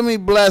 well, let me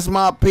bless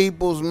my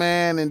peoples,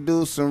 man, and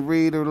do some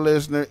reader,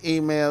 listener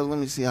emails. Let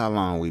me see how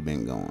long we've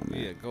been going,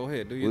 man. Yeah, go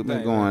ahead. Do your We've thing.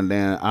 been going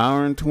down an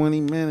hour and 20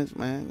 minutes,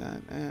 man.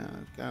 God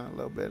damn, it's kind of a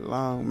little bit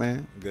long,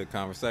 man. Good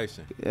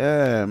conversation.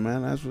 Yeah,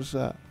 man, that's what's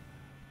up.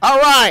 All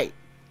right.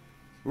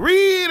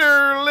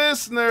 Reader,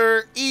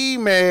 listener,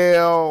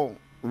 email.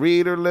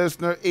 Reader,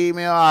 listener,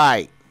 email. All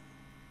right.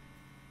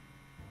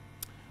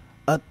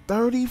 A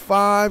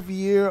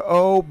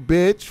 35-year-old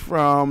bitch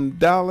from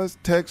Dallas,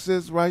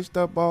 Texas, writes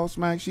to Ball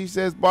Smack. She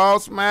says, Ball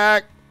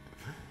Smack,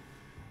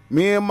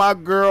 me and my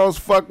girls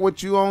fuck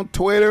with you on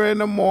Twitter in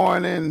the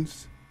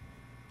mornings.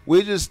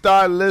 We just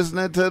start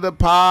listening to the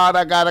pod.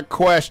 I got a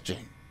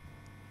question.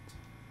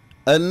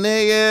 A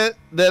nigga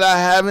that I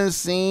haven't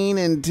seen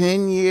in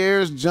 10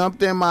 years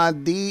jumped in my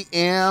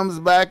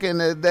DMs back in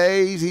the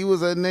days. He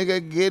was a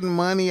nigga getting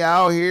money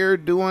out here,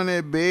 doing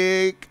it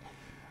big.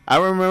 I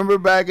remember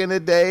back in the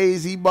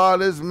days, he bought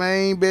his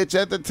main bitch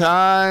at the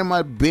time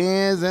a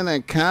Benz and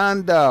a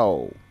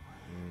condo.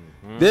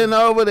 Then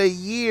over the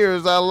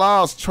years, I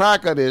lost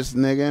track of this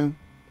nigga.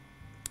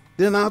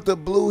 Then out the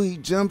blue, he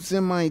jumps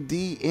in my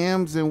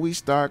DMs and we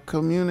start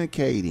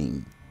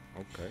communicating.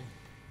 Okay.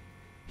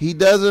 He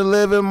doesn't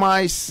live in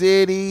my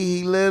city.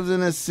 He lives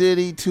in a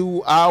city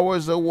 2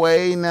 hours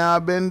away. Now,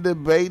 I've been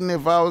debating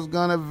if I was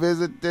going to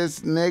visit this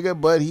nigga,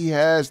 but he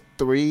has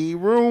 3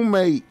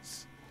 roommates.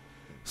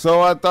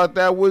 So I thought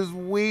that was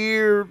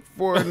weird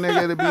for a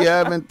nigga to be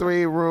having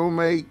 3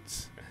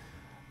 roommates.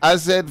 I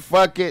said,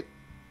 fuck it.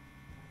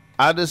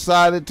 I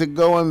decided to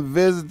go and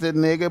visit the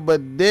nigga,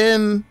 but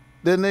then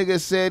the nigga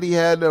said he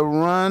had to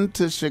run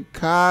to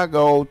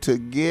Chicago to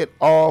get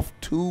off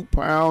 2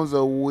 pounds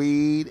of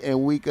weed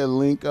and we could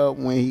link up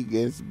when he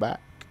gets back.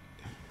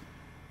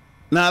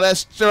 Now that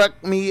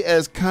struck me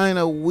as kind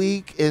of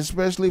weak,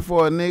 especially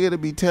for a nigga to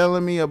be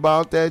telling me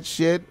about that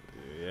shit.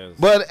 Yes.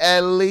 But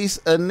at least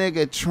a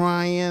nigga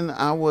trying.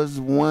 I was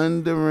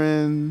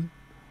wondering,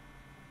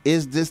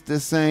 is this the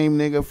same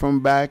nigga from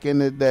back in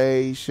the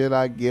day? Should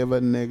I give a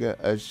nigga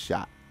a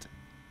shot?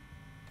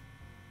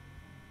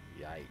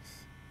 Yikes.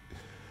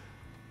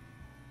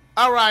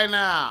 All right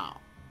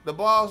now. The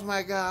Balls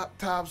Mac got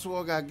Top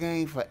Swore got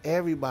game for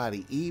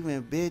everybody,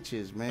 even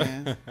bitches,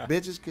 man.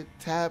 Bitches could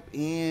tap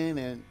in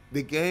and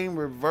the game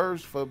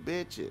reversed for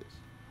bitches.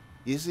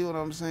 You see what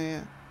I'm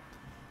saying?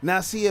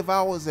 Now, see, if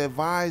I was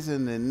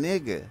advising the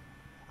nigga,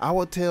 I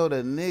would tell the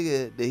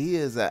nigga that he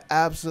is an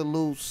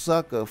absolute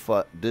sucker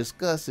for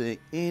discussing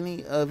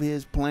any of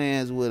his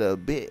plans with a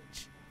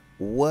bitch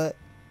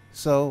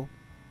whatsoever.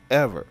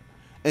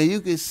 And you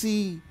can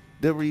see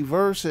the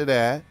reverse of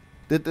that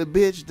the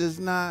bitch does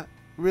not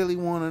really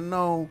want to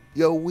know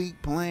your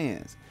weak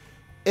plans,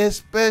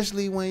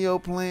 especially when your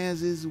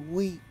plans is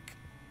weak.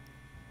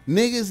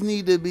 Niggas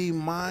need to be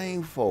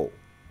mindful.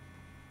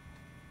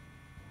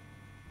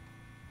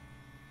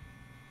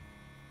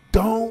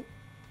 Don't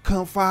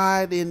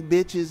confide in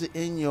bitches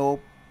in your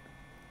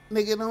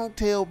nigga. Don't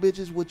tell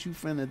bitches what you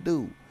finna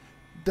do.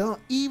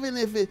 Don't even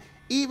if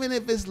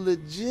it's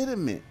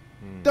legitimate.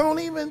 Don't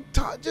even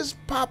talk. Just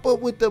pop up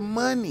with the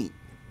money.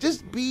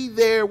 Just be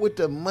there with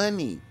the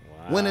money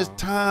when it's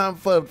time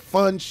for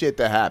fun shit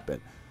to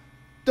happen.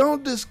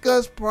 Don't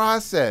discuss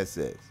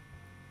processes.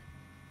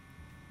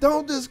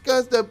 Don't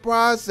discuss the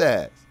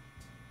process.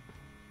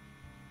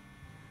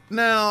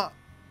 Now,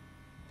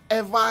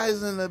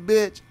 advising a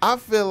bitch, I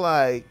feel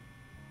like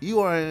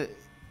you are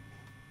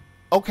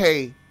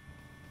okay.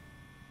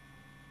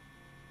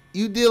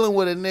 You dealing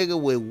with a nigga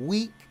with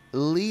weak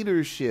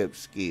leadership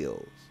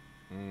skills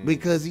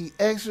because he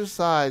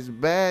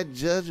exercised bad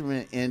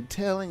judgment in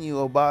telling you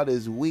about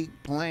his weak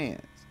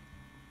plans.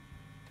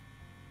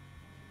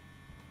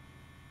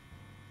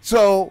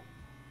 So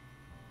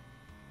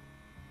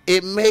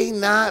it may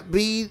not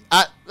be,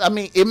 I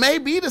mean, it may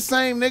be the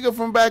same nigga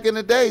from back in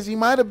the days. He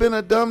might have been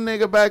a dumb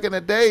nigga back in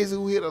the days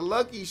who hit a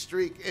lucky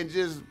streak and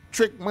just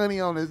tricked money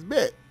on his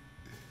bet.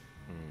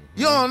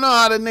 You don't know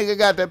how the nigga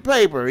got that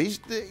paper.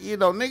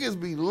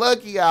 Niggas be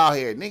lucky out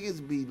here.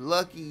 Niggas be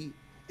lucky.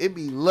 It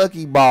be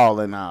lucky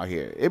balling out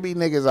here. It be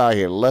niggas out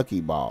here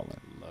lucky balling.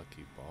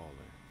 Lucky balling.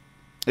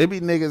 It be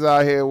niggas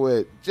out here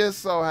with, just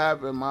so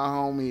happen my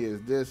homie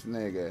is this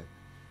nigga.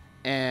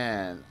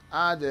 And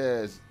I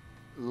just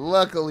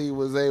luckily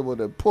was able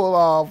to pull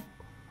off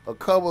a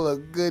couple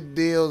of good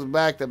deals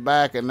back to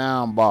back, and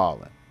now I'm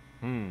balling.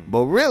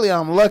 But really,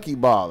 I'm lucky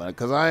balling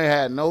because I ain't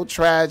had no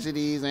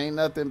tragedies. Ain't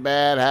nothing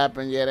bad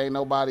happened yet. Ain't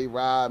nobody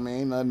robbed me.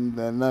 Ain't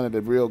none of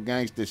the real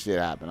gangster shit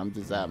happened. I'm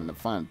just having the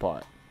fun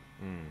part.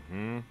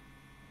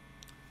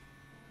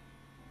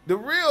 The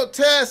real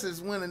test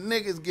is when the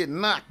niggas get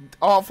knocked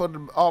off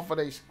of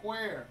their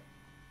square.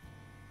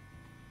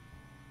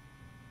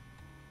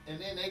 And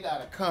then they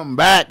gotta come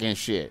back and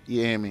shit.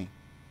 You hear me?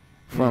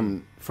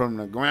 From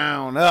the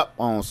ground up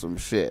on some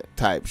shit,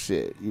 type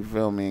shit. You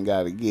feel me? And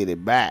gotta get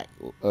it back.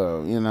 You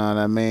know what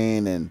I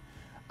mean? And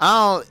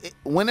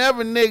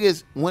whenever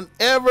niggas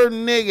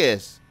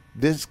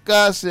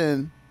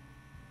discussing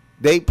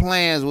they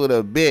plans with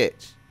a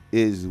bitch,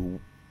 is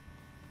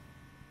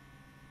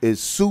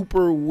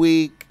super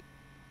weak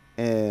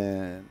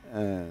and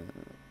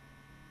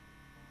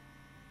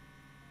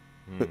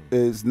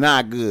it's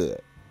not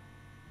good.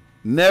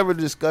 Never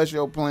discuss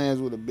your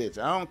plans with a bitch.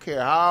 I don't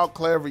care how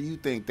clever you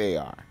think they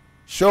are.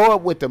 Show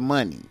up with the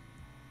money.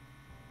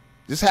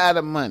 Just have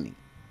the money.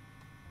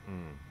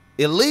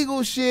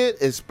 Illegal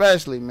shit,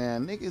 especially,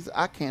 man. Niggas,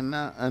 I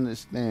cannot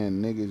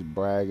understand niggas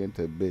bragging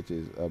to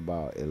bitches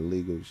about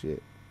illegal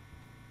shit.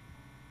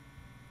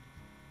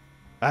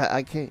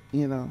 I can't,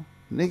 you know.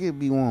 Nigga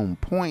be wanting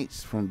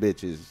points from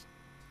bitches.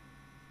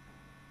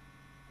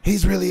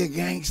 He's really a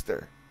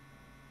gangster.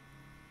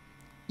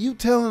 You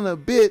telling a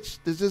bitch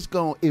that's just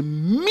gonna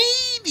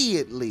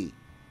immediately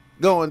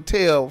go and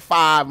tell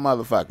 5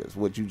 motherfuckers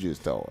what you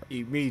just told her.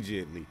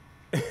 Immediately.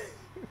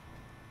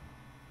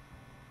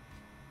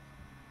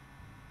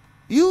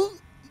 You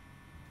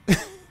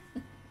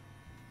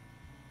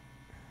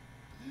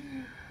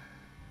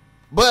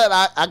But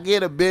I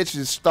get a bitch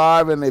is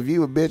starving. If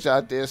you a bitch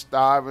out there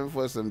starving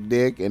for some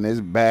dick and it's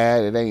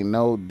bad, it ain't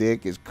no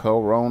dick. It's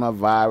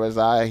coronavirus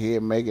out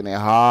here making it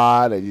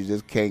hard and you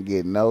just can't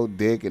get no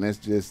dick and it's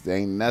just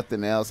ain't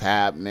nothing else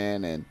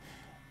happening. And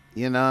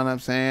you know what I'm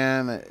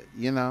saying?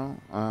 You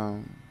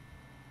know,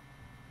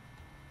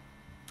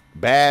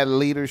 bad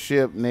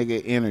leadership,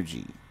 nigga,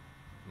 energy.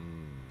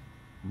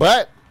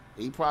 But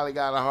he probably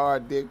got a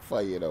hard dick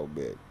for you though,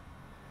 bitch.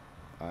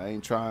 I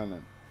ain't trying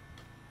to.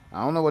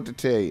 I don't know what to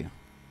tell you.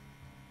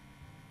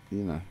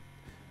 You know.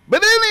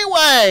 But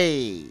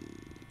anyway,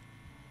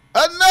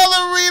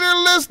 another reader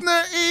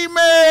listener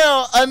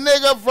email. A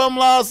nigga from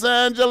Los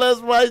Angeles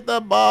writes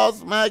to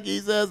Boss Mac. He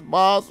says,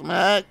 Boss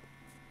Mac,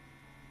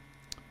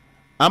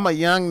 I'm a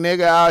young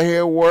nigga out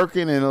here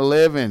working and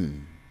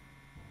living.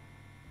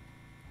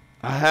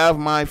 I have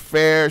my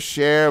fair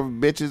share of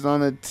bitches on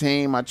the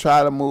team. I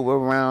try to move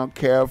around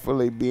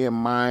carefully, being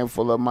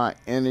mindful of my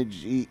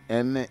energy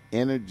and the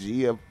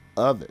energy of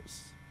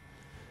others.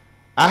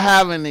 I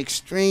have an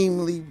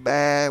extremely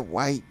bad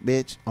white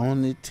bitch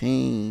on the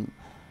team,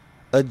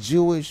 a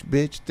Jewish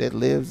bitch that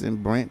lives in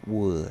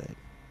Brentwood.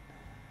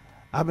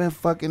 I've been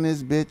fucking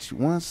this bitch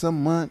once a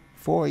month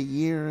for 1.5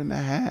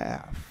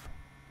 years.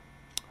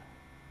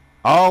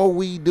 All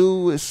we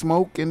do is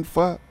smoke and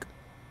fuck.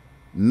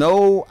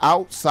 No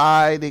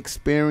outside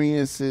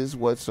experiences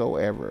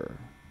whatsoever.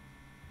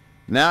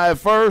 Now, at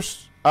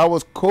first, I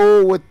was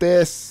cool with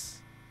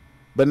this,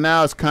 but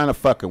now it's kind of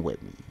fucking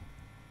with me.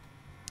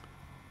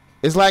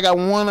 It's like I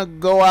want to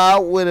go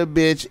out with a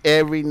bitch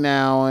every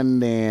now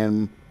and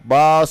then.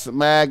 Boss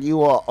Mac,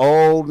 you a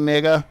old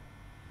nigga.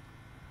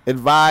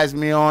 Advise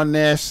me on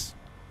this.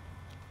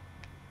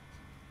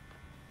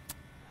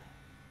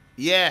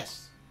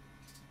 Yes.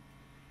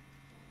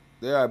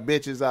 There are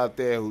bitches out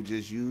there who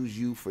just use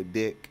you for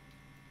dick,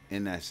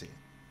 and that's it.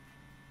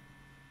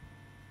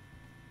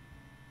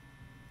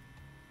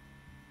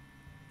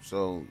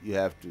 So you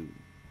have to,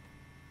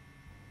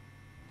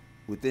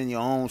 within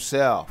your own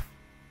self,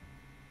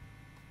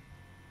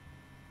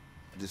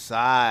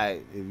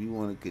 decide if you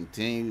want to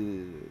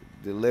continue to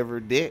deliver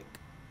dick.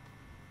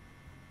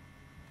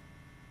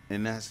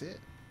 And that's it.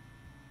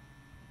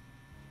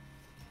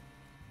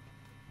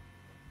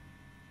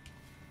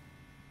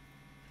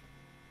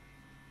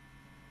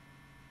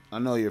 I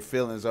know your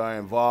feelings are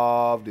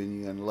involved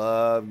and you're in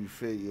love. You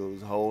feel you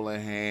was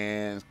holding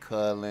hands,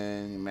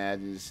 cuddling.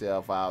 Imagine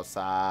yourself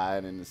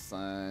outside in the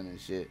sun and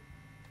shit.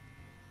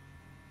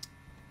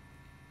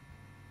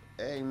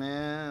 Hey,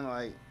 man,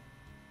 like,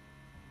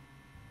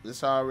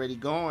 it's already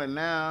going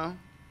now.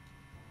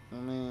 I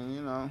mean,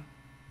 you know.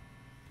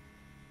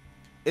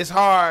 It's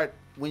hard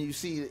when you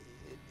see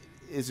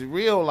it's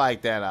real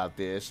like that out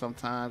there.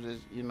 Sometimes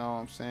it's, you know what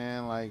I'm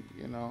saying? Like,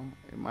 you know,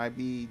 it might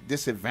be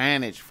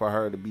disadvantage for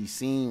her to be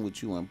seen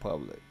with you in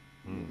public.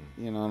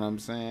 You know what I'm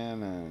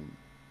saying? And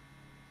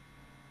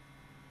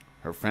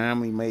her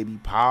family may be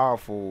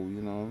powerful,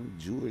 you know,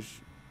 Jewish.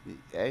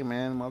 Hey,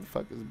 man,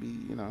 motherfuckers be,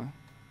 you know.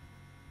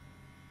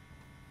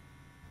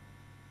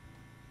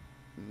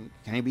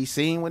 Can't be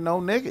seen with no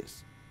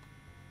niggas.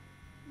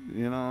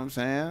 You know what I'm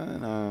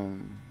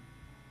saying?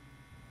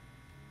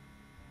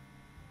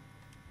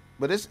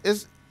 But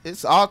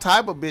it's all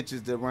type of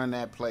bitches that run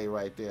that play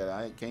right there.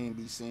 I can't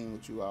be seen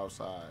with you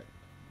outside.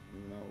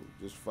 You know,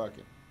 just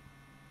fucking.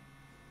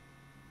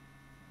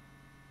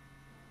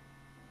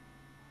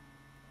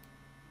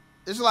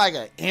 It's like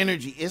an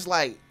energy. It's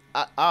like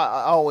I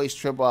always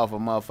trip off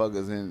of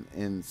motherfuckers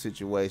in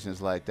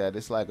situations like that.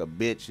 It's like a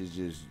bitch is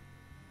just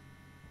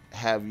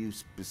have you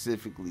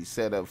specifically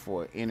set up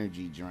for an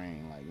energy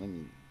drain. Like when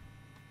you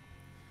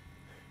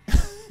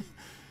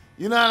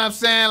you know what I'm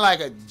saying? Like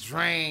a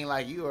drain,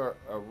 like you are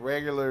a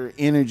regular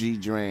energy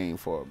drain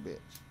for a bitch.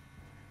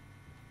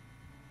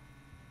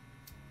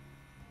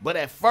 But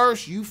at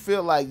first you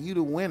feel like you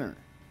the winner.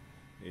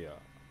 Yeah.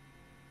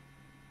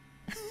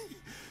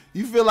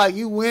 You feel like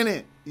you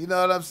winning. You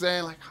know what I'm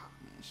saying? Like, oh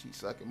man, she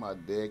sucking my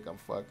dick. I'm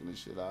fucking the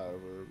shit out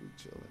of her. We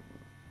chilling.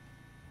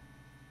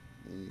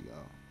 There you go.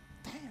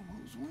 Damn,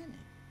 who's winning?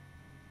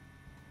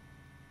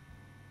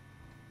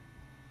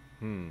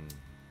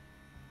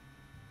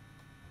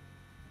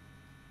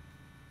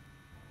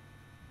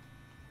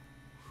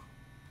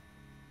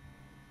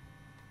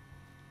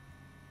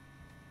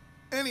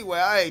 Anyway,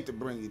 I hate to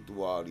bring you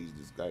through all these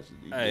discussions.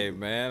 Hey,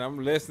 man, I'm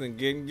listening,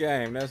 getting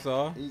game. That's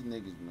all. These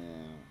niggas,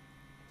 man.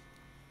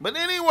 But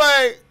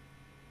anyway,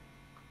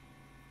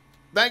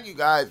 thank you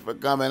guys for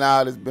coming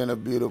out. It's been a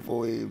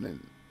beautiful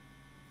evening.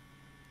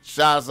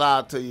 Shouts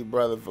out to you,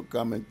 brother, for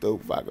coming through,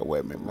 fucking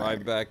with me, man.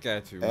 Right back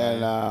at you,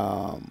 man.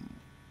 And,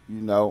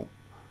 you know,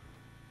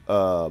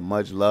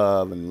 much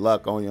love and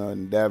luck on your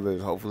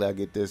endeavors. Hopefully I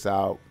get this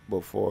out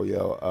before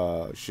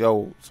your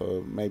show,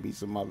 so maybe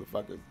some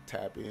motherfuckers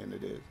tap into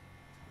this.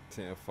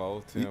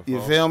 10-4.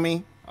 You feel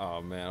me?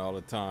 Oh, man, all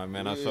the time,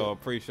 man. Yeah. I so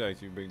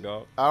appreciate you, big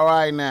dog. All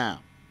right,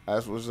 now.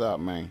 That's what's up,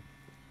 man.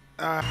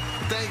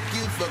 Thank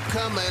you for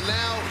coming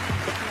out.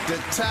 The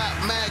Top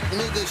Mac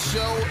Nigga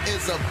Show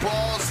is a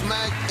Boss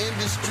Mac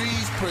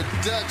Industries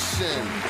production.